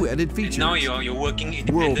 With new edit features. And now you're working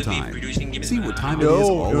World independently time. producing games. See what time it is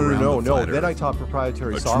all around the Flat Earth. Then I taught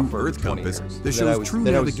proprietary a software. True Earth compass that shows true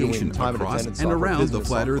navigation across and around the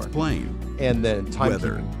Flat Earth plane. And then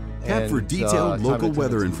weather. Tap for detailed local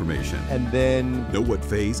weather information. And then know what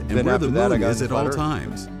phase and where the moon is at all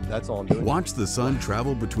times. That's all I'm doing. Watch the sun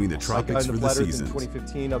travel between the tropics for the seasons.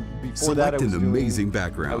 2015. Before Select that, an amazing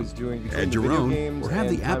background. Add your own, or have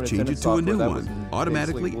the app change it to a new one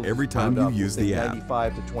automatically every time you use the app.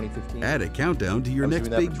 95 to 2015. Add a countdown to your next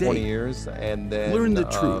big day. 20 years, and then learn the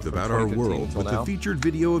truth about our world with the featured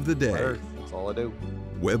video of the day. That's all I do.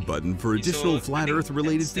 Web button for additional Flat Earth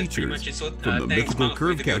related features, from the mythical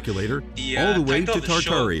curve calculator all the way to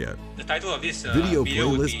Tartaria. The title of this video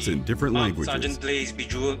playlists in different languages. Sargent plays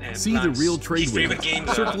Bejeweled and See the real trade winds game,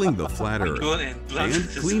 circling the Flat Earth and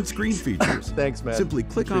clean screen features. Thanks, man. Simply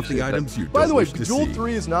click off the items you By don't the way, wish to Bejeweled see.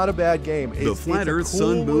 3 is not a bad game. The Flat Earth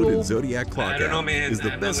Sun, Moon, and Zodiac Clock app is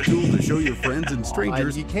the best tool to show your friends and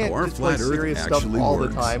strangers how our Flat Earth actually all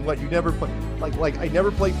works. the time. What, you never play? Like I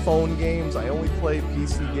never play phone games. I only play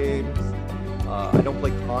PC games. I don't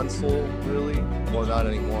play console really. Well, not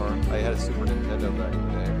anymore. I had a Super Nintendo back in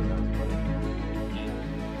the day.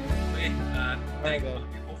 Okay.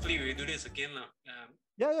 Hopefully we do this again.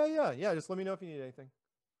 Yeah. Just let me know if you need anything.